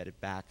do get it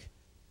back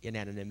in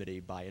anonymity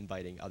by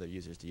inviting other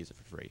users to use it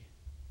for free.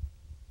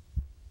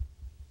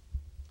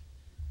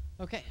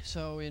 Okay,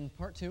 so in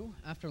part 2,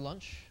 after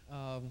lunch,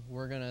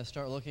 we're going to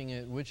start looking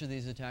at which of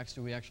these attacks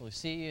do we actually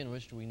see and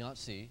which do we not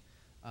see.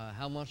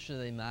 How much do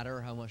they matter,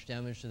 how much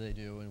damage do they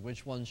do, and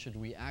which ones should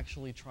we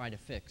actually try to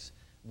fix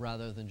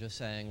rather than just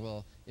saying,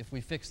 well, if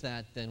we fix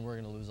that, then we're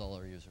going to lose all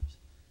our users.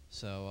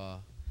 So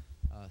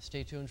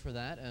stay tuned for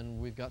that, and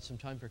we've got some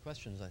time for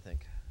questions, I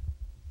think.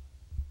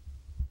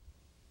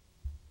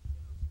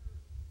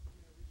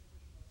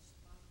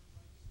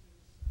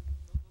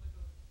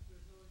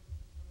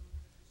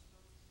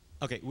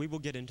 Okay, we will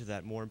get into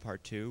that more in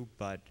part 2,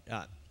 but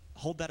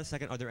hold that a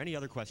second. Are there any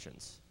other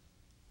questions?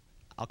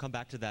 I'll come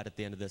back to that at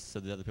the end of this so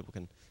the other people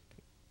can.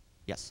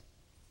 Yes?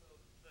 So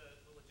the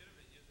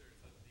legitimate users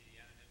of the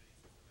anonymity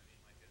system, I mean,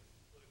 like a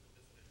political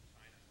dissident in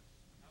China,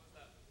 how is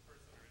that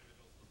person or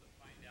individual supposed to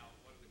find out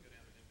what are the good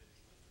anonymity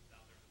systems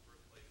out there in the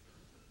first place, or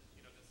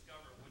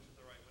discover which is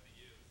the right one to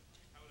use?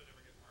 How would it ever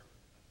get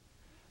marketed?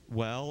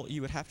 Well, you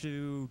would have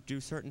to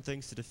do certain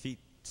things to defeat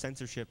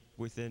censorship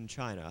within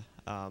China.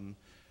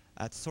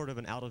 That's sort of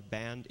an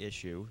out-of-band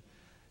issue.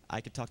 I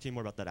could talk to you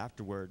more about that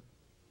afterward.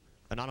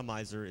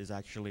 Anonymizer is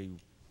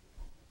actually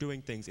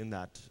doing things in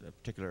that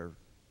particular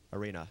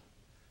arena.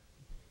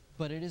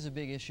 But it is a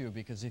big issue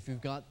because if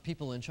you've got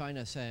people in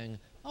China saying,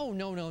 oh,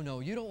 no, no, no,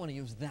 you don't want to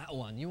use that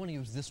one, you want to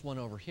use this one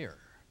over here,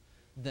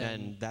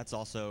 then that's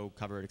also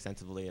covered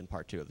extensively in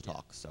part 2 of the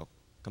talk, so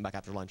come back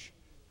after lunch.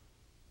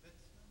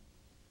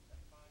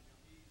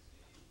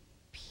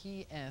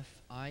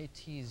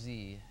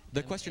 PFITZ.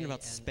 The question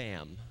about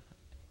spam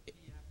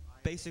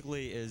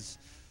basically is,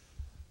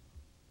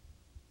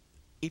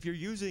 if you're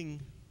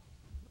using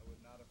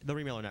the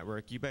remailer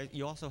network,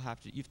 you also have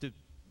to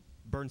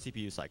burn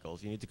CPU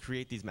cycles. You need to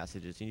create these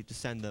messages. You need to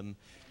send them.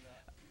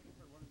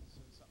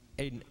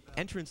 An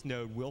entrance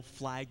node will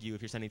flag you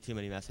if you're sending too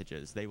many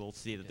messages. They will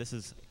see that this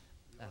is.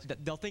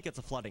 They'll think it's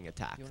a flooding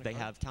attack. They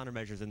have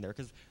countermeasures in there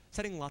because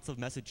sending lots of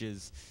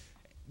messages,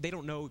 they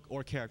don't know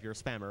or care if you're a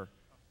spammer.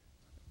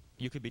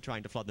 You could be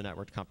trying to flood the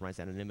network to compromise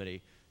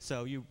anonymity.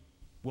 So you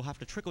will have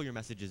to trickle your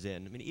messages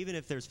in. I mean, even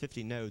if there's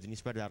 50 nodes and you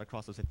spread it out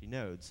across those 50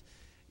 nodes,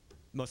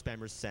 most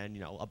spammers send,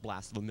 a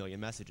blast of 1 million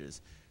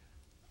messages.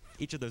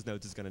 Each of those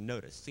nodes is going to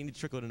notice. So you need to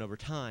trickle it in over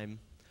time.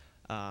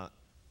 And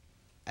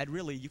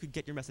really, you could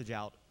get your message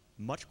out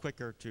much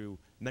quicker to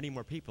many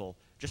more people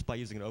just by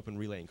using an open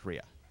relay in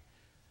Korea.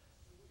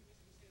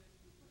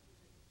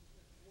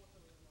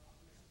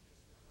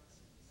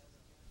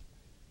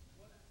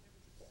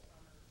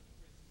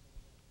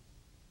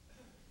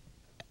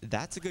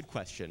 That's a good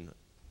question.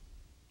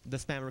 The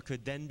spammer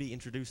could then be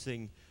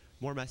introducing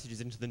more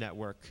messages into the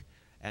network,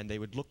 and they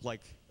would look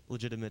like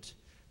legitimate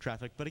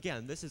traffic. But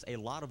again, this is a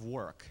lot of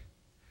work.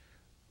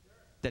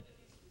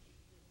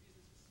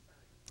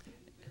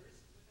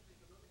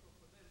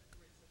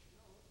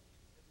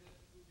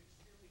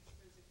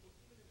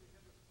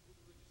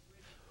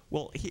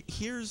 Well,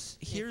 here's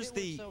If it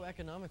the was so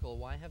economical,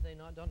 why have they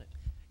not done it?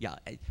 yeah.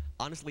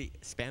 Honestly,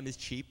 spam is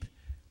cheap.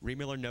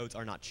 Remailer nodes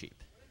are not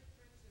cheap.